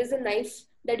course there is a knife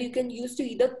that you can use to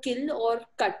either kill or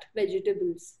cut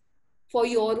vegetables for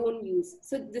your own use.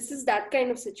 So this is that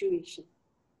kind of situation,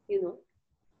 you know.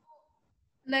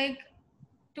 like,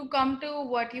 to come to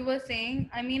what you were saying,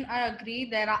 I mean, I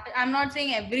agree. I'm not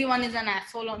saying everyone is an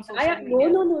asshole on social No, media.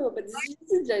 no, no, no, but this is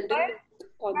just a general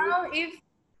Now, conversation. if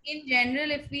in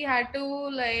general, if we had to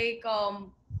like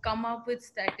come up with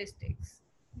statistics,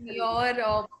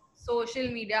 your social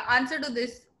media answer to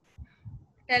this,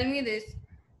 tell me this,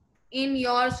 in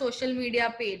your social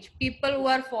media page, people who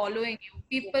are following you,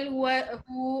 Yeah.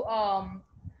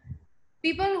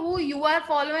 people who you are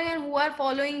following and who are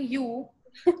following you,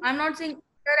 I'm not saying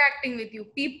interacting with you,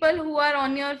 people who are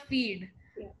on your feed,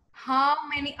 Yeah.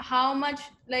 how much,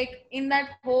 like, in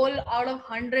that whole out of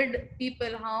 100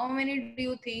 people, how many do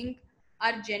you think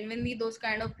are genuinely those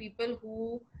kind of people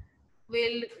who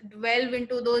will delve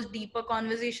into those deeper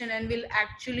conversation and will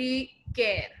actually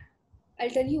care? I'll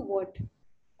tell you what.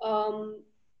 Um,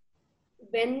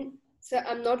 when so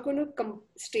I'm not going to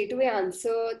straight away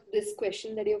answer this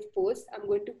question that you've posed. I'm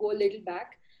going to go a little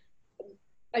back.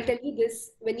 I'll tell you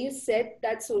this: when you said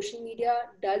that social media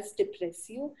does depress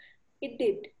you, it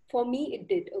did. For me, it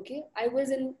did. Okay, I was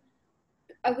in,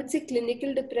 I would say,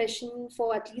 clinical depression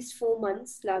for at least 4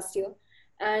 months last year.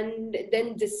 And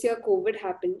then this year, COVID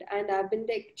happened, and I've been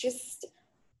like just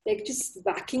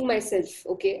whacking myself,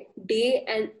 okay, day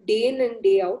in and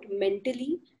day out,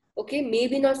 mentally, okay,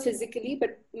 maybe not physically,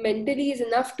 but mentally is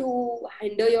enough to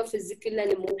hinder your physical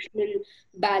and emotional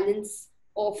balance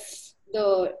of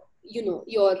the,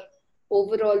 your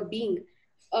overall being.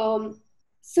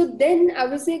 So then I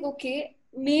was like, okay,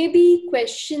 maybe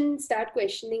start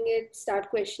questioning it, start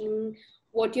questioning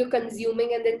what you're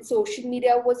consuming. And then social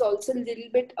media was also a little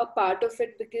bit a part of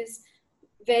it, because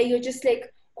where you're just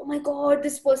like, oh my god,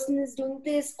 this person is doing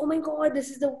this, oh my god, this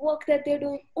is the work that they're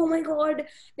doing, oh my god,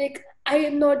 like I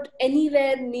am not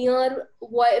anywhere near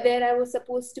where I was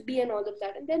supposed to be, and all of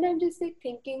that. And then I'm just like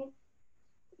thinking,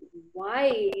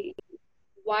 why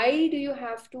why do you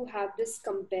have to have this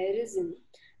comparison?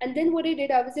 And then what I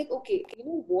did, I was like, okay, you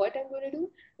know what I'm going to do?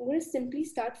 I'm going to simply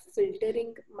start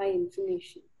filtering my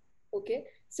information. Okay.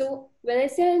 So when I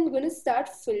say I'm going to start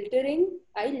filtering,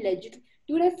 I legit,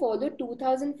 dude, I follow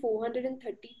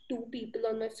 2,432 people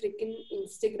on my freaking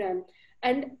Instagram.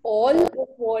 And all of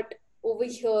what over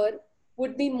here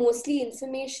would be mostly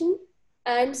information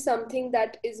and something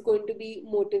that is going to be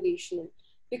motivational.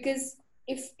 Because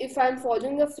if I'm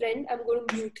following a friend, I'm going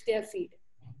to mute their feed.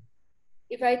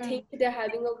 If I think Hmm. they're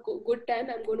having a good time,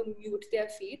 I'm going to mute their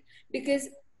feed, because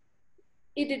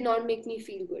it did not make me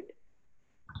feel good.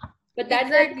 But that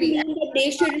doesn't Exactly. mean that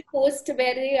they shouldn't post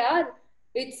where they are.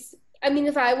 It's, I mean,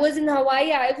 if I was in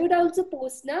Hawaii, I would also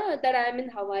post now that I'm in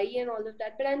Hawaii and all of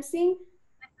that. But I'm saying,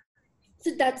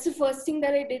 so that's the first thing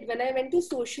that I did. When I went to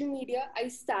social media, I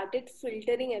started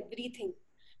filtering everything.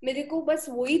 मेरे को बस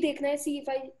वही देखना है. See,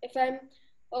 if I'm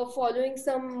following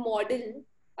some model,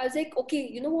 I was like, okay,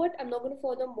 you know what? I'm not going to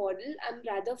follow a model. I'm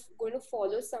rather going to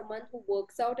follow someone who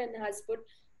works out and has put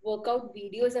workout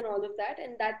videos and all of that,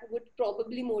 and that would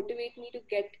probably motivate me to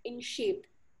get in shape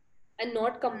and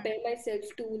not compare Hmm. myself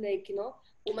to, like,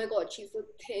 oh my god, she's so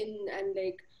thin, and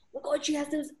like, oh my god, she has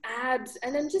those abs.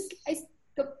 And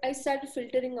I started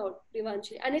filtering out,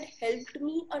 Devanshi, and it helped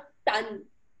me a ton.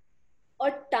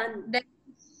 Then,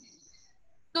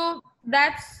 so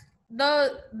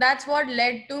that's what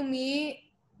led to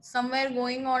me somewhere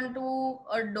going on to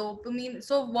a dopamine.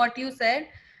 So what you said,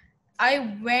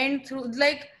 I went through,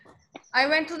 like, I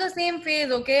went through the same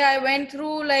phase, okay? I went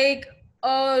through like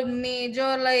a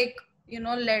major, like,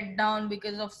 letdown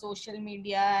because of social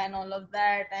media and all of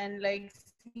that, and like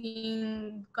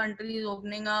seeing countries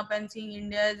opening up and seeing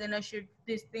India is in a shit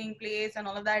this thing place and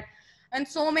all of that, and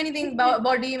so many things,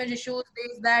 body image issues,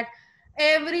 this, that,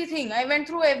 everything. I went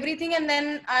through everything, and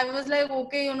then I was like,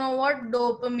 okay, you know what?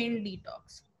 Dopamine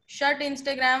detox. Shut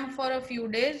Instagram for a few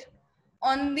days.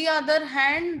 On the other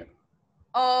hand,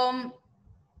 um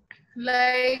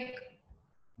like,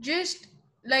 just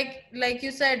like you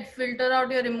said, filter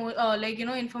out your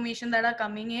information that are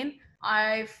coming in.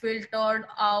 I filtered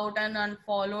out and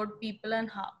unfollowed people, and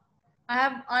how I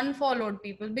have unfollowed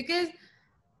people because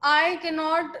I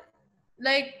cannot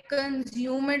like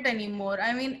consume it anymore.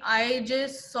 I mean, I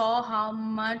just saw how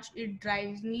much it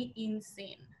drives me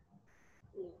insane.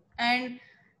 Yeah. And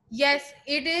yes,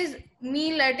 it is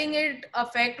me letting it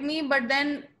affect me, but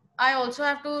then I also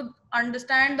have to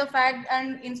understand the fact,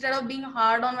 and instead of being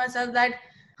hard on myself that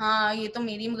हाँ ये तो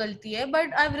मेरी गलती है, but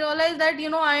I've realized that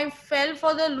I fell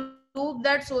for the loop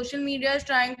that social media is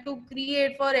trying to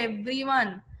create for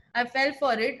everyone. I fell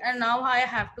for it, and now I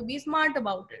have to be smart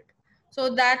about it. So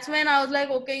that's when I was like,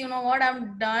 okay, you know what,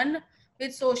 I'm done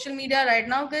with social media right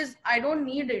now, because I don't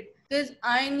need it, because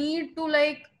I need to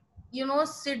like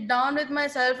sit down with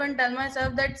myself and tell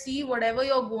myself that, see, whatever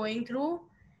you're going through,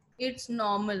 it's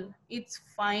normal, it's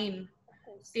fine. Of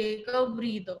course. Take a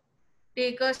breather,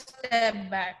 take a step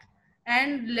back,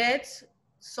 and let's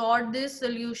sort this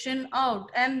solution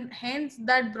out. And hence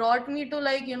that brought me to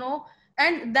like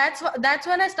and that's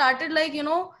when I started like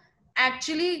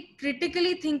actually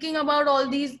critically thinking about all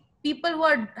these people who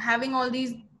are having all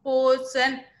these posts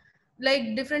and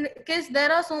like different, because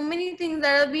there are so many things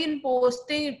that have been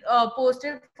posted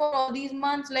for all these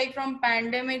months, like from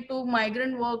pandemic to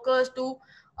migrant workers to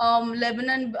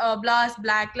Lebanon blast,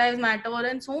 Black Lives Matter,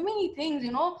 and so many things.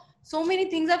 So many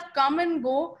things have come and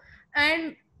go,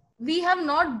 and we have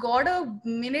not got a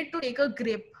minute to take a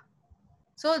grip.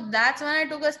 So that's when I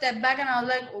took a step back and I was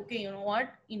like, okay, you know what,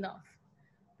 enough.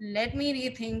 Let me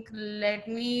rethink, let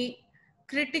me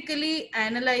critically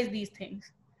analyze these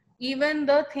things. Even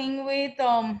the thing with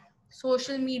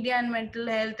social media and mental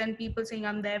health and people saying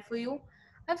I'm there for you,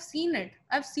 I've seen it.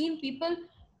 I've seen people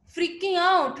freaking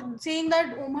out saying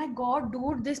that, oh my god,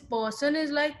 dude, this person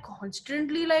is like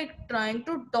constantly like trying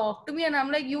to talk to me, and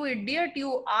I'm like, you idiot,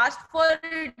 you asked for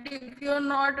it. If you're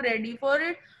not ready for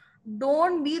it,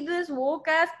 don't be this woke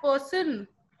ass person,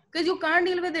 because you can't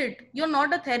deal with it. You're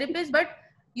not a therapist, but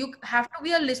you have to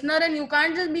be a listener, and you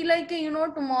can't just be like,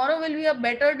 tomorrow will be a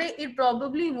better day. It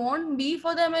probably won't be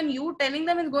for them, and you telling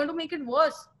them is going to make it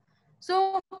worse.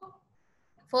 So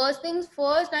first things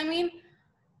first, I mean,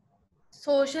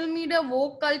 social media,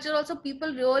 woke culture, also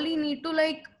people really need to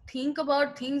like think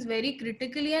about things very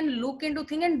critically and look into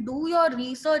things and do your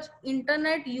research.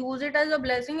 Internet, use it as a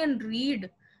blessing and read.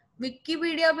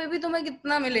 Wikipedia पे भी तुम्हें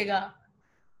कितना मिलेगा?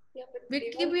 Yeah, but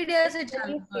Devanshi, Wikipedia but से when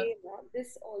you चालू कर. say now,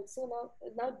 this also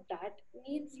now that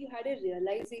means you had a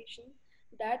realization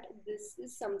that this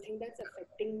is something that's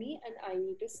affecting me and I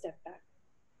need to step back,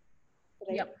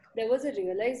 right? Yep. There was a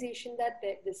realization that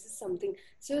this is something.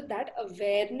 So that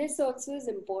awareness also is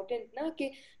important. Na?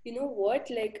 Okay, you know what?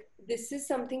 Like, this is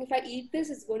something, if I eat this,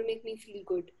 it's going to make me feel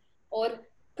good. Or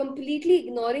completely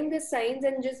ignoring the signs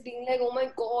and just being like, oh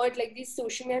my God, like these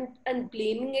social media, and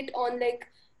blaming it on like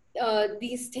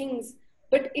these things.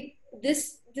 But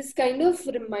this kind of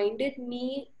reminded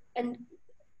me, and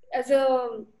as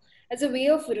a way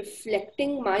of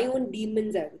reflecting my own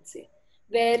demons, I would say,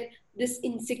 where this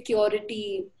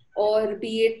insecurity, or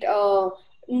be it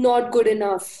not good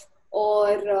enough,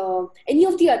 or any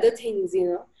of the other things,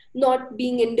 not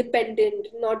being independent,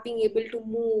 not being able to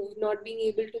move, not being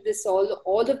able to this,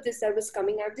 all of this that was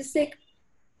coming, I'm just like,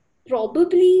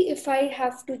 probably if I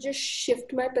have to just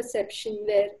shift my perception,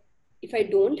 where if I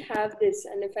don't have this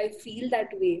and if I feel that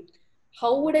way,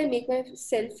 how would I make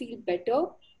myself feel better?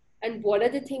 And what are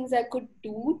the things I could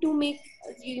do to make,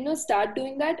 start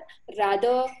doing that,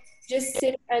 rather just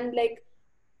sit and like,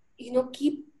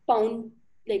 keep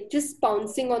just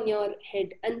pouncing on your head.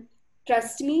 And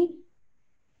trust me,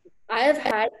 I have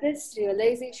had this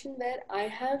realization where I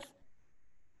have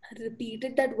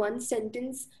repeated that one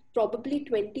sentence probably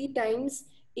 20 times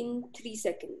in 3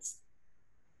 seconds.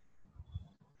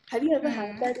 Have you ever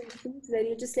had Hmm. that instance where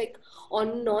you're just like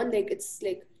on and on, like it's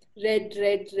like red,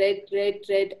 red, red, red,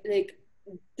 red, like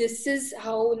this is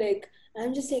how, like,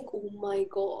 I'm just like, oh my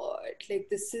God, like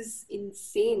this is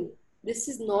insane. This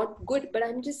is not good. But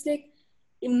I'm just like,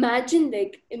 imagine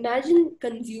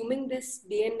consuming this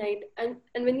day and night.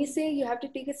 And when you say you have to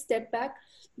take a step back,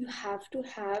 you have to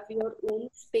have your own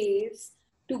space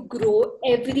to grow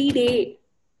every day.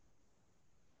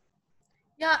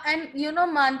 Yeah, and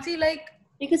Mansi, like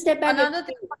Take a step back every another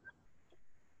thing, day.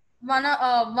 one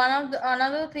of the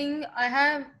another thing I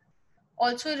have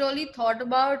also really thought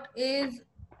about is,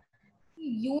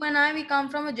 you and I, we come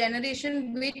from a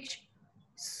generation which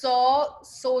saw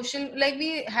social, like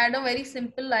we had a very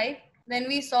simple life. Then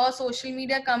we saw social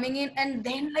media coming in and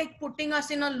then like putting us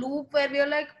in a loop where we are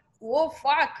like, oh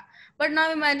fuck. But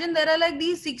now imagine there are like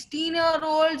these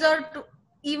 16-year-olds or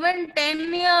even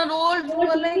 10-year-olds Who who are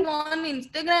are like doing on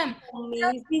Instagram.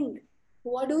 amazing,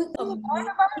 who are doing So what amazing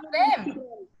about on them?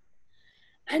 Instagram.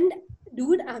 And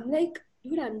dude,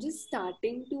 I'm just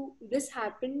starting to. This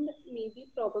happened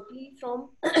maybe probably from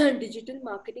digital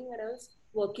marketing when I was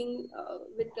working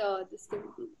with this thing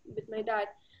with my dad,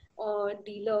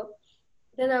 dealer.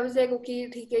 then I was like, okay,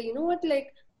 okay, you know what,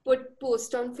 like put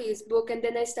post on Facebook, and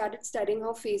then I started studying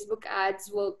how Facebook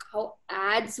ads work,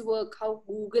 how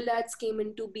Google ads came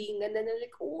into being, and then I'm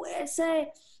like, oh, SI.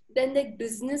 Then like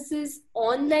businesses,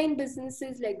 online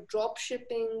businesses like drop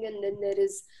shipping, and then there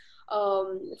is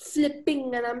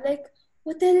flipping, and I'm like,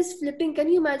 what the hell is flipping? Can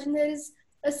you imagine there is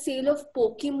a sale of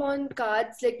Pokemon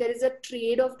cards, like there is a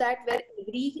trade of that where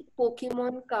every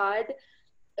Pokemon card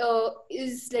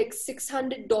is like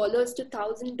 $600 to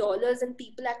 $1,000, and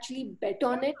people actually bet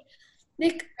on it.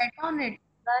 Like, Bet on it.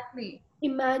 Exactly.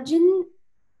 imagine,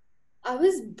 I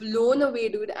was blown away,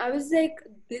 dude. I was like,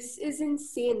 this is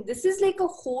insane. This is like a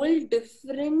whole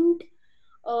different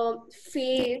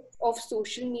phase of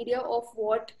social media, of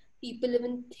what people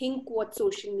even think what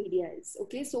social media is.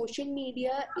 Okay, social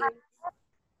media is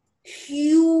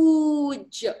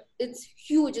huge. It's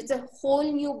huge. It's a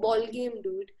whole new ball game,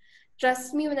 dude.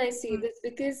 Trust me when I say this,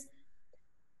 because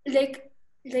like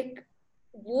like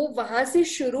वो वहां से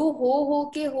शुरू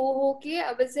हो के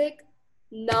I was like,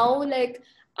 now, like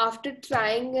after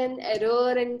trying and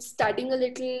error and studying a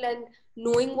little and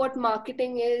knowing what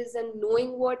marketing is and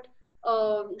knowing what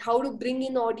how to bring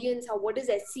in audience, how what is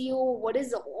SEO, what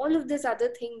is all of this other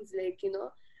things, like,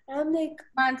 I'm like,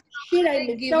 Mansi, shit, I like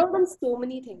missed give you out on so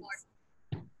many things.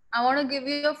 I want to give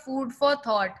you a food for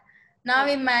thought. Now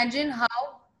Yeah, imagine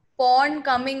how porn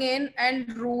coming in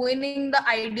and ruining the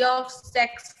idea of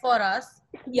sex for us,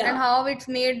 and yeah, how it's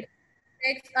made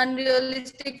sex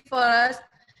unrealistic for us.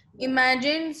 yeah,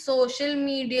 Imagine social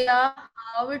media,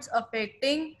 how it's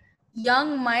affecting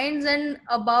young minds and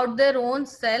about their own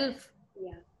self.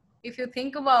 yeah, If you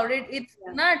think about it, it's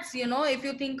yeah. nuts, if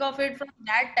you think of it from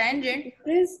that tangent.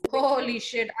 Because Holy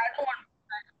shit, I don't want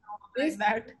to like this,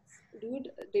 that.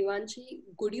 dude, Devanshi,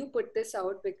 good you put this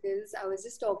out, because I was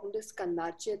just talking to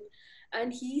Skandachit,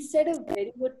 and he said a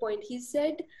very good point. He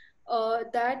said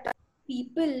that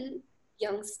people,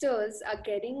 youngsters, are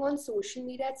getting on social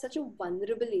media at such a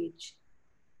vulnerable age,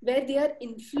 where they are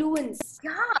influenced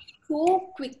Yeah,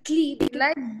 so quickly. Because,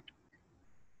 like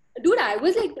dude, I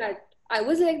was like that. I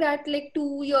was like that like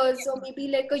 2 years or maybe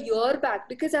like a year back,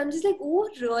 because I'm just like, oh,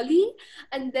 really?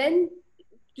 And then,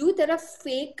 dude, there are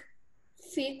fake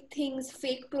things,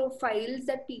 fake profiles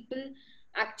that people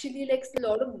actually, like a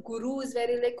lot of gurus where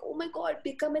you're like, oh my god,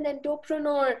 become an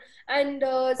entrepreneur and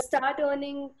start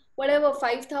earning whatever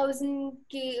 5,000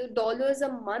 dollars a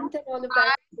month and all of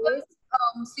that. I was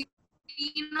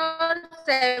 16 or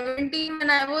 17 when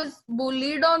I was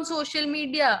bullied on social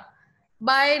media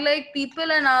by like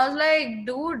people, and I was like,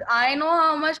 dude, I know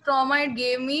how much trauma it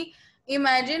gave me.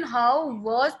 Imagine how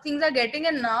worse things are getting,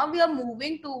 and now we are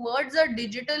moving towards a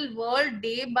digital world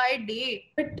day by day.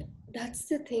 But that's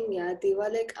the thing, yeah. They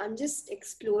were like, I'm just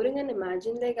exploring, and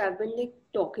imagine, like, I've been like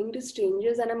talking to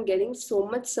strangers and I'm getting so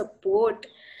much support,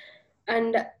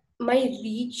 and my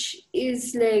reach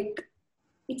is like,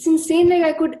 it's insane.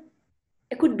 Like,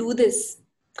 I could do this.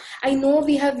 I know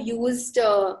we have used,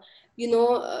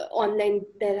 online,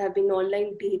 there have been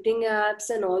online dating apps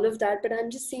and all of that, but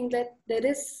I'm just saying that there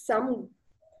is some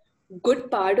good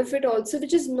part of it also,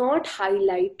 which is not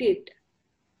highlighted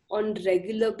on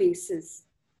regular basis,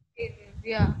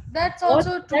 Yeah, that's or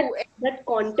also that true. that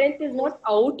content is not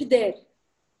out there.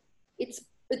 It's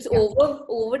Yeah.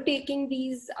 overtaking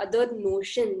these other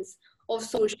notions of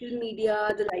social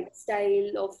media, the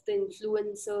lifestyle of the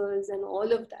influencers and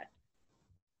all of that.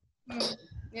 Hmm.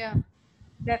 Yeah,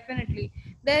 definitely.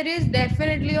 There is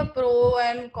definitely a pro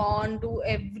and con to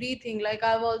everything. Like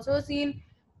I've also seen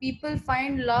people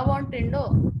find love on Tinder,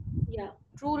 Yeah,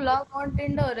 true love on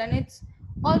Tinder, and it's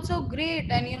also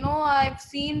great. And I've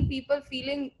seen people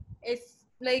feeling it's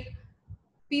like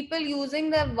people using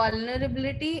their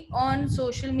vulnerability on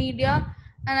social media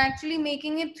and actually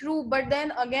making it through. But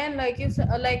then again, like I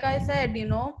said,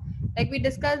 like we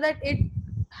discussed, that it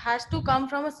has to come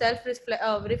from a self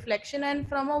reflection and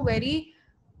from a very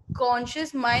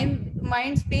conscious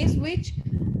mind space, which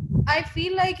I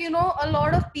feel like a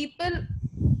lot of people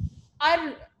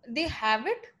are, they have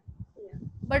it, yeah.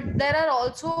 but there are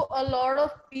also a lot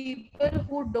of people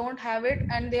who don't have it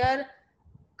and they are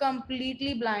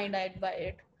completely blind-eyed by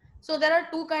it. So there are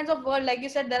two kinds of world, like you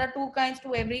said, there are two kinds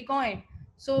to every coin.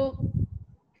 So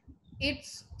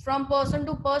it's from person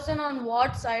to person on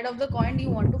what side of the coin do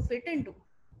you want to fit into.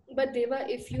 But Deva,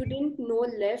 if you didn't know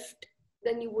left,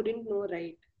 then you wouldn't know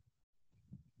right.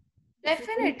 If you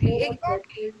didn't know Definitely, what left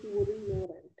exactly, is, you wouldn't know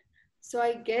right. So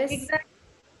I guess, exactly.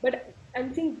 but I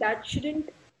think that shouldn't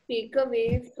take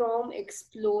away from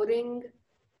exploring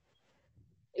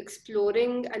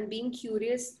and being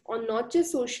curious on not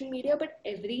just social media but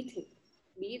everything,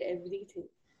 be it everything.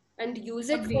 and use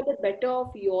it for Agreed. the better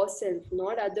of yourself,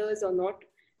 not others, or not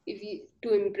if you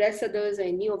to impress others or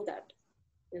any of that,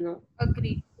 you know.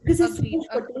 Agreed. Because there's so Agreed. much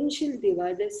potential,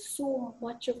 Deva. There's so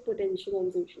much of potential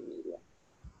on social media.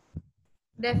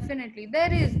 Definitely,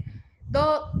 there is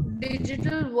the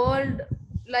digital world,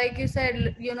 like you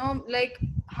said, like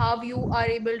how you are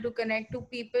able to connect to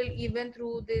people even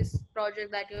through this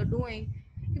project that you're doing.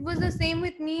 It was the same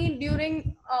with me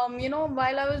during,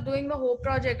 while I was doing the whole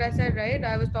project. I said, right,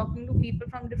 I was talking to people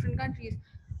from different countries.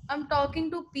 I'm talking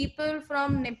to people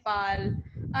from Nepal.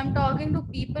 I'm talking to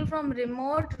people from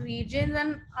remote regions,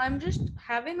 and I'm just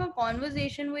having a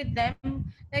conversation with them.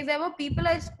 Like, there were people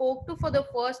I spoke to for the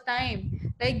first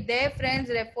time. Like, their friends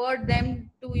referred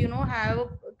them to,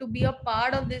 to be a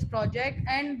part of this project,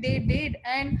 and they did.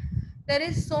 And there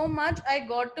is so much I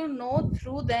got to know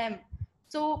through them.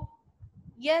 So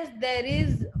yes, there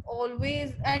is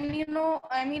always. And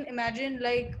I mean, imagine,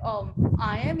 like,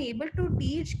 I am able to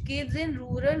teach kids in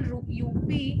rural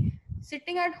UP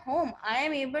sitting at home. I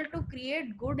am able to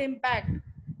create good impact.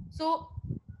 So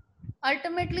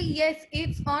ultimately, yes,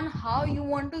 it's on how you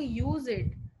want to use it.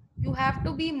 You have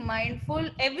to be mindful.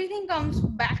 Everything comes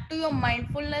back to your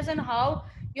mindfulness and how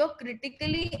you're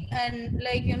critically, and,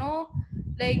 like,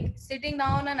 like sitting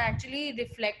down and actually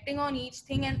reflecting on each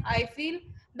thing. And I feel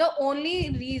the only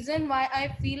reason why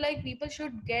I feel like people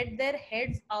should get their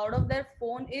heads out of their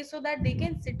phone is so that they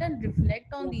can sit and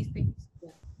reflect on Yeah, these things. yeah,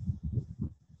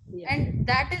 yeah. And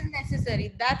that is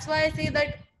necessary. That's why I say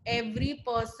that every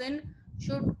person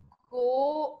should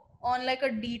go on like a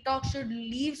detox, should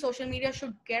leave social media,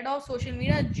 should get off social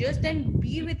media just and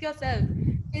be with yourself.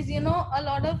 Because a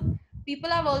lot of people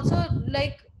have also,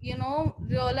 like,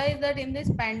 realized that in this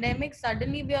pandemic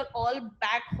suddenly we are all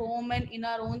back home and in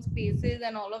our own spaces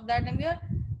and all of that, and we are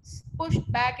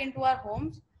pushed back into our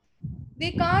homes.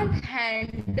 We can't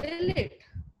handle it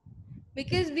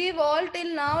because we've all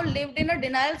till now lived in a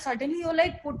denial. Suddenly you're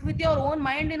like put with your own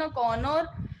mind in a corner,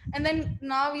 and then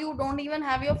now you don't even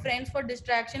have your friends for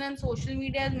distraction, and social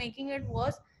media is making it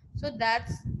worse. So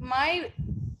that's my,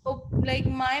 like,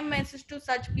 my message to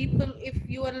such people, if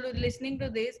you are listening to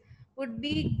this, would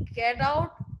be get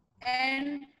out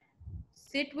and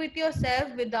sit with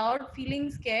yourself without feeling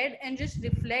scared, and just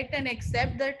reflect and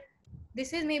accept that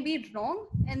this is maybe wrong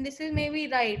and this is maybe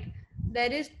right.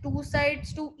 There is two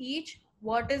sides to each.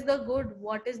 What is the good,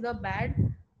 what is the bad?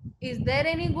 Is there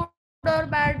any good or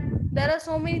bad? There are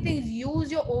so many things. Use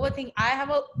your overthink. I have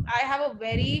a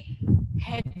very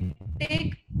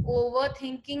hectic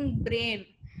overthinking brain,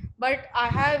 but I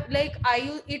have, like,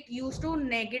 it used to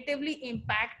negatively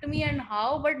impact me, and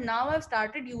how, but now I've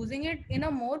started using it in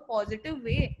a more positive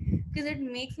way, because it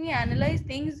makes me analyze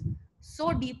things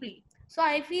so deeply. So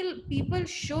I feel people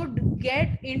should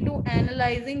get into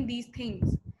analyzing these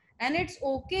things. And it's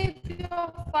okay if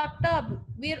you're fucked up.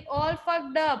 We're all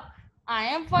fucked up. I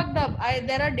am fucked up.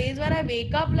 There are days where I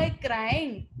wake up like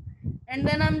crying, and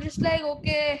then I'm just like,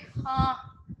 okay,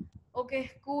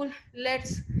 okay, cool,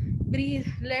 let's breathe,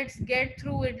 let's get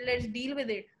through it, let's deal with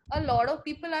it. A lot of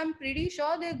people, I'm pretty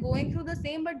sure, they're going through the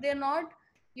same, but they're not,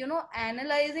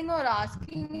 analyzing or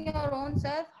asking your own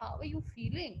self, how are you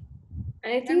feeling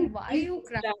And I and think why are these you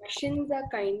crying. distractions are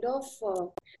kind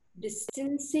of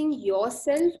distancing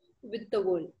yourself with the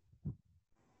world,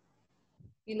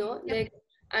 Yep. like,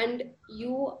 and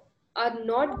you are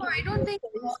No, not I giving don't think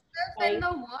yourself yourself time. and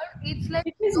the world, it's like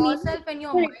Because maybe, yourself and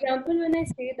your for mind. example, when I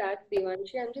say that,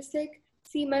 Devanshi, I'm just like,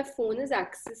 see, my phone is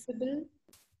accessible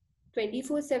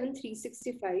 24/7,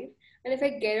 365. And if I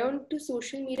get on to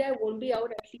social media, I won't be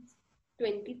out at least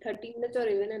 20, 30 minutes or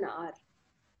even an hour.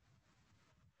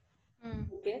 Hmm.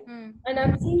 Okay. Hmm. And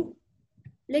I'm seeing,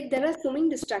 like, there are so many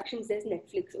distractions. There's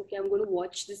Netflix. Okay, I'm going to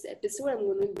watch this episode. I'm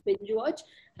going to binge watch,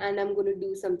 and I'm going to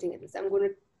do something else. I'm going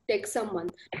to text someone.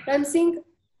 But I'm seeing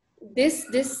this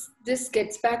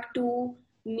gets back to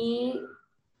me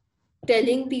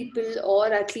telling people, or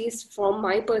at least from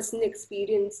my personal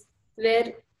experience,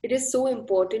 where it is so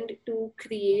important to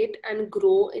create and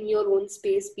grow in your own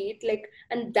space, be it like,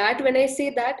 and that, when I say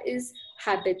that, is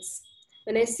habits.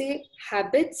 When I say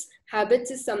habits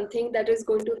is something that is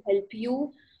going to help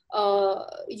you,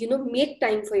 make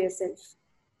time for yourself,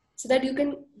 so that you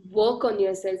can work on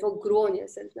yourself or grow on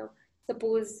yourself. Now,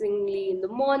 supposingly in the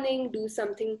morning, do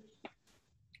something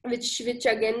which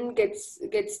again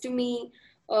gets to me,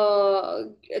 uh,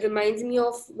 reminds me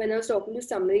of when I was talking to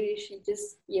Samresh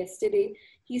just yesterday.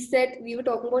 He said we were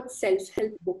talking about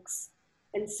self-help books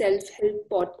and self-help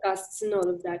podcasts and all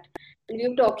of that, and we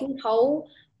were talking how,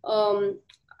 um,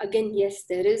 again, yes,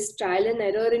 there is trial and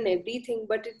error in everything,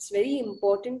 but it's very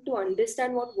important to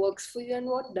understand what works for you and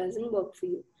what doesn't work for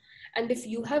you. And if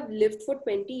you have lived for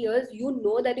 20 years, you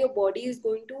know that your body is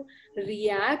going to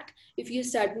react if you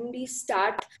suddenly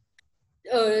start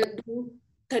do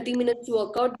 30 minutes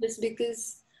workout just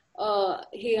because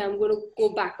hey, I'm going to go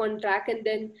back on track, and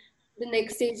then the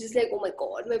next stage is like, oh my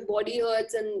god, my body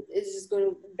hurts and it's just going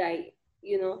to die,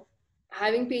 you know.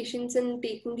 Having patience and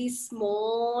taking these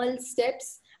small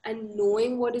steps and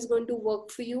knowing what is going to work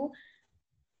for you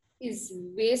is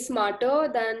way smarter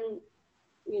than,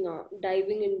 you know,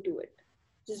 diving into it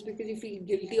just because you feel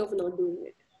guilty of not doing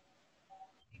it.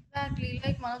 Exactly,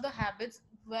 like one of the habits,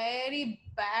 very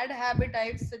bad habit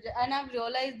I've and I've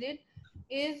realized it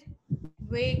is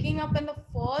waking up, and the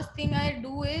first thing I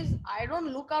do is I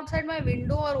don't look outside my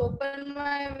window or open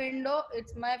my window.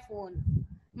 It's my phone.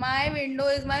 My window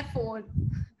is my phone.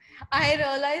 I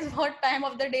realize what time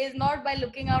of the day is not by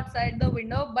looking outside the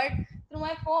window, but through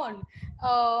my phone.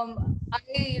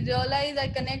 I realize I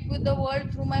connect with the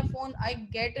world through my phone. I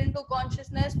get into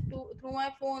consciousness through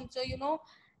my phone. So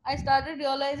I started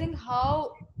realizing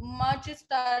how much it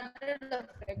started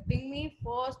affecting me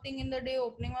first thing in the day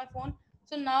opening my phone.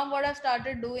 So now what I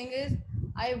started doing is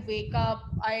I wake up,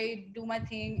 I do my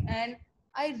thing, and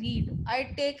I read.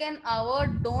 I take an hour,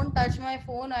 don't touch my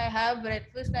phone, I have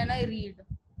breakfast and I read.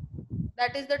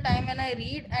 That is the time when I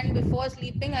read, and before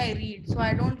sleeping I read, so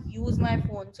I don't use my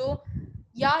phone. So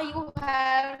yeah, you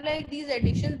have like these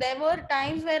addictions. There were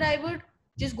times where I would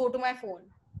just go to my phone.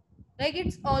 Like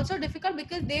it's also difficult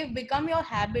because they've become your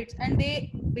habits and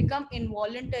they become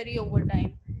involuntary over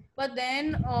time. But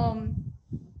then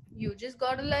you just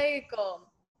gotta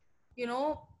you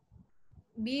know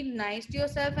be nice to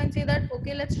yourself and say that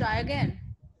okay, let's try again.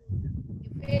 You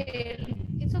fail,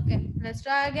 it's okay, let's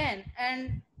try again,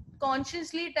 and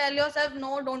consciously tell yourself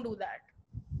no, don't do that,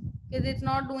 because it's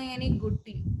not doing any good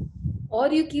to you. Or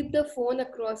you keep the phone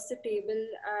across the table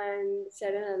and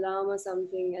set an alarm or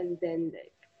something, and then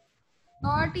like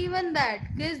Not even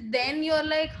that, because then you're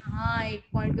like, हाँ 1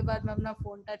 point के बाद मैं अपना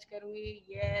phone touch करूंगी,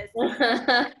 yes.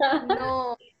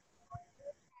 No,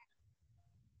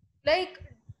 like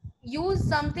use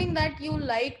something that you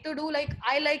like to do. Like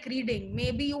I like reading,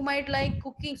 maybe you might like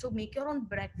cooking, so make your own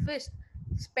breakfast,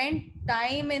 spend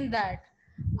time in that.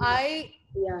 yeah, I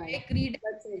yeah, yeah. like reading.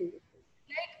 That's very good.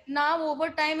 Like now over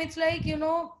time it's like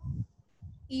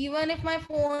even if my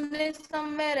phone is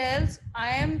somewhere else, I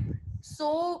am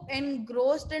so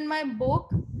engrossed in my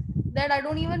book that I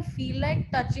don't even feel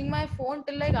like touching my phone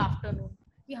till like afternoon.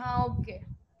 Ki, हाँ, okay.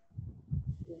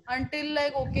 Yeah. Until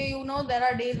like okay, there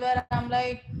are days where I'm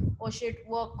like, oh shit,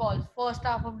 work calls first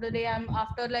half of the day. I'm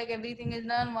after like everything is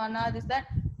done, 1 hour this that.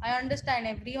 I understand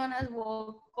everyone has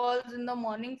work calls in the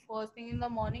morning, first thing in the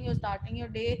morning you're starting your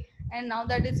day, and now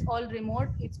that it's all remote,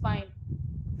 it's fine.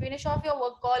 Finish off your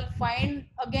work call, find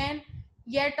again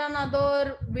yet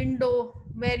another window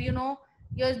where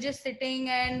you're just sitting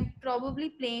and probably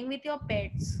playing with your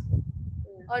pets,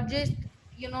 Yeah. or just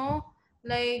you know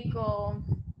like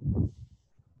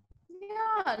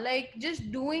yeah, like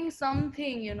just doing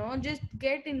something, just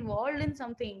get involved in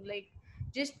something, like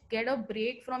just get a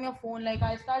break from your phone. Like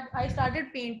I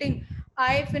started painting.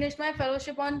 I finished my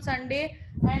fellowship on Sunday,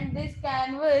 and this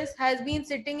canvas has been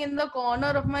sitting in the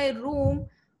corner of my room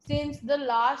since the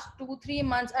last 2 3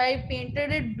 months. I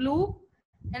painted it blue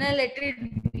and I let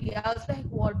it be. I was like,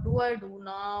 what do I do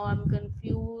now? I'm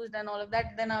confused and all of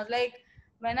that. Then I was like,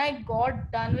 when I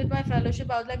got done with my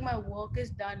fellowship, I was like, my work is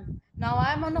done. Now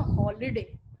I'm on a holiday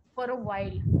for a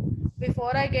while.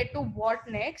 Before I get to what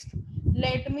next,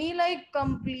 let me like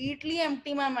completely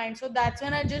empty my mind. So that's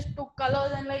when I just took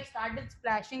colors and like started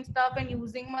splashing stuff and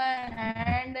using my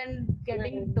hand and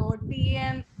getting Nice. dirty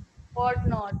and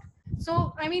whatnot.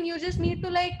 So I mean, you just need to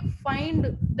like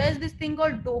find, there's this thing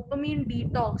called dopamine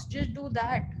detox. Just do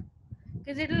that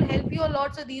because it'll help you a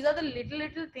lot. So these are the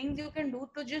little things you can do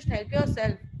to just help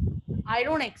yourself. I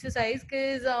don't exercise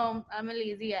because I'm a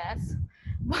lazy ass.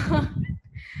 But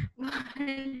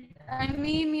I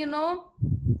mean,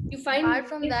 You apart find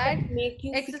from that, ways that make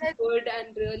you exercise. feel good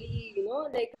and really, you know,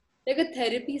 like a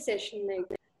therapy session.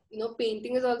 Like, you know,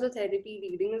 painting is also therapy,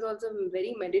 reading is also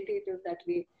very meditative that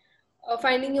way.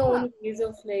 Finding your Yeah, own ways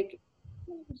of like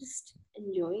just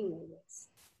enjoying, I guess.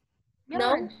 yeah,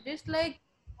 Now, just like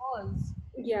pause,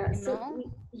 yeah, so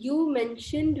you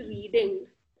mentioned reading.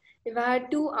 If I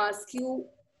had to ask you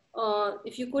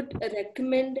if you could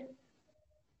recommend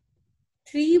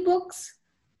three books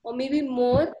or maybe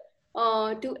more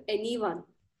to anyone,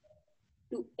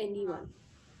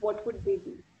 what would they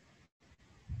be?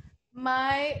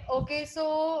 My okay,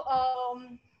 so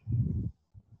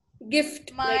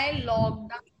gift, like My lockdown.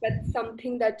 that's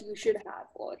something that you should have,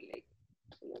 or like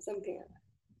something like that.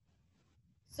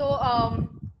 So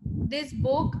this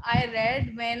book I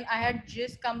read when I had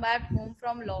just come back home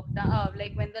from lockdown,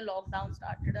 like when the lockdown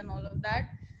started and all of that,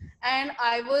 and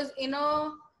I was in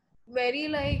a very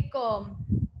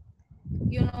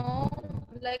you know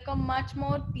like a much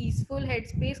more peaceful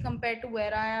headspace compared to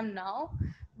where I am now.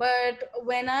 But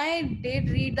when I did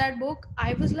read that book,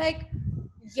 I was like,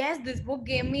 yes, this book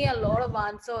gave me a lot of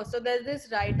answers. So there's this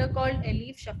writer called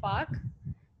Elif Shafak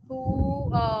who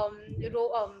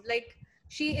wrote, like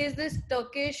she is this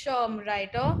Turkish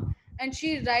writer, and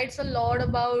she writes a lot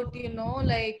about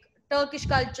like Turkish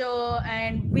culture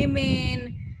and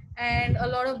women, and a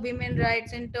lot of women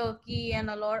rights in Turkey, and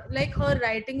a lot like her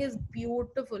writing is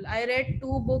beautiful. I read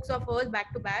two books of hers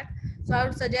back to back, so I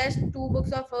would suggest two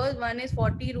books of hers. One is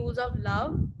 40 Rules of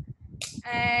Love,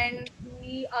 and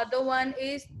the other one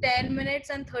is 10 minutes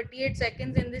and 38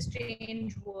 seconds in this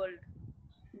strange world.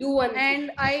 Do one thing.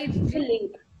 And I The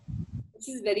link. This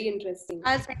is very interesting.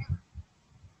 I'll send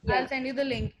Yeah. I'll send you the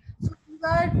link. So these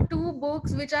are two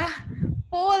books which are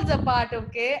poles apart,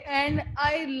 okay? And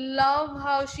I love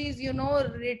how she's,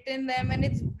 written them, and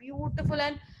it's beautiful,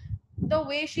 and the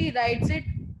way she writes it,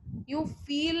 you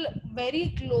feel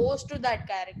very close to that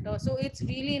character. So it's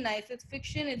really nice. It's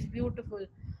fiction, it's beautiful.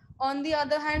 On the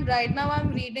other hand, right now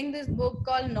I'm reading this book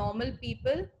called Normal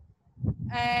People,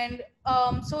 and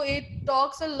so it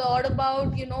talks a lot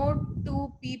about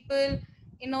two people,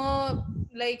 in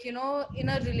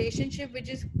a relationship which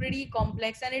is pretty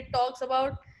complex, and it talks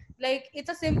about like it's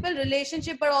a simple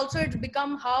relationship, but also it's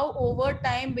become how over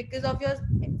time, because of your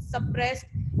suppressed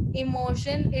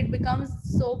emotion, it becomes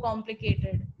so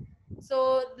complicated.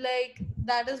 So like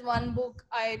that is one book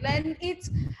I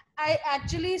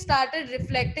actually started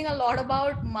reflecting a lot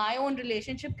about my own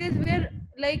relationship, because we're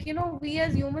like we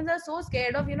as humans are so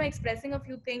scared of expressing a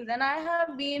few things, and I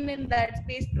have been in that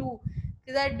space too,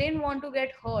 because I didn't want to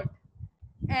get hurt.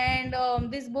 And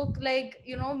this book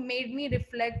made me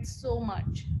reflect so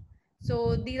much.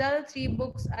 So these are the three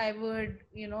books I would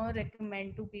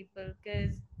recommend to people,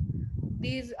 because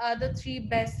these are the three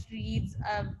best reads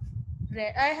I've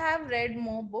read. I have read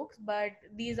more books, but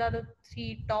these are the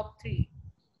three top three.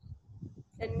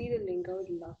 Send me the link. I would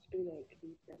love to like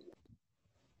read them.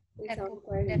 They sound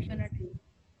quite Definitely. interesting.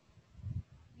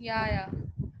 Yeah.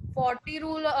 40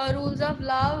 rules of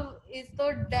love is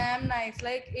so damn nice.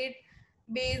 Like it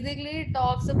basically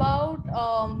talks about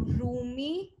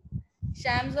Rumi,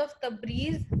 Shams of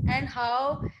Tabriz, and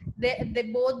how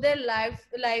they both their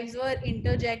lives were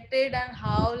interjected, and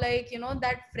how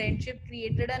that friendship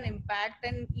created an impact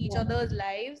in each Yeah. other's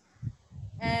lives.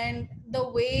 And the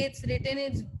way it's written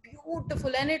is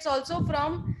beautiful, and it's also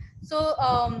from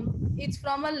it's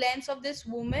from a lens of this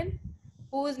woman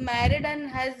who is married and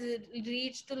has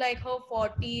reached to like her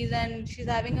 40s, and she's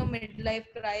having a midlife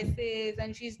crisis,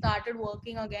 and she started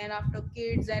working again after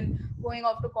kids and going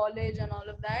off to college and all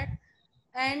of that.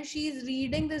 And she's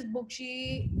reading this book,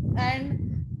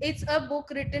 and it's a book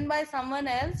written by someone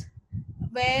else,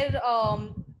 where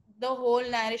the whole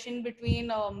narration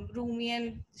between Rumi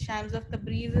and Shams of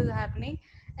Tabriz is happening,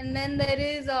 and then there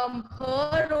is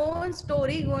her own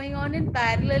story going on in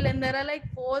parallel, and there are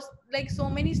like so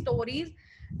many stories,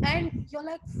 and you're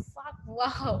like, fuck,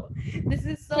 wow, this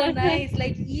is so nice.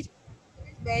 Like each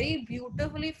is very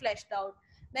beautifully fleshed out.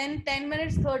 Then 10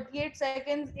 minutes 38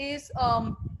 seconds is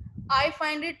I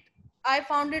find it I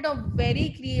found it a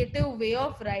very creative way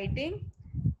of writing,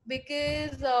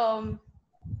 because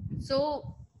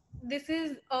so this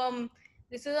is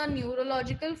a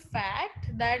neurological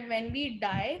fact that when we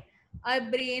die, our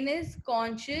brain is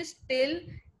conscious till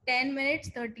 10 minutes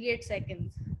 38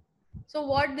 seconds. So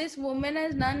what this woman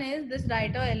has done is, this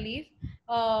writer Elif,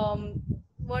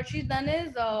 what she's done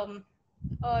is,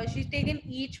 she's taken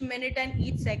each minute and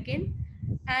each second,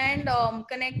 and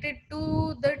connected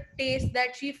to the taste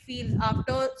that she feels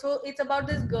after. So it's about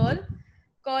this girl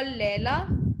called Leila,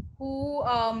 who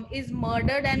is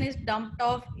murdered and is dumped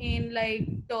off in like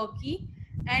Turkey,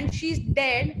 and she's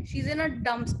dead. She's in a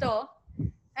dumpster,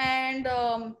 and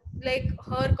like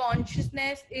her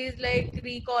consciousness is like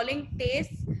recalling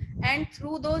tastes, and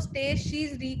through those tastes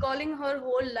she's recalling her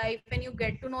whole life, and you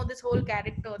get to know this whole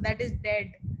character that is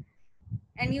dead,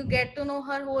 and you get to know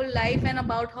her whole life and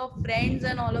about her friends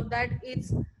and all of that.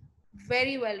 It's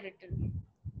very well written,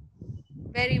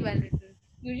 very well written.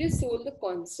 You just sold the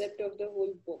concept of the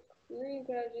whole book. You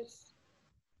could have just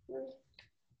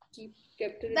keep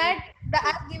kept it in the That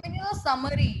I've given you a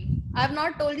summary. I've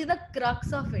not told you the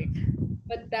crux of it.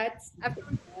 but that's I've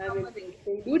told you the damn summary.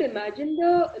 interesting. Dude, imagine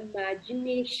the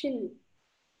imagination.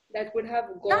 that would have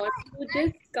Yeah, gone to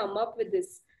just come up with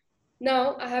this.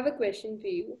 Now, I have a question for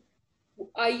you.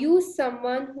 Are you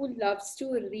someone who loves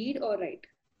to read or write?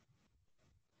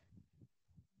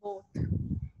 both.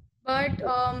 But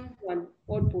Both. One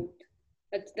or both?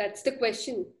 That's the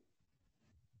question.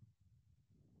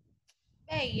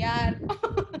 hey, yaar.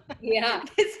 Yeah,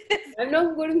 This is. I'm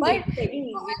not going to But make it any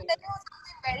so easier. I'll tell you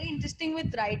something very interesting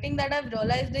with writing that I've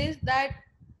realized is that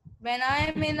when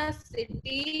I'm in a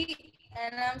city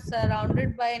and I'm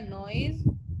surrounded by noise,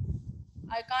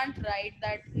 I can't write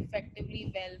that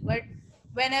effectively well. But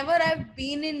whenever I've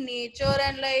been in nature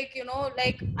and like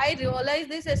I realized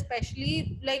this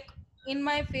especially like in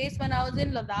my face when I was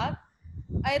in Ladakh.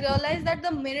 I realized that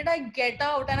the minute I get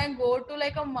out and I go to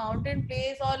like a mountain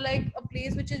place or like a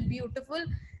place which is beautiful,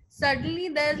 suddenly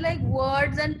there's like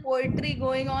words and poetry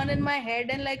going on in my head,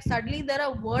 and like suddenly there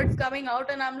are words coming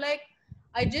out, and I'm like,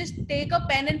 I just take a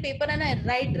pen and paper and I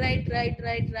write,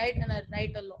 and I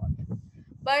write a lot.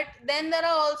 But then there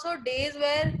are also days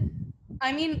where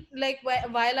I mean, like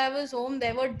while I was home,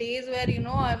 there were days where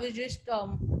I was just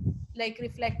like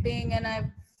reflecting, and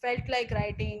I felt like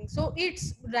writing. So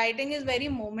it's writing is very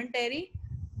momentary,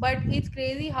 but it's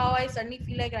crazy how I suddenly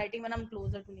feel like writing when I'm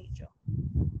closer to nature.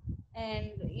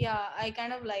 And yeah, I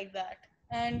kind of like that.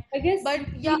 And I guess but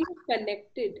you yeah, feel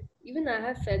connected. Even I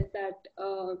have felt that.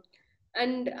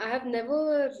 And I have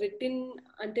never written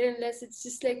until unless it's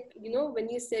just like, when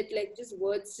you said like just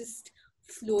words just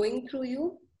flowing through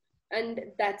you. And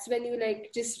that's when you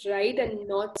like just write and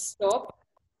not stop.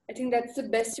 I think that's the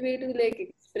best way to like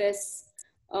express.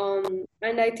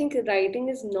 And I think writing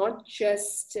is not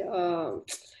just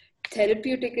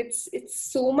therapeutic.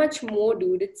 It's so much more,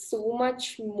 dude. It's so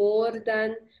much more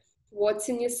than what's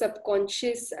in your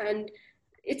subconscious, and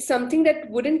it's something that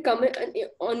wouldn't come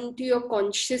onto your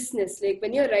consciousness. Like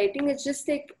when you're writing, it's just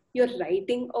like you're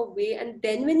writing away, and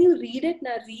then when you read it,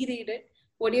 now reread it,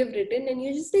 what you've written, and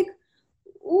you're just like,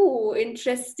 oh,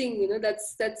 interesting.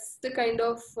 That's the kind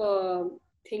of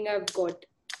thing I've got.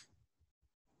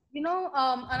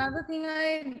 another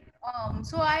thing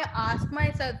so I ask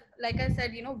myself, like I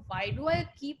said, why do I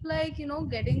keep like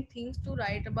getting things to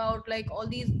write about, like all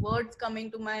these words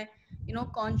coming to my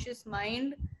conscious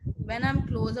mind when I'm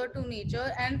closer to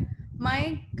nature. And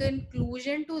my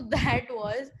conclusion to that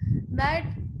was that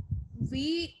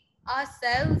we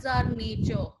ourselves are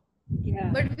nature,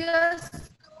 Yeah, but we are so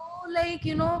like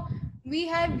we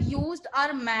have used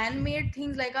our man-made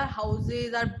things like our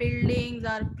houses, our buildings,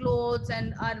 our clothes,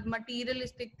 and our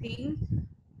materialistic things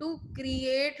to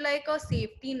create like a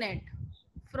safety net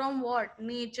from what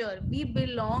nature. We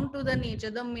belong to the nature.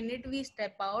 The minute we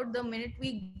step out, the minute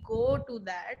we go to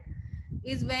that,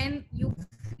 is when you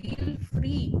feel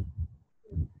free.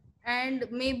 And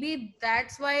maybe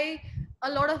that's why a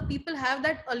lot of people have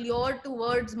that allure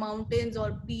towards mountains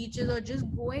or beaches or just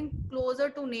going closer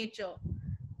to nature.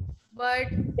 But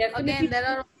definitely again, there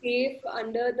feel are. safe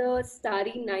under the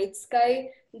starry night sky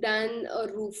than a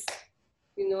roof.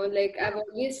 Like I've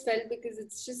always felt, because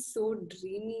it's just so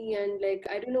dreamy, and like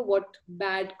I don't know what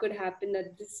bad could happen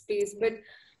at this space. But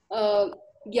uh,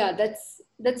 yeah, that's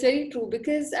very true,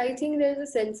 because I think there's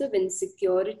a sense of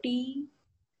insecurity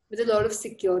with a lot of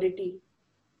security.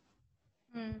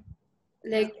 Hmm,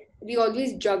 yeah, Like we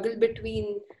always juggle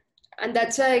between, and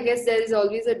that's why I guess there is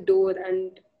always a door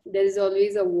and there is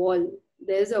always a wall.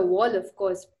 There's a wall, of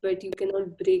course, but you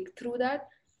cannot break through that.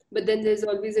 But then there's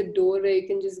always a door where you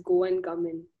can just go and come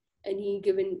in any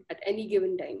given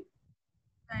time.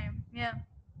 time, yeah,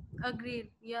 agreed,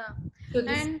 yeah. So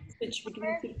this and switch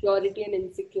between security and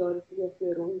insecurity of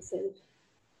your own self.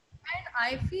 and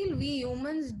I feel we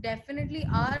humans definitely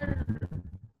are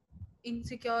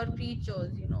insecure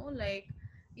creatures, like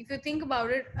if you think about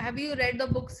it, have you read the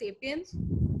book Sapiens?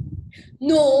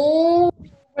 No,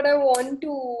 but I want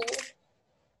to.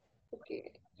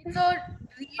 Okay. It's a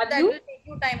read Have that you? will take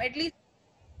you time. At least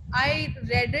I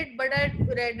read it, but I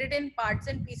read it in parts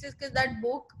and pieces because that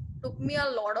book took me a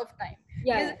lot of time.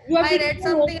 Yeah, Because yeah. You have I to take read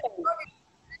your own something time. about it.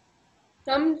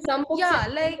 Some books you Yeah, have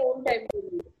to take like your own time to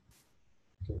read.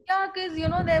 yeah, because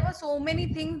there were so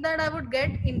many things that I would get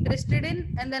interested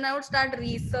in, and then I would start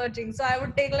researching. So I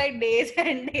would take like days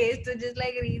and days to just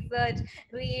like research,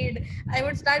 read. I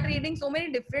would start reading so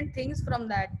many different things from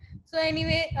that. So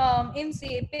anyway, in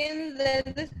Sapiens,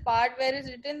 there's this part where it's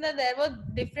written that there were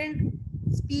different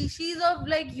species of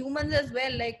like humans as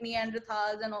well, like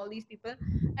Neanderthals and all these people,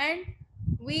 and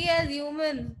we as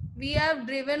humans, we have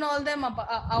driven all them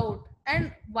out.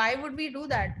 And why would we do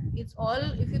that? It's all,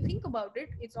 if you think about it,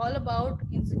 it's all about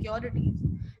insecurities.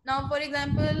 Now for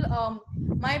example,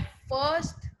 my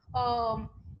first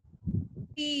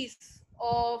piece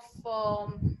of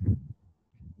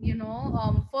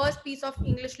first piece of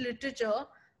English literature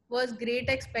was Great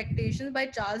Expectations by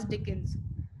Charles Dickens.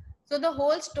 So the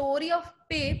whole story of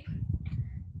Pip,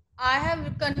 I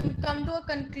have come to a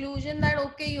conclusion that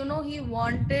okay, he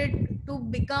wanted to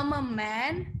become a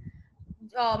man,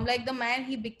 like the man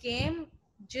he became,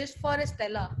 just for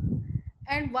Estella.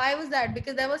 And why was that?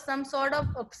 Because there was some sort of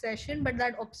obsession, but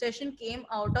that obsession came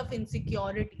out of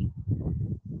insecurity.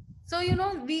 So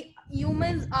we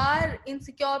humans are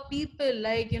insecure people,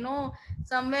 like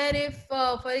somewhere, if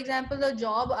for example the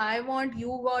job I want,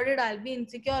 you got it, I'll be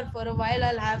insecure for a while,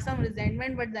 I'll have some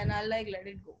resentment, but then I'll like let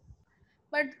it go.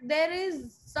 But there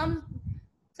is some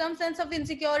sense of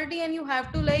insecurity, and you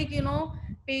have to like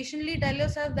patiently tell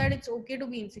yourself that it's okay to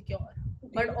be insecure, Do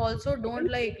but you also I don't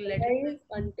didn't like let it. realize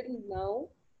until now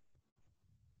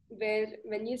where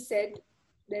when you said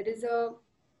there is a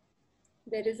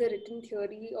there is a written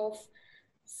theory of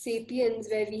sapiens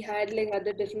where we had like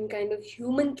other different kind of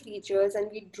human creatures and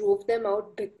we drove them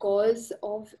out because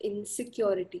of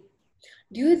insecurity.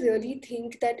 Do you really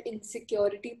think that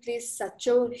insecurity plays such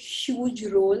a huge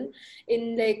role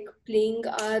in like playing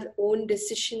our own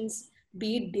decisions,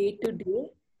 be it day to day?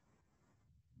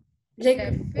 Like,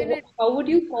 Definitely. how would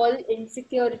you call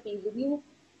insecurity? Would you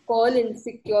call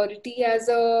insecurity as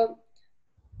a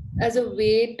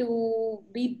way to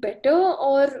be better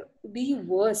or be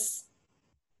worse?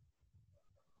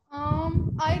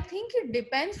 I think it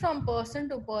depends from person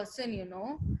to person,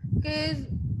 because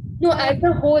No, as like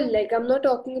a whole, like I'm not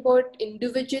talking about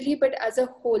individually, but as a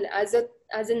whole, as an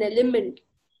element,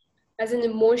 as an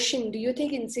emotion, do you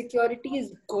think insecurity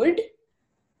is good?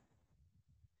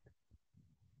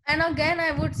 and again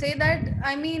I would say that,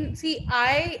 I mean, see,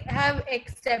 I have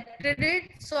accepted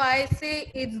it, so I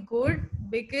say it's good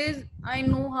because I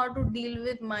know how to deal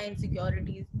with my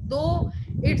insecurities, though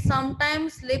it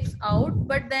sometimes slips out,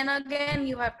 but then again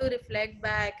you have to reflect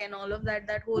back and all of that,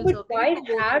 that whole No, but circle to why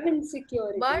go through. have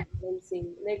But insecurity? I'm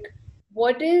saying, like,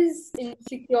 what is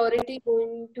insecurity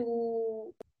going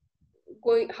to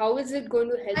going? How is it going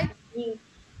to help I me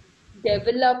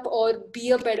develop or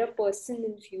be a better person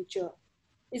in future?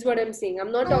 Is what I'm saying.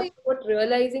 I'm not no, talking about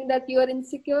realizing that you are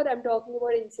insecure. I'm talking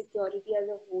about insecurity as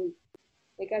a whole,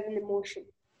 like as an emotion.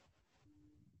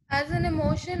 as an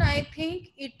emotion, I think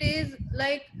it is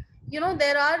like,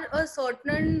 there are a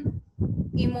certain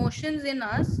emotions in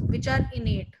us which are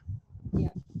innate, Yeah.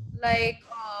 like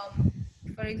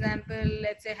for example,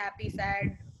 let's say happy,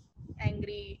 sad,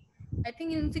 angry. I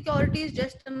think insecurity is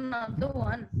just another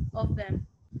one of them.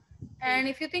 And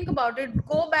if you think about it,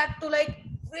 go back to like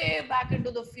way back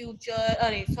into the future,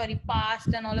 sorry, past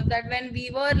and all of that, when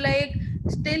we were like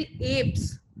still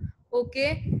apes,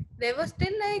 okay, there was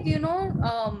still like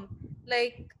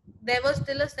like there was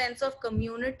still a sense of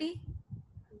community,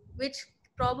 which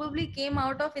probably came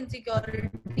out of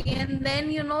insecurity. And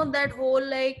then that whole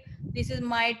like, this is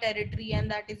my territory and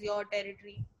that is your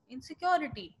territory,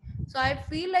 insecurity. So I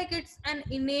feel like it's an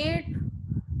innate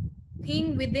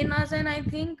thing within us, and I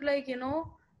think like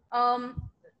um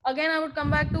again I would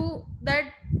come back to that,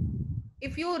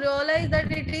 if you realize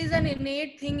that it is an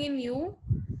innate thing in you,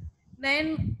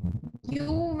 then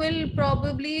you will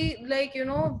probably like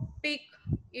pick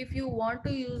if you want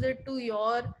to use it to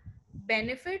your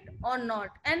benefit or not.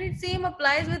 And it same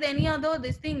applies with any other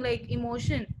this thing like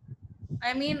emotion.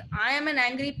 I mean, I am an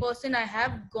angry person, I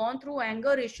have gone through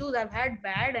anger issues, I've had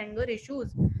bad anger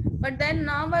issues, but then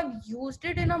now I've used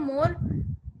it in a more,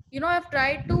 I've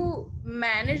tried to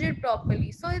manage it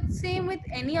properly. So it's same with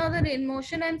any other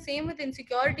emotion and same with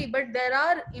insecurity, but there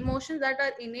are emotions that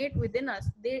are innate within us,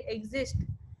 they exist,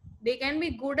 they can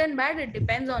be good and bad, it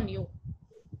depends on you.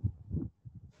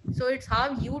 So it's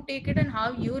how you take it and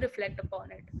how you reflect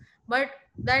upon it. But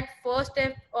that first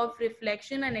step of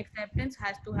reflection and acceptance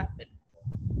has to happen.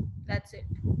 That's it.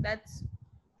 That's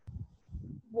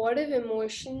What if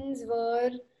emotions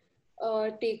were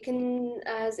taken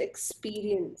as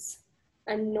experience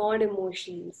and not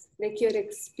emotions? Like you're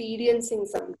experiencing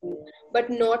something, but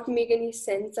not make any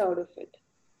sense out of it.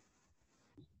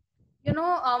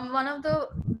 one of the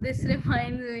this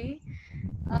reminds me,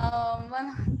 one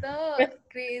of the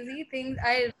crazy things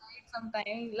I write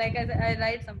sometimes, like I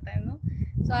write sometimes, no?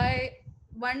 So I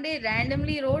one day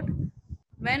randomly wrote,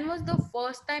 when was the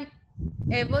first time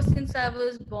ever since I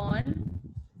was born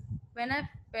when I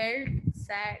felt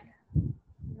sad?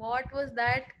 What was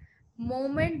that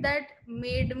moment that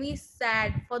made me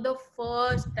sad for the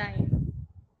first time?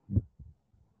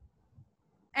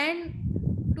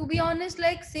 And to be honest,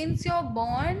 like since you're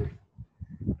born,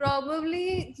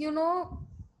 probably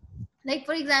like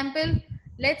for example,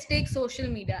 let's take social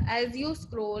media. As you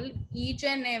scroll each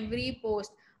and every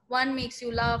post, One makes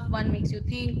you laugh, one makes you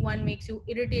think, one makes you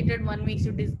irritated, one makes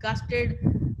you disgusted.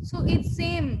 So it's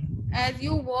same as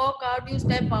you walk out, you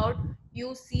step out,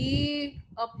 you see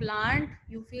a plant,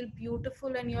 you feel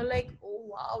beautiful and you're like, oh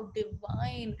wow,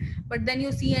 divine. But then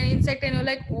you see an insect and you're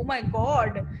like, oh my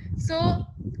god. So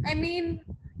I mean,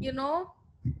 you know,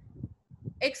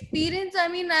 experience, I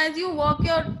mean, as you walk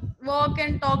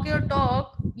and talk your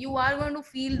talk, you are going to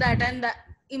feel that. And the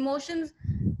emotions,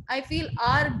 I feel,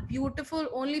 are beautiful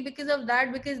only because of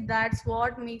that, because that's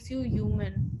what makes you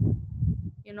human,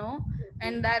 you know.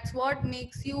 And that's what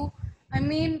makes you, I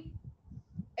mean,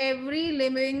 every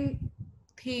living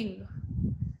thing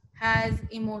has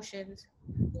emotions.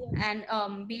 Yeah.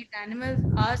 And be it animals,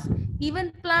 us,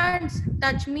 even plants.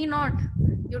 Touch me not,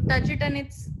 you touch it and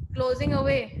it's closing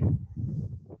away.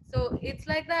 So it's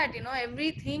like that, you know,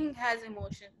 everything has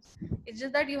emotions. It's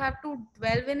just that you have to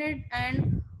dwell in it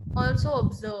and also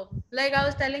observe. Like I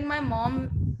was telling my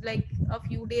mom, like a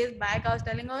few days back, I was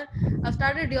telling her, I've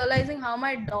started realizing how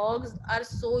my dogs are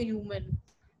so human.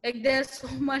 Like they're so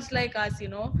much like us, you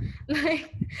know.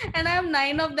 Like, and I have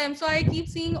 9 of them, so I keep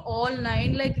seeing all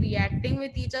 9 like reacting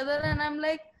with each other, and I'm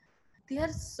like, they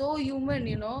are so human,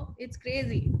 you know. It's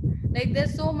crazy. Like they're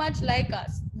so much like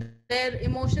us. Their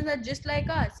emotions are just like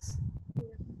us.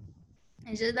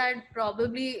 It's just that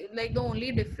probably like the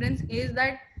only difference is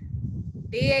that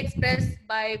they express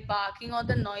by barking or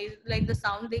the noise, like the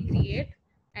sound they create,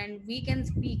 and we can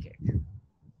speak it.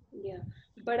 Yeah,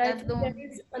 but I That's think the there only.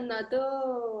 is another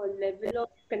level of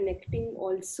connecting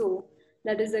also,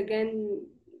 that is again,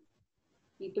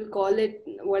 people call it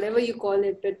whatever you call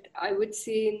it, but I would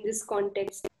say in this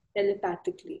context,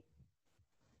 telepathically.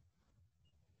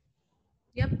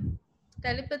 Yep.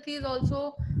 Telepathy is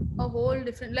also a whole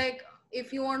different, like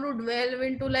if you want to delve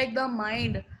into like the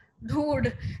mind,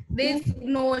 dude, this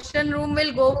notion room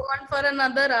will go on for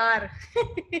another hour.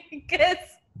 Because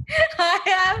I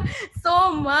have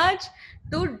so much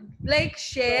to like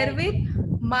share with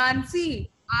Mansi.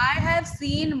 I have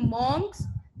seen monks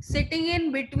sitting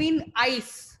in between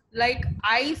ice, like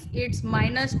ice, it's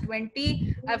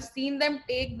 -20. I've seen them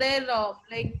take their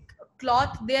like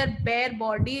cloth their bare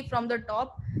body from the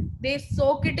top, they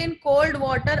soak it in cold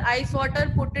water, ice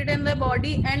water, put it in the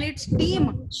body, and it's steam.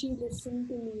 Devanshi, listen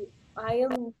to me. I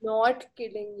am not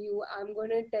kidding you. I'm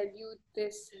gonna tell you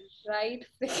this right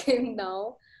freaking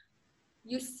now.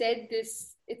 You said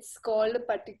this. It's called a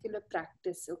particular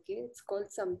practice, okay? It's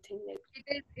called something like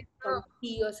some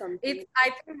tea or something. It's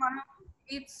I think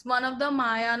it's one of the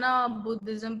Mahayana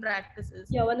Buddhism practices.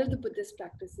 Yeah, one of the Buddhist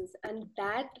practices. And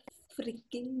that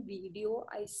freaking video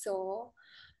I saw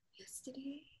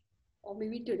yesterday, or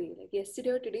maybe today, like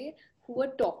yesterday or today, who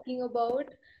were talking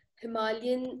about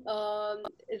Himalayan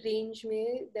range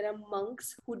mein, there are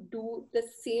monks who do the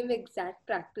same exact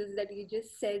practice that you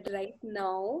just said right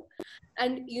now.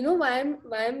 And you know why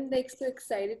I'm like so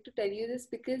excited to tell you this,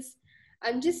 because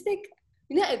I'm just like,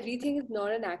 everything is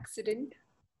not an accident.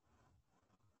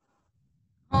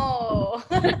 Oh,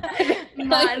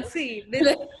 Mansi, this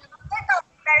Like,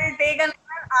 will take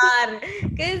another hour.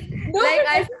 Cause no, like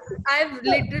but I've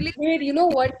literally. wait, you know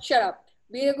what? Shut up.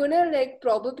 We are gonna like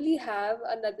probably have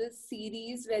another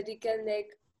series where we can like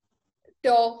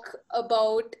talk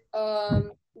about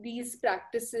these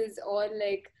practices, or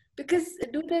like, because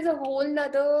dude, there's a whole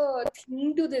nother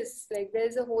thing to this. Like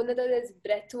there's a whole other, there's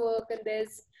breath work, and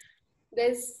there's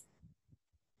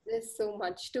there's so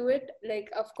much to it. Like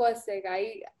of course, like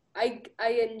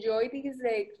I enjoy these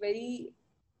like very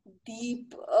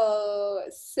deep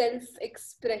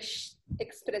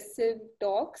expressive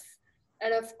talks.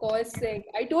 And of course, like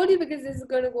I told you, because this is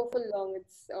gonna go for long,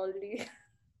 it's already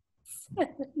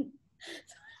 7.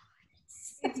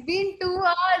 It's been 2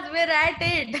 hours. We're at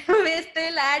it. We're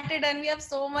still at it, and we have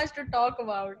so much to talk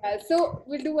about. Yeah, so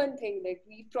we'll do one thing, like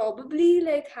we probably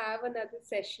like have another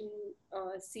session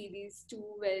series too,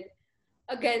 where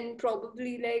again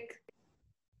probably like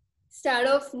start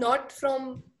off not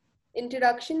from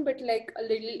introduction, but like a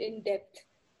little in-depth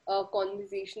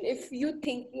conversation. If you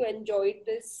think you enjoyed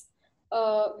this,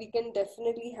 we can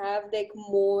definitely have like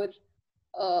more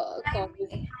Sign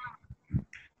conversation. me,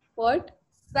 What?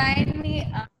 sign me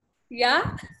up.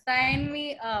 Yeah, Sign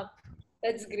me up.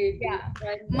 that's great, dude. Yeah.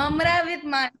 And Mamra with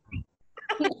Mansi.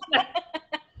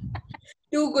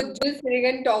 two good just sitting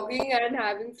and talking and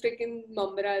having freaking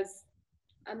mamras.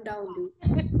 I'm down, dude.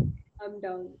 I'm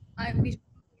down. We should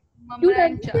Dude, Mamra I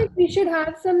and was Cha. like, we should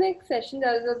have some like sessions.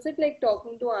 I was also like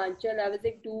talking to Anchal. I was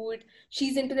like, dude,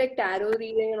 she's into like tarot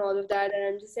reading and all of that. And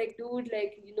I'm just like, dude,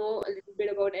 like, a little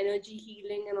bit about energy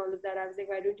healing and all of that. I was like,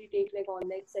 why don't you take like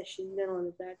online sessions and all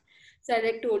of that? So I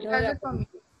like told She her does it about for me.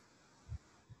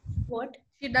 what?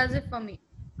 She does it for me.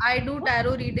 I do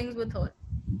tarot readings with her.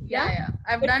 Yeah, Yeah, yeah.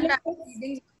 I've but done like tarot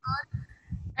readings with her.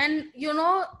 And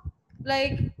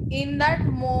like in that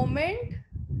moment,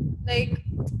 like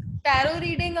tarot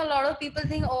reading, a lot of people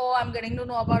think, oh, I'm getting to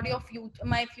know about your future,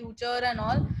 my future and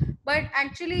all. But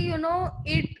actually,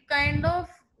 it kind of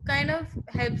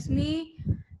helps me,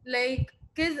 like,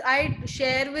 because I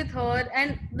share with her.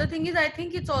 And the thing is, I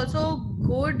think it's also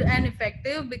good and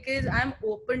effective because I'm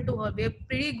open to her. We're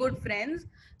pretty good friends,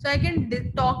 so I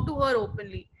can talk to her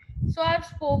openly. So I've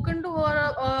spoken to her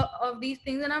of these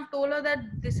things, and I've told her that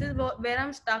this is where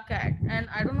I'm stuck at, and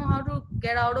I don't know how to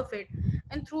get out of it.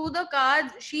 And through the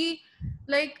cards, she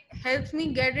like helps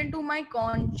me get into my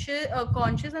conscious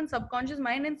and subconscious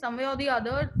mind in some way or the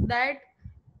other, that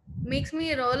makes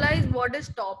me realize what is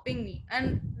stopping me.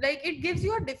 And like it gives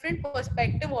you a different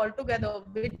perspective altogether,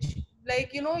 which,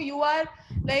 like, you are,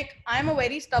 like, I'm a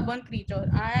very stubborn creature.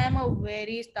 I am a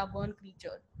very stubborn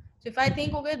creature. So if I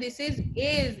think, okay, this is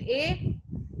a,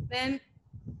 then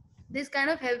this kind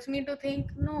of helps me to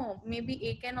think, no, maybe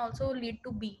A can also lead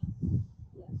to B.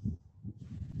 yeah,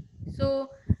 So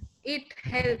it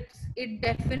helps, it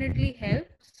definitely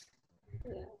helps.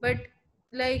 yeah, But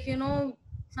like,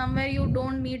 somewhere you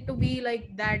don't need to be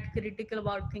like that critical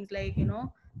about things, like,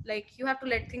 like you have to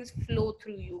let things flow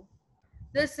through you.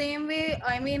 The same way,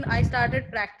 I mean, I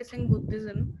started practicing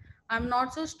Buddhism. I'm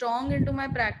not so strong into my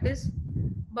practice,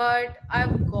 but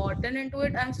I've gotten into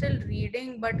it. I'm still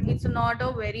reading, but it's not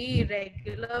a very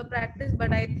regular practice.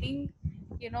 But I think,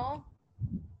 you know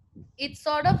it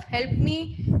sort of helped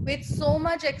me with so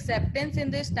much acceptance in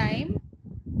this time,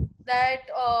 that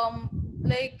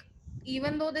like,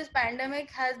 even though this pandemic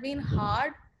has been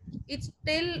hard, it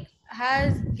still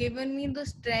has given me the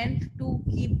strength to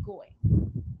keep going.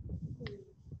 mm,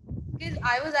 Because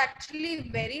I was actually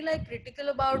very like critical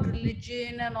about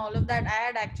religion and all of that. I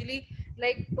had actually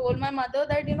like told my mother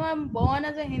that, I'm born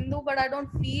as a Hindu, but I don't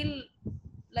feel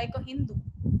like a Hindu.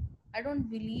 I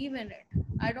don't believe in it.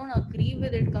 I don't agree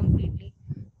with it completely.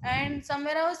 And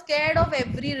somewhere I was scared of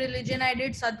every religion. I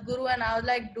did Sadhguru, and I was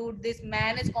like, dude, this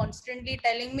man is constantly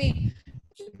telling me,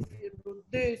 if you do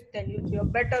this, then you'll be a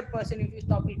better person. If you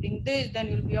stop eating this, then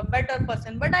you'll be a better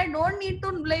person. But I don't need to,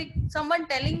 like, someone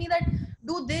telling me that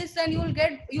do this and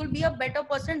you'll be a better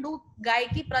person. Do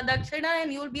Gaiki Pradakshina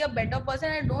and you'll be a better person.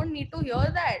 I don't need to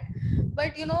hear that.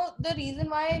 But the reason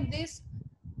why this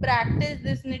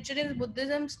Nichiren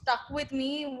Buddhism stuck with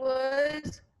me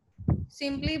was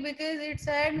simply because it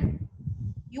said,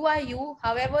 you are you,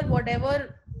 however,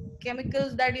 whatever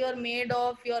chemicals that you are made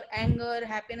of, your anger,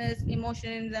 happiness,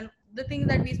 emotions, and the things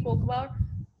that we spoke about,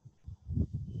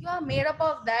 you are made up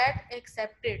of that.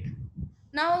 Accept it.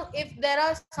 Now, if there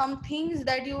are some things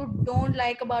that you don't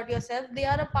like about yourself, they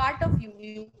are a part of you.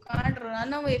 You can't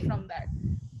run away from that.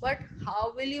 But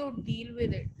how will you deal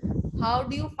with it? How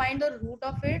do you find the root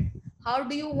of it? How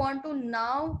do you want to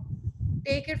now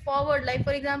take it forward? Like,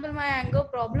 for example, my anger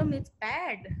problem, it's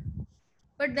bad.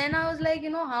 But then I was like,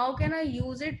 how can I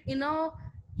use it in a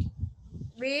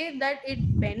way that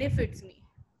it benefits me?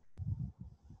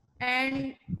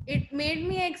 And it made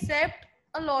me accept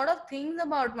a lot of things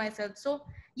about myself. So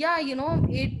yeah,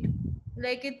 it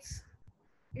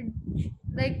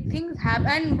like things happen.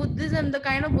 And Buddhism, the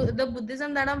kind of the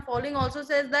Buddhism that I'm following, also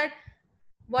says that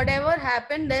whatever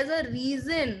happened, there's a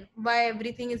reason why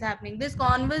everything is happening. This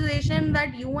conversation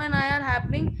that you and I are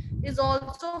happening is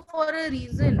also for a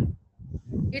reason.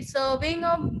 It's serving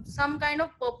some kind of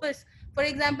purpose. For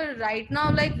example, right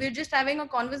now, like, we're just having a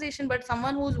conversation, but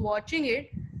someone who's watching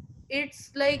it,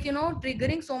 it's like,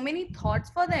 triggering so many thoughts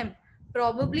for them.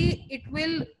 Probably it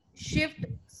will shift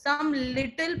some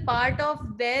little part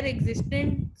of their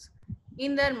existence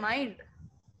in their mind.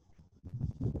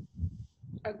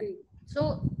 agree.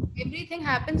 So everything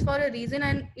happens for a reason,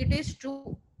 and it is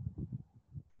true.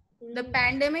 The Mm,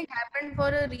 pandemic happened for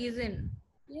a reason.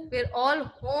 yeah. We're all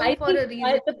home I for think a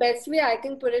reason. the best way I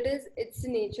can put it is it's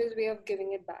nature's way of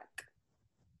giving it back.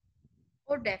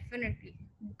 Oh, definitely.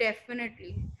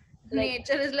 Definitely. Like,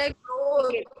 Nature is like,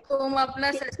 bro, take it, तुम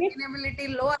अपना take it, sustainability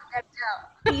लो और कर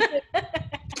eat it.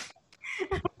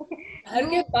 जाओ. घर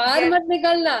के You बाहर get, मत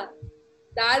निकलना.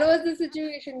 That was the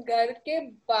situation. घर के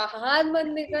बाहर मत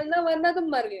निकलना वरना तुम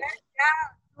मर गए.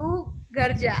 तू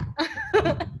घर जा.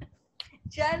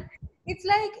 Chal, it's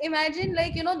like, imagine,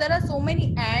 like, there are so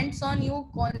many ants on you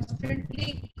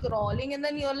constantly crawling, and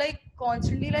then you're like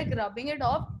constantly like rubbing it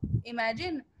off.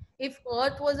 Imagine if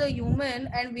Earth was a human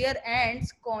and we are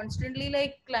ants constantly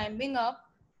like climbing up.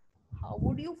 How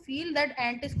would you feel? That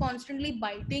ant is constantly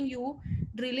biting you,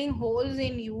 drilling holes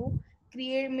in you,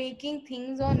 making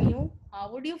things on you.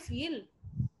 How would you feel?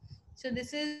 So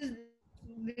this is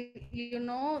We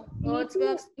Earth's need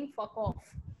way of to, saying fuck off.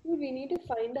 we need to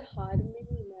find a harmony,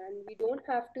 man. We don't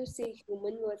have to say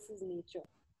human versus nature.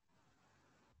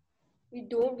 We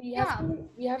don't. We have Yeah, to.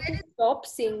 We have to there is stop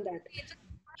saying that nature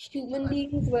human first.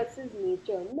 beings versus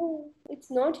nature. No,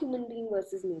 it's not human being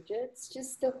versus nature. It's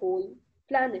just the whole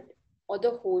planet or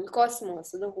the whole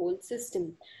cosmos or the whole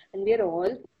system, and we are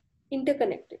all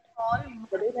interconnected, All one.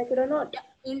 whether you like it or not.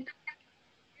 Yeah,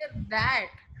 internet that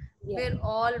Yeah. we're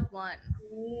all one.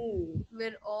 Hmm.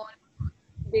 We're all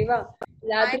Deva,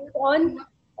 I elaborate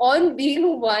on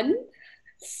being one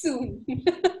soon.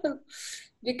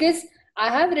 Because I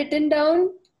have written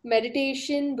down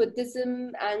meditation,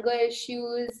 Buddhism, anger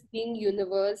issues, being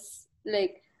universe,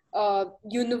 like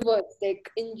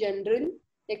in general,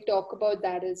 like talk about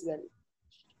that as well.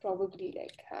 Probably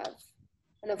like have,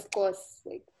 and of course,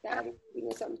 like tarot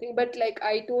reading or something. But like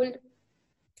I told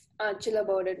chill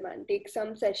about it, man. Take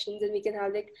some sessions and we can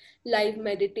have like live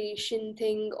meditation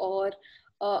thing or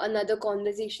another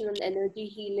conversation on energy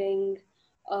healing,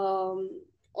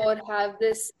 or have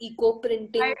this eco I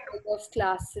printing kind of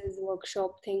classes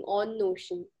workshop thing on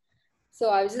Notion. So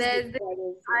I was just doing there's this that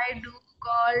also. I do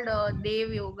called Dev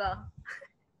Yoga.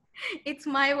 It's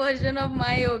my version of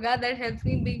my yoga that helps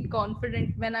me be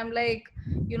confident when I'm like,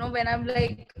 when I'm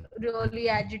like really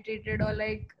agitated or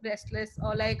like restless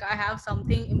or like I have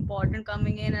something important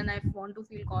coming in and I want to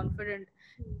feel confident.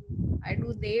 I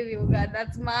do Dev Yoga.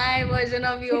 That's my version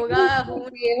of ये तू yoga. तू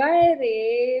देवा है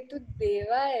रे, तू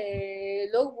देवा है,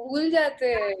 लोग भूल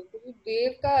जाते हैं तू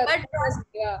देव का But अर्थ समझ trust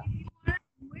गया. me, if you want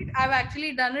to do it, I've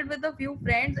actually done it with a few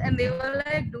friends and they were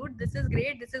like, dude, this is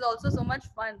great. This is also so much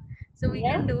fun. So we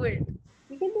can Yeah, do it.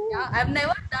 we can do Yeah, it. I've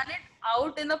never done it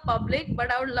out in the public,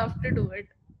 but I would love to do it.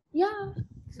 Yeah,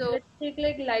 So, let's take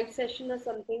like live session or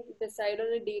something, decide on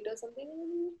a date or something.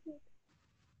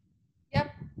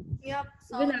 yep, yep,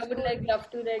 Even I sounds would good. like love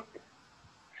to like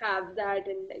have that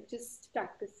and like just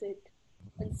practice it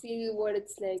and see what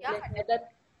it's like. Yeah, Like have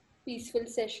that peaceful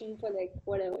session for like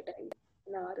whatever time,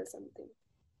 an hour or something.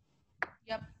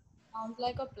 yep, sounds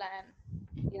like a plan.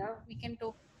 Yeah. We can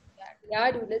talk about that.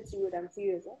 Yeah, dude, let's do it. I'm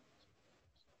serious. Huh?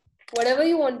 Whatever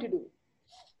you want to do.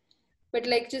 But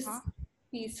like Huh? just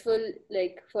peaceful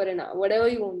like for an hour. Whatever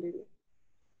you want to do.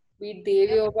 Be it Dev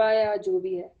Yep, yoga या जो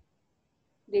भी है.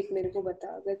 देख मेरे को बता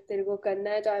अगर तेरे को करना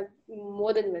है तो आई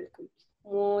more than yep. Welcome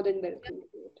to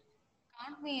do it.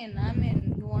 Count me in. I'm in.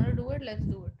 You want to do it? Let's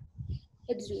do it.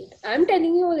 Let's do it. I'm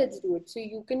telling you, let's do it. So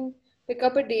you can pick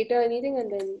up a date or anything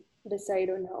and then decide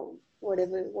on how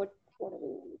whatever you want to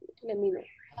do. Let me know.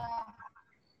 Yeah.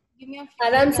 Give me a few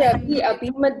आराम days. से I'm अभी like, अभी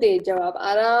मत दे जवाब,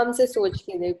 आराम से सोच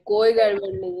के दे, कोई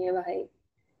गड़बड़ नहीं है भाई. मैं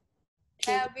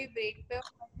ठीक. अभी ब्रेक पे हूँ,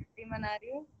 मैं छुट्टी मना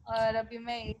रही हूँ और अभी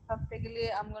मैं एक हफ्ते के लिए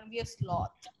I'm gonna be a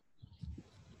sloth.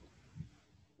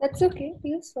 That's okay.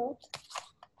 Be a sloth.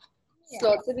 Yeah,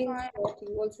 Sloths are it's being fine. sloth.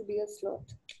 You also be a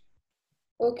sloth.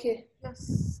 Okay.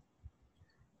 Yes.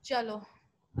 Chalo.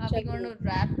 Are we going Chalo. to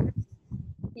wrap this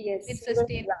with Yes, we're going to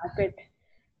sustain? wrap it.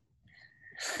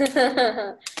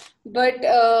 But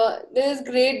this is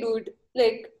great, dude.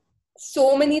 Like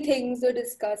so many things were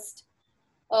discussed.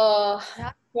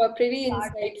 Yeah. Were pretty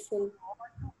Start. insightful.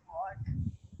 What?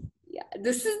 Yeah,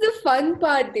 this is the fun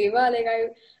part, Deva. Like I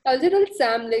also told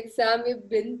Sam, like Sam, we've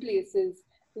been places.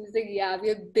 He was like, yeah, we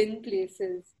have been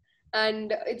places.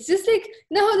 And it's just like,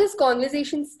 you know how this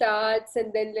conversation starts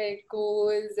and then like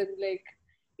goes and like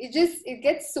it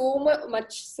gets so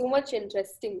much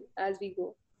interesting as we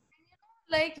go.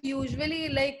 Like usually,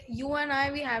 like you and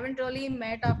I, we haven't really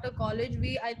met after college.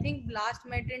 We I think last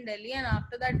met in Delhi, and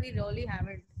after that we really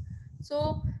haven't.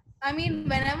 So I mean,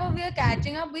 whenever we are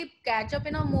catching up, we catch up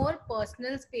in a more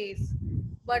personal space.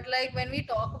 But like when we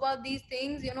talk about these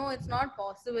things, it's not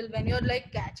possible when you're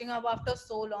like catching up after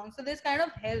so long. So this kind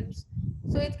of helps.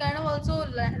 So it's kind of also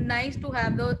nice to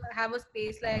have a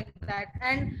space like that.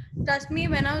 And trust me,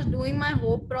 when I was doing my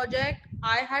hope project,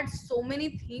 I had so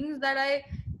many things that I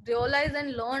realized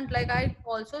and learned. Like I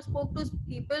also spoke to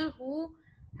people who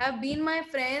have been my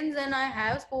friends and I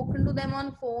have spoken to them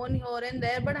on phone here and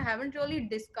there, but I haven't really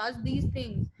discussed these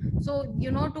things. So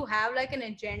to have like an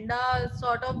agenda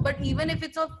sort of, but even if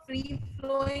it's a free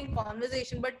flowing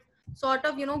conversation, but sort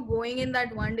of going in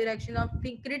that one direction of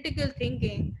critical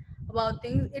thinking about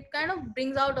things, it kind of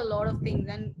brings out a lot of things,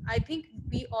 and I think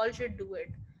we all should do it.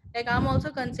 Like I'm also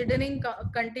considering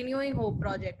continuing hope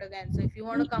project again, so if you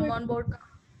want to We come should. on board.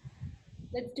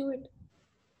 Let's do it.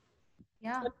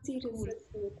 Yeah, I'm serious. cool. Let's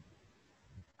do it.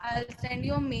 I'll send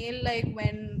you a mail like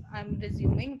when I'm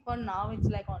resuming. For now, it's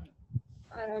like on you.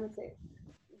 आराम से.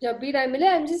 जब भी time मिले,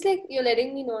 I'm just like you're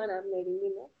letting me know and I'm letting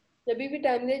you know. There'll be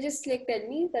time they just like tell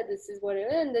me that this is what it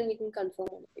is, and then we can confirm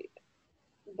on it.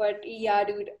 But yeah,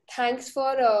 dude, thanks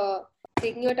for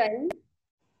taking your time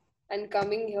and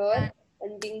coming here And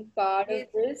and being part of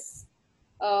it's this.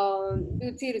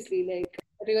 Dude, seriously, like,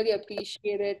 really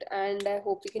appreciate it, and I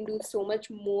hope we can do so much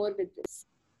more with this.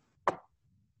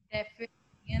 definitely,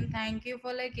 and thank you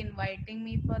for like inviting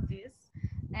me for this.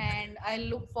 And I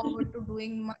look forward to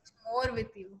doing much more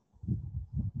with you.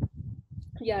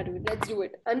 Yeah, dude, let's do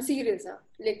it. I'm serious, huh?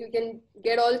 Like, we can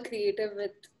get all creative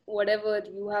with whatever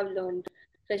you have learned.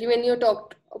 Especially when you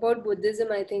talked about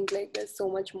Buddhism, I think like there's so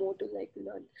much more to like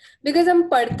learn. Because हम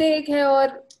पढ़ते एक हैं और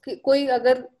कोई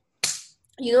अगर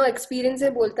experience से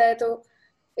बोलता है तो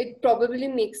it probably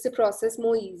makes the process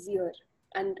more easier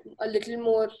and a little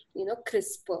more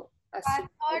crisper as to That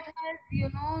thought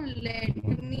has, let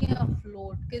me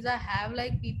afloat because I have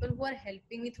like people who are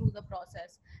helping me through the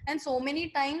process. And so many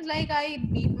times, like, I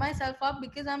beat myself up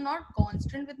because I'm not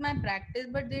constant with my practice,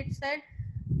 but they said,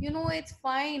 it's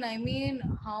fine. I mean,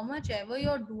 how much ever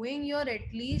you're doing, you're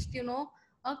at least,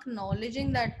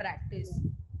 acknowledging that practice.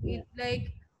 yeah, It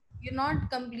like, you're not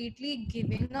completely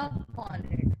giving up on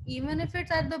it. Even if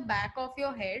it's at the back of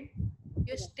your head,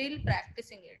 you're yeah, still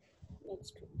practicing it.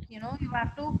 that's true. You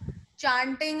have to,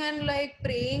 chanting and like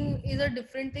praying is a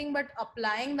different thing, but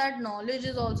applying that knowledge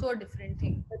is also a different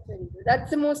thing. That's very good.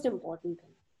 That's the most important thing.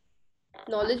 Yeah,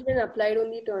 Knowledge when applied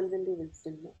only turns into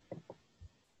wisdom. No?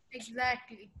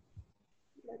 exactly,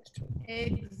 That's true.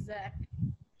 exactly.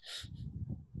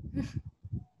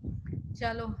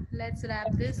 Chalo, let's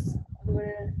wrap this.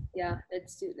 Yeah,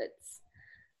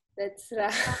 let's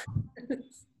wrap.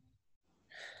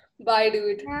 Bye,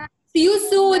 dude. Yeah, See you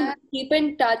soon. yeah. Keep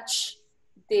in touch.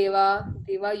 Deva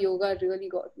yoga really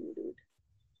got me, dude.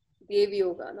 Dev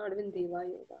yoga, not even Deva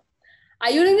yoga. Are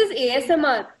you doing this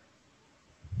ASMR?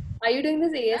 Are you doing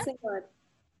this Huh? ASMR?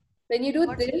 When you do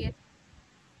What's this, here?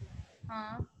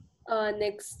 हाँ.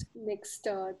 next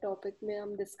topic में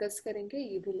हम discuss करेंगे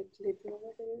ये भी लिख लेती हूँ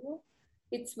मैं तेरे को.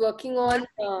 It's working on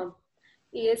What?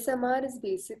 ASMR is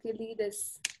basically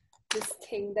this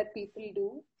thing that people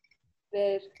do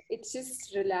where it's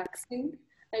just relaxing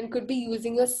and could be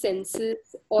using your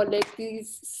senses or like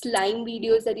these slime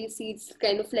videos that you see. It's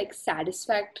kind of like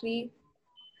satisfactory.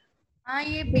 हाँ,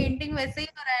 ये painting वैसे ही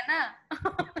तो रहा है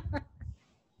ना.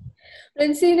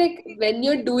 And see, like when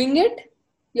you're doing it,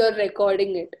 you're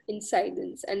recording it in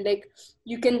silence, and like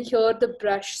you can hear the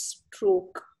brush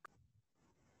stroke.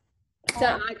 It's an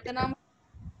और art. कितना.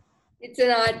 It's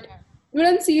an art. Dude,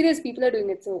 I'm serious. People are doing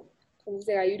it. So I'm just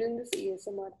like, are you doing this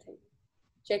ASMR thing?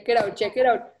 Check it out. Check it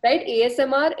out. Write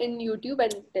ASMR in YouTube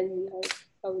and tell me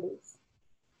how it is.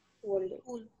 What it is.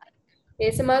 Cool.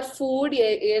 ASMR food,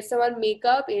 ASMR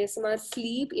makeup, ASMR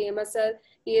sleep, ASMR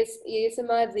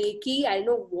Reiki, I don't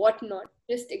know what not.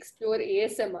 Just explore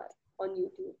ASMR on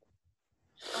YouTube.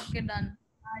 Okay, done.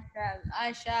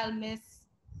 I shall miss.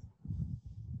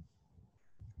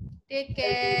 Take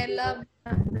care. Love.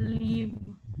 Leave.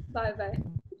 Bye bye.